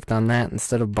accidentally clicked on that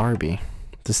instead of Barbie.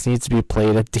 This needs to be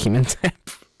played at Demon Tap.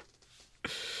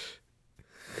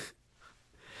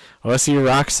 OSU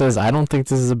Rock says, I don't think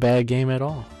this is a bad game at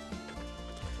all.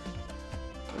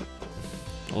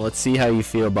 Well, let's see how you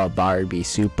feel about Barbie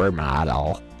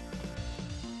Supermodel.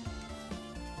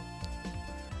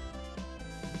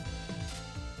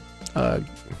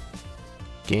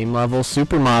 Game level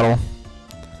Supermodel.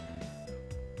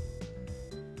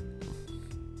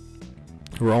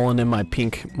 Rolling in my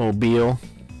pink mobile.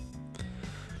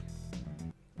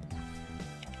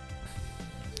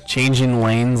 Changing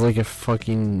lanes like a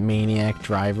fucking maniac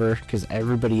driver, because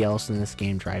everybody else in this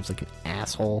game drives like an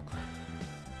asshole.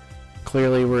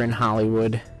 Clearly we're in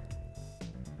Hollywood.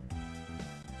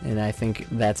 And I think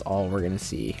that's all we're gonna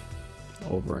see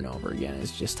over and over again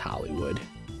is just Hollywood.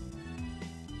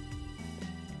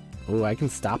 Oh, I can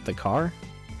stop the car?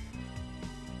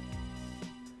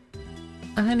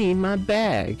 I need my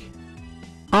bag.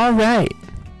 Alright.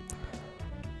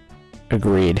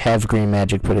 Agreed. Have Green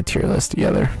Magic put a tier list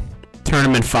together.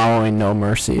 Tournament following No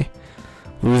Mercy.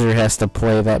 Loser has to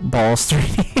play that Balls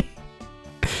 3D.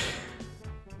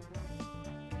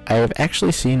 I have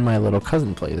actually seen my little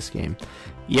cousin play this game.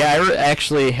 Yeah, I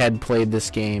actually had played this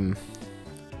game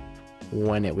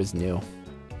when it was new.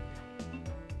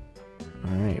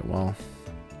 Alright, well.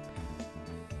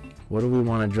 What do we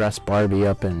want to dress Barbie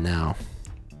up in now?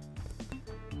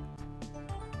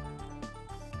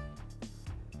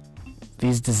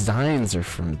 These designs are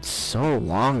from so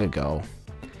long ago.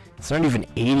 These aren't even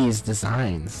 80s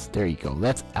designs. There you go.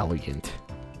 That's elegant.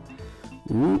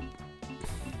 Ooh.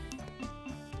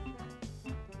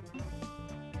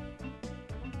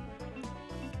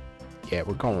 Yeah,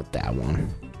 we're going with that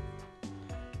one.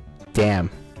 Damn.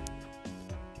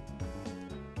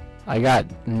 I got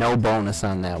no bonus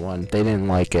on that one. They didn't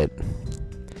like it.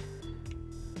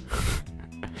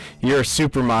 You're a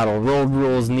supermodel. Road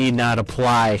rules need not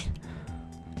apply.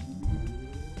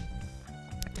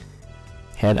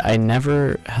 Had I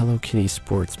never Hello Kitty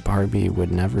Sports, Barbie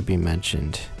would never be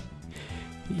mentioned.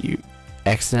 You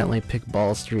accidentally picked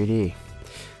Balls 3D.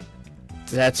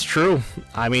 That's true.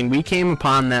 I mean, we came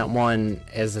upon that one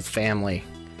as a family,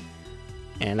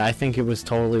 and I think it was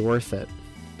totally worth it.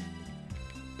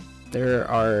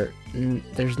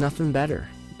 There's nothing better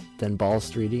than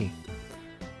Balls 3D.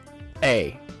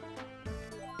 A.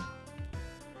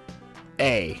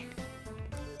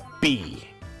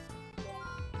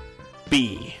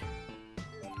 B.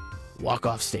 Walk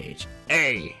off stage.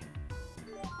 A.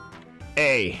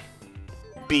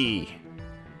 B.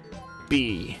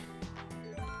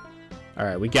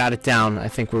 Alright, we got it down. I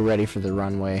think we're ready for the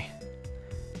runway.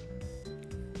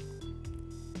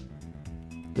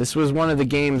 This was one of the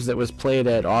games that was played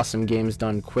at Awesome Games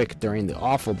Done Quick during the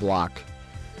Awful Block.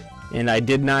 And I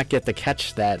did not get to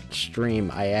catch that stream.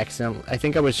 I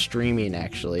think I was streaming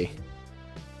actually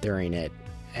during it.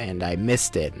 And I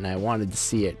missed it, and I wanted to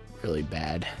see it really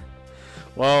bad.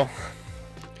 Well,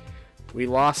 we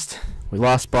lost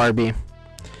Barbie.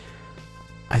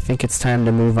 I think it's time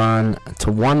to move on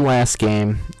to one last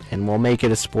game, and we'll make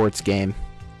it a sports game.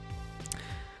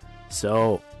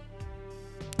 So,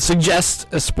 suggest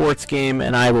a sports game,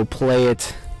 and I will play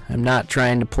it. I'm not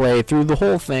trying to play through the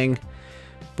whole thing,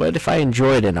 but if I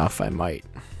enjoy it enough, I might.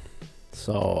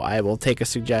 So, I will take a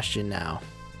suggestion now.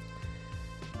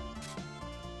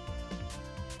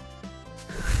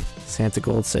 Santa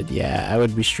Gold said, yeah, I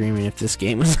would be streaming if this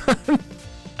game was on.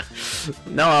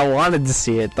 No, I wanted to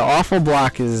see it. The Awful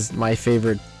Block is my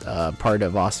favorite part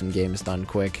of Awesome Games Done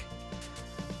Quick.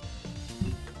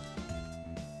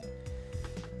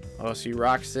 Oh, see,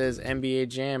 Rock says NBA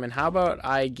Jam. And how about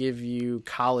I give you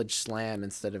College Slam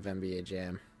instead of NBA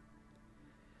Jam?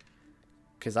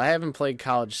 Because I haven't played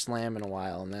College Slam in a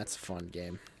while, and that's a fun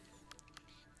game.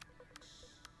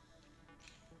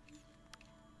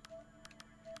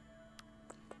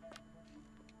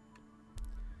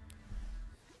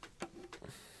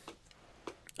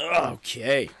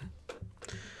 Okay.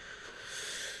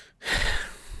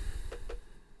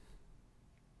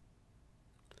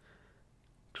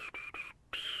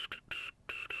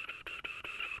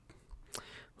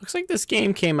 Looks like this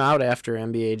game came out after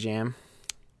NBA Jam.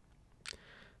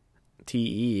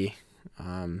 TE.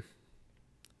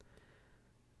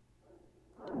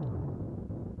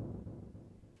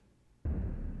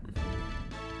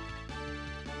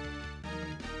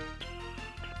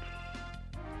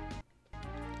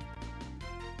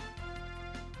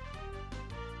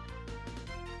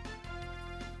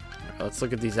 Let's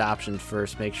look at these options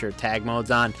first. Make sure tag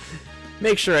mode's on.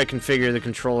 Make sure I configure the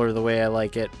controller the way I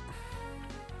like it.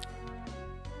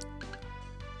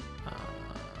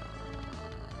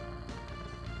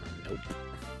 Nope.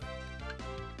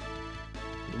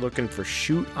 Looking for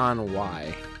shoot on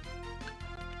Y.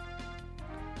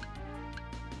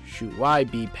 Shoot Y,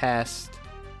 B past.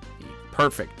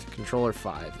 Perfect. Controller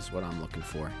 5 is what I'm looking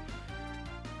for.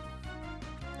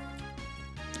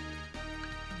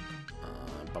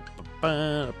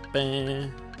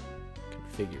 Configure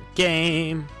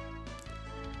game.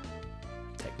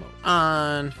 Tech mode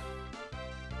on.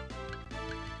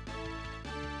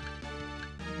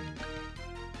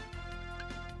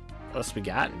 What else we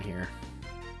got in here?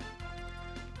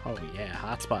 Oh yeah,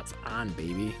 hotspot's on,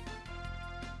 baby.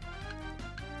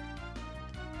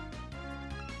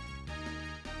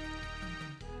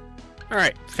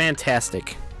 Alright,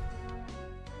 fantastic.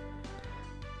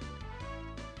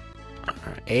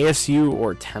 ASU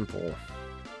or Temple?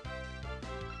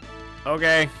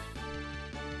 Okay.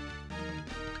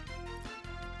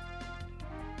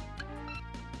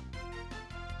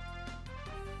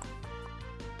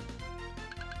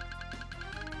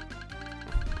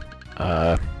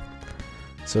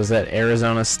 So is that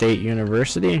Arizona State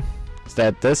University? Is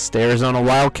that this? The Arizona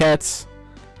Wildcats?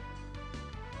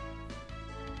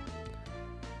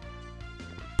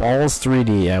 Balls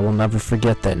 3D. I will never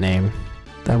forget that name.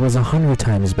 That was 100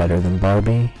 times better than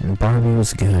Barbie, and Barbie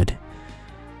was good.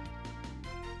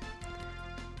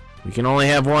 We can only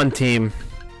have one team.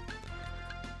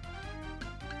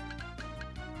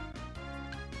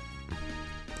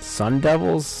 Sun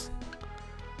Devils?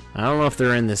 I don't know if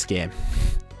they're in this game.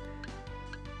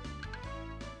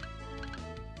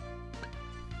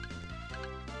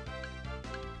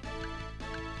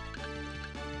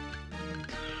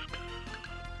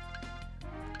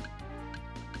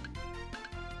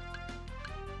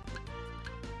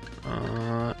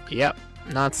 Yep,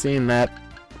 not seeing that.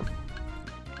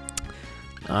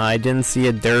 I didn't see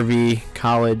a Derby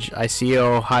College. I see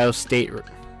Ohio State.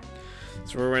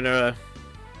 So we're gonna.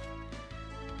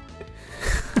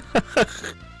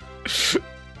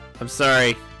 I'm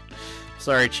sorry.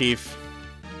 Sorry, Chief.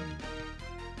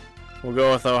 We'll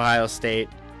go with Ohio State.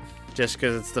 Just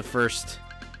because it's the first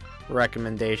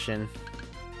recommendation.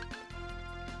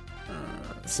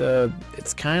 So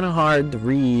it's kind of hard to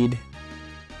read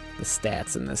the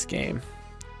stats in this game.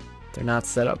 They're not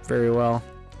set up very well.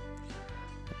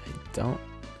 I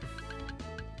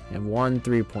have one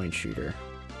 3-point shooter.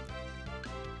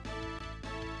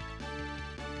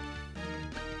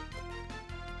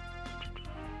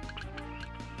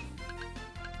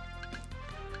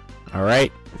 All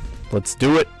right, let's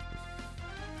do it.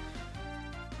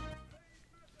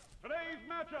 Today's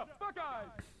matchup, Buckeyes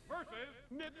versus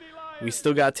Nittany Lions. We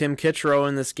still got Tim Kittredge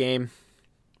in this game.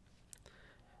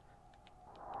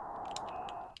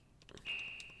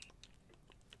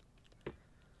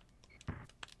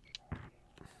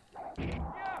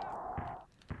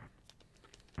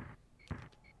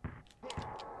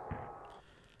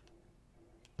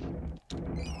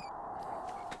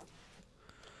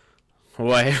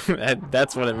 Why?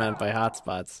 That's what it meant by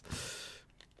hotspots.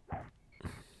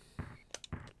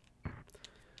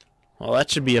 Well,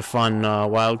 that should be a fun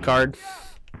wild card.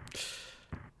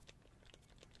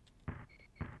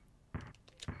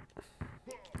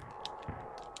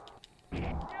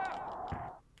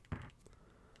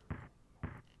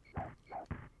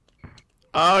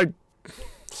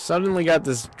 Suddenly got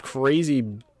this crazy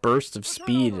burst of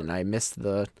speed, and I missed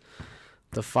the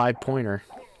 5-pointer.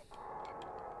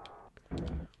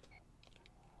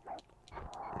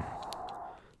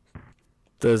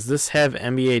 Does this have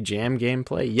NBA Jam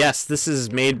gameplay? Yes, this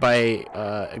is made by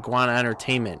Iguana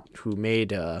Entertainment, who made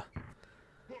the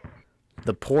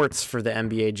ports for the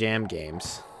NBA Jam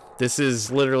games. This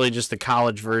is literally just a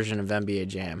college version of NBA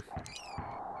Jam.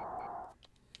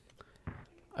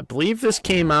 I believe this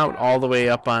came out all the way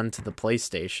up onto the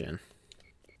PlayStation.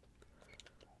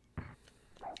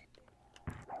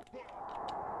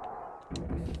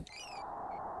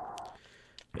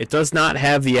 It does not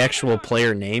have the actual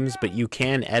player names, but you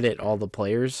can edit all the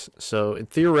players. So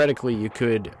theoretically, you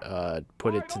could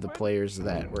put it to the players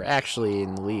that were actually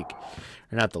in the league.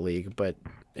 Or not the league, but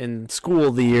in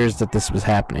school the years that this was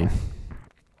happening.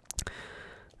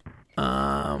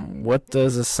 What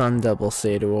does a Sun Devil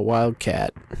say to a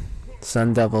Wildcat?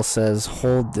 Sun Devil says,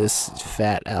 "Hold this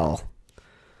fat L."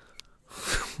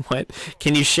 What?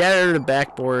 Can you shatter the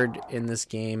backboard in this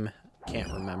game?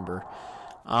 Can't remember.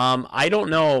 I don't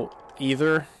know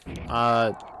either.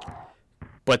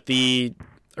 But the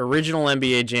original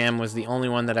NBA Jam was the only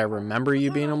one that I remember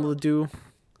you being able to do.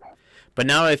 But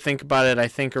now that I think about it, I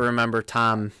think I remember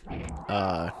Tom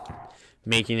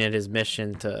making it his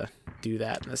mission to do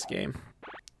that in this game.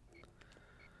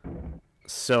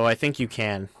 So I think you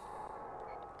can.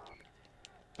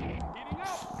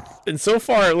 And so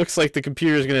far it looks like the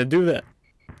computer is going to do that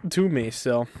to me,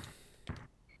 so.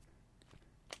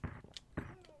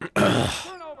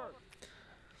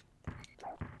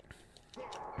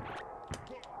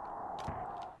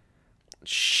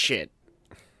 Shit.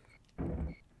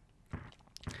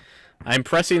 I'm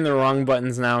pressing the wrong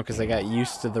buttons now because I got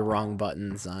used to the wrong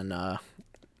buttons on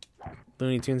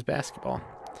Looney Tunes basketball.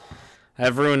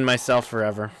 I've ruined myself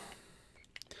forever.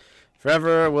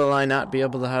 Forever will I not be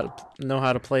able to know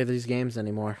how to play these games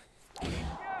anymore.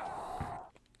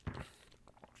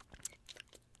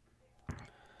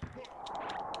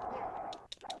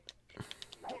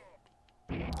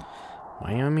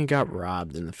 Miami got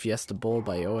robbed in the Fiesta Bowl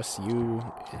by OSU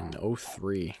in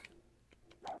 03.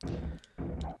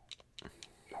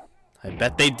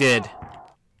 bet they did.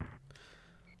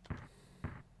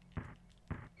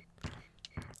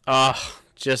 Oh,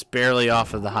 just barely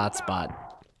off of the hot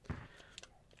spot.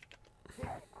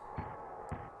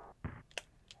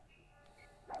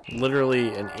 Literally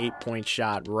an 8-point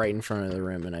shot right in front of the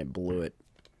rim, and I blew it.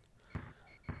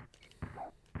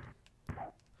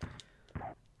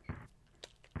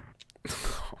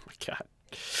 Oh my god.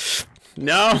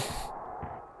 No!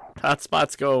 Hot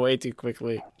spots go away too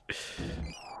quickly.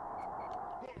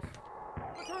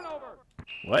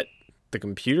 What? The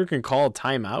computer can call a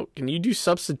timeout? Can you do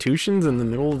substitutions in the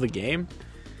middle of the game?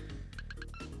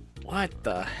 What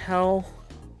the hell?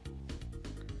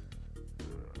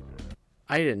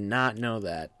 I did not know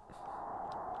that.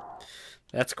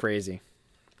 That's crazy.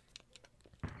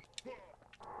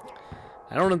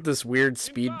 I don't know what this weird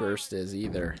speed burst is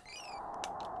either.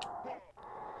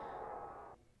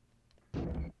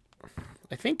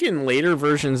 I think in later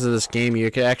versions of this game you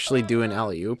could actually do an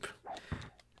alley-oop.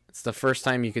 It's the first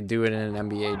time you could do it in an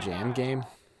NBA Jam game.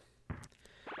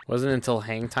 It wasn't until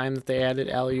Hang Time that they added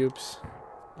alley-oops.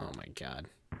 Oh my god.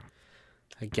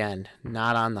 Again,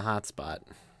 not on the hot spot.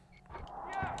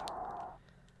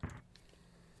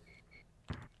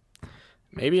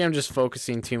 Maybe I'm just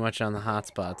focusing too much on the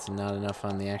hotspots and not enough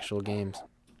on the actual games.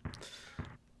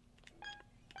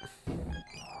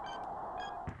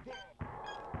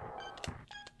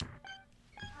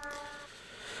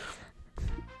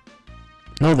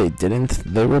 No, they didn't.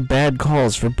 There were bad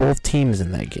calls for both teams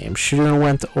in that game. Shouldn't have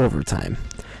went to overtime.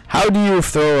 How do you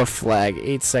throw a flag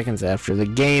 8 seconds after the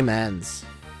game ends?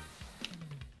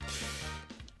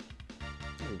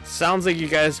 Sounds like you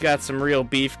guys got some real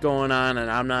beef going on, and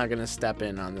I'm not going to step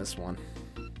in on this one.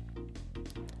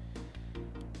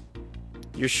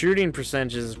 Your shooting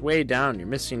percentage is way down. You're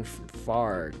missing from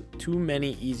far. Too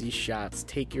many easy shots.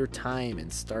 Take your time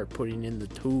and start putting in the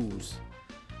twos.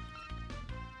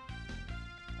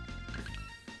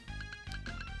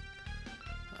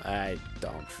 I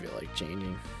don't feel like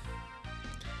changing.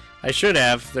 I should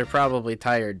have. They're probably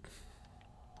tired.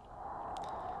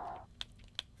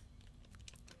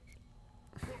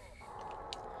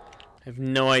 I have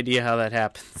no idea how that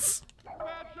happens.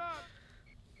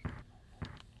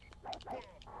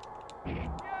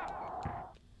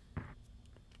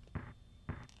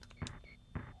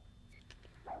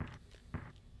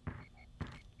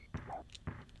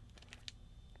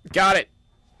 Got it.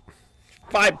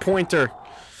 5-pointer.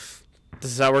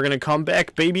 This is how we're gonna come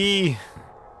back, baby.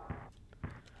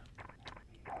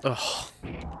 Ugh.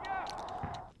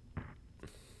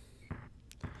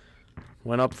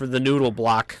 Went up for the noodle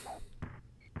block.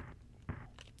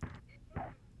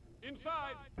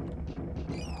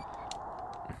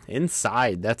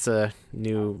 Inside. That's a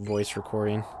new voice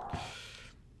recording.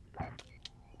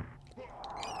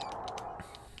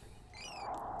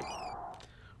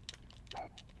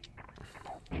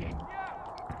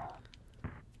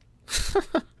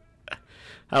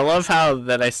 I love how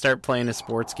that I start playing a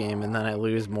sports game and then I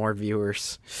lose more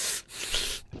viewers.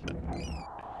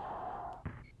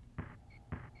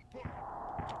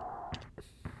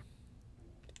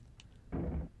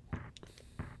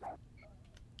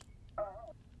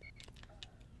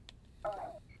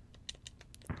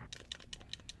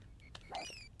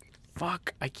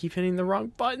 Fuck, I keep hitting the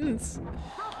wrong buttons.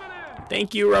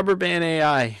 Thank you, Rubber Band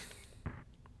AI.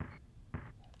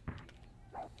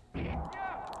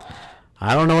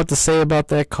 I don't know what to say about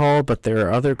that call, but there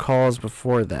are other calls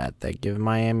before that that give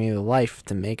Miami the life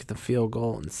to make the field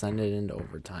goal and send it into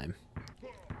overtime.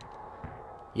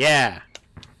 Yeah.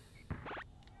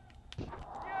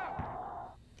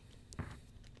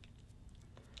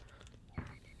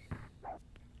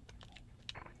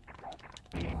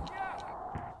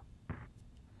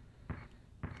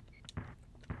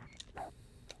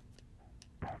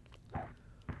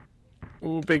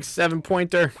 Ooh, big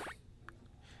 7-pointer.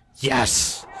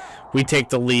 Yes! We take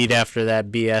the lead after that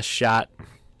BS shot.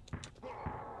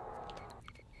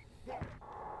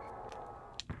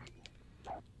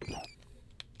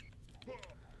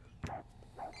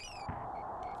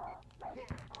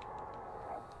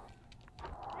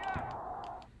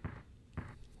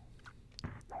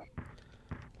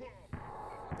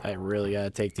 I really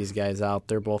gotta take these guys out.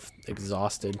 They're both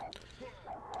exhausted.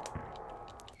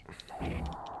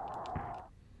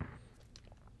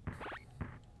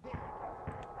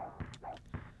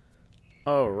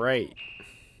 Oh, right.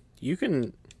 You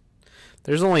can...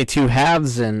 There's only 2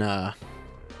 halves in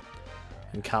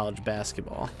college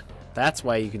basketball. That's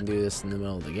why you can do this in the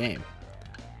middle of the game.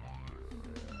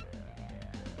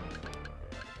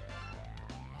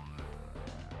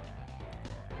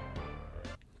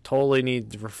 Totally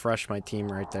need to refresh my team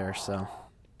right there, so...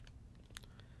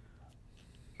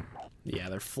 Yeah,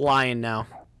 they're flying now.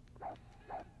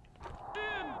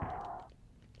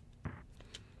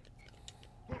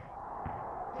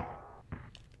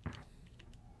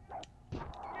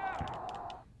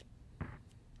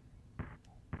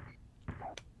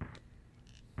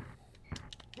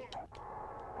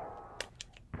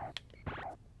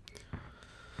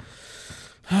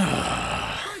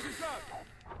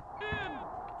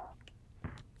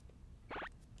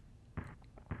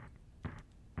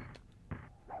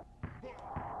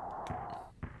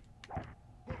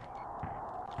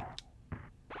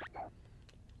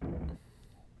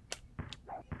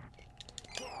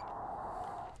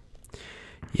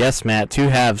 Yes, Matt, 2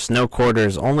 halves, no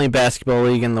quarters. Only basketball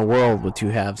league in the world with 2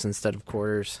 halves instead of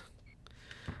quarters.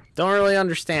 Don't really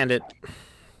understand it.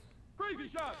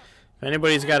 If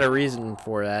anybody's got a reason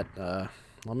for that,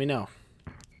 let me know.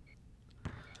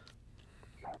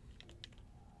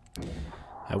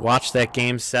 I watched that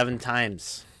game 7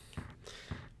 times.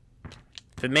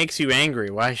 If it makes you angry,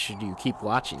 why should you keep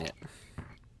watching it?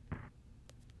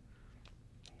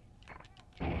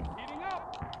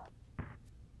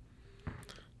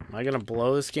 Am I gonna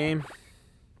blow this game?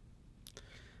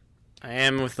 I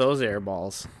am with those air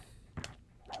balls.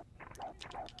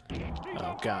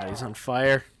 Oh god, he's on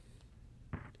fire.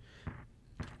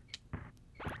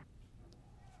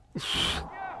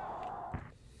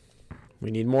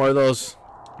 We need more of those.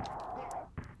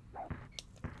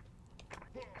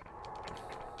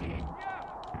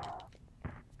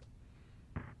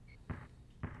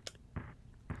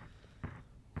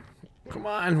 Come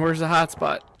on, where's the hot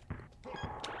spot?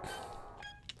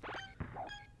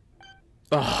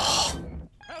 Oh.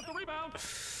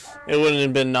 It wouldn't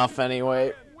have been enough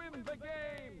anyway.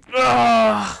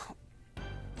 Oh.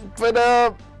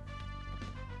 But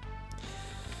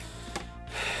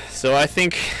so I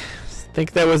think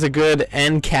that was a good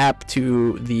end cap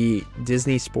to the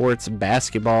Disney Sports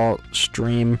basketball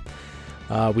stream.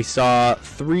 We saw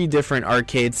 3 different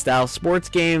arcade style sports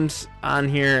games on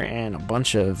here and a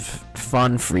bunch of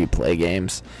fun free play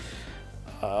games.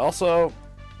 Also,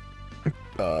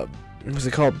 what's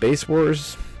it called? Base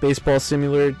Wars? Baseball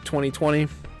Simulator 2020.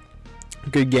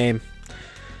 Good game.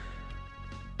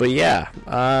 But yeah,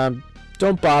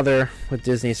 don't bother with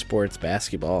Disney Sports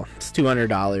basketball. It's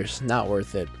 $200. Not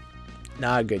worth it.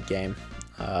 Not a good game.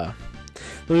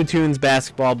 Looney Tunes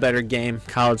basketball, better game.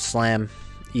 College Slam,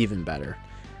 even better.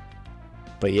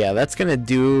 But yeah, that's going to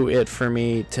do it for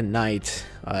me tonight.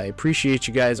 I appreciate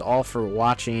you guys all for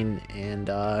watching, and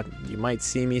you might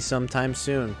see me sometime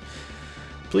soon.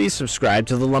 Please subscribe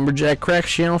to the Lumberjack Cracks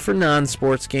channel for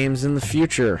non-sports games in the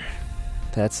future.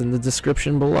 That's in the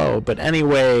description below. But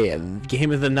anyway,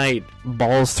 game of the night,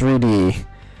 Balls 3D.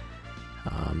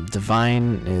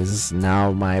 Divine is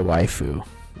now my waifu.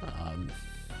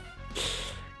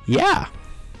 Yeah.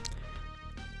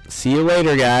 See you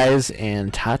later, guys,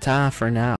 and ta-ta for now.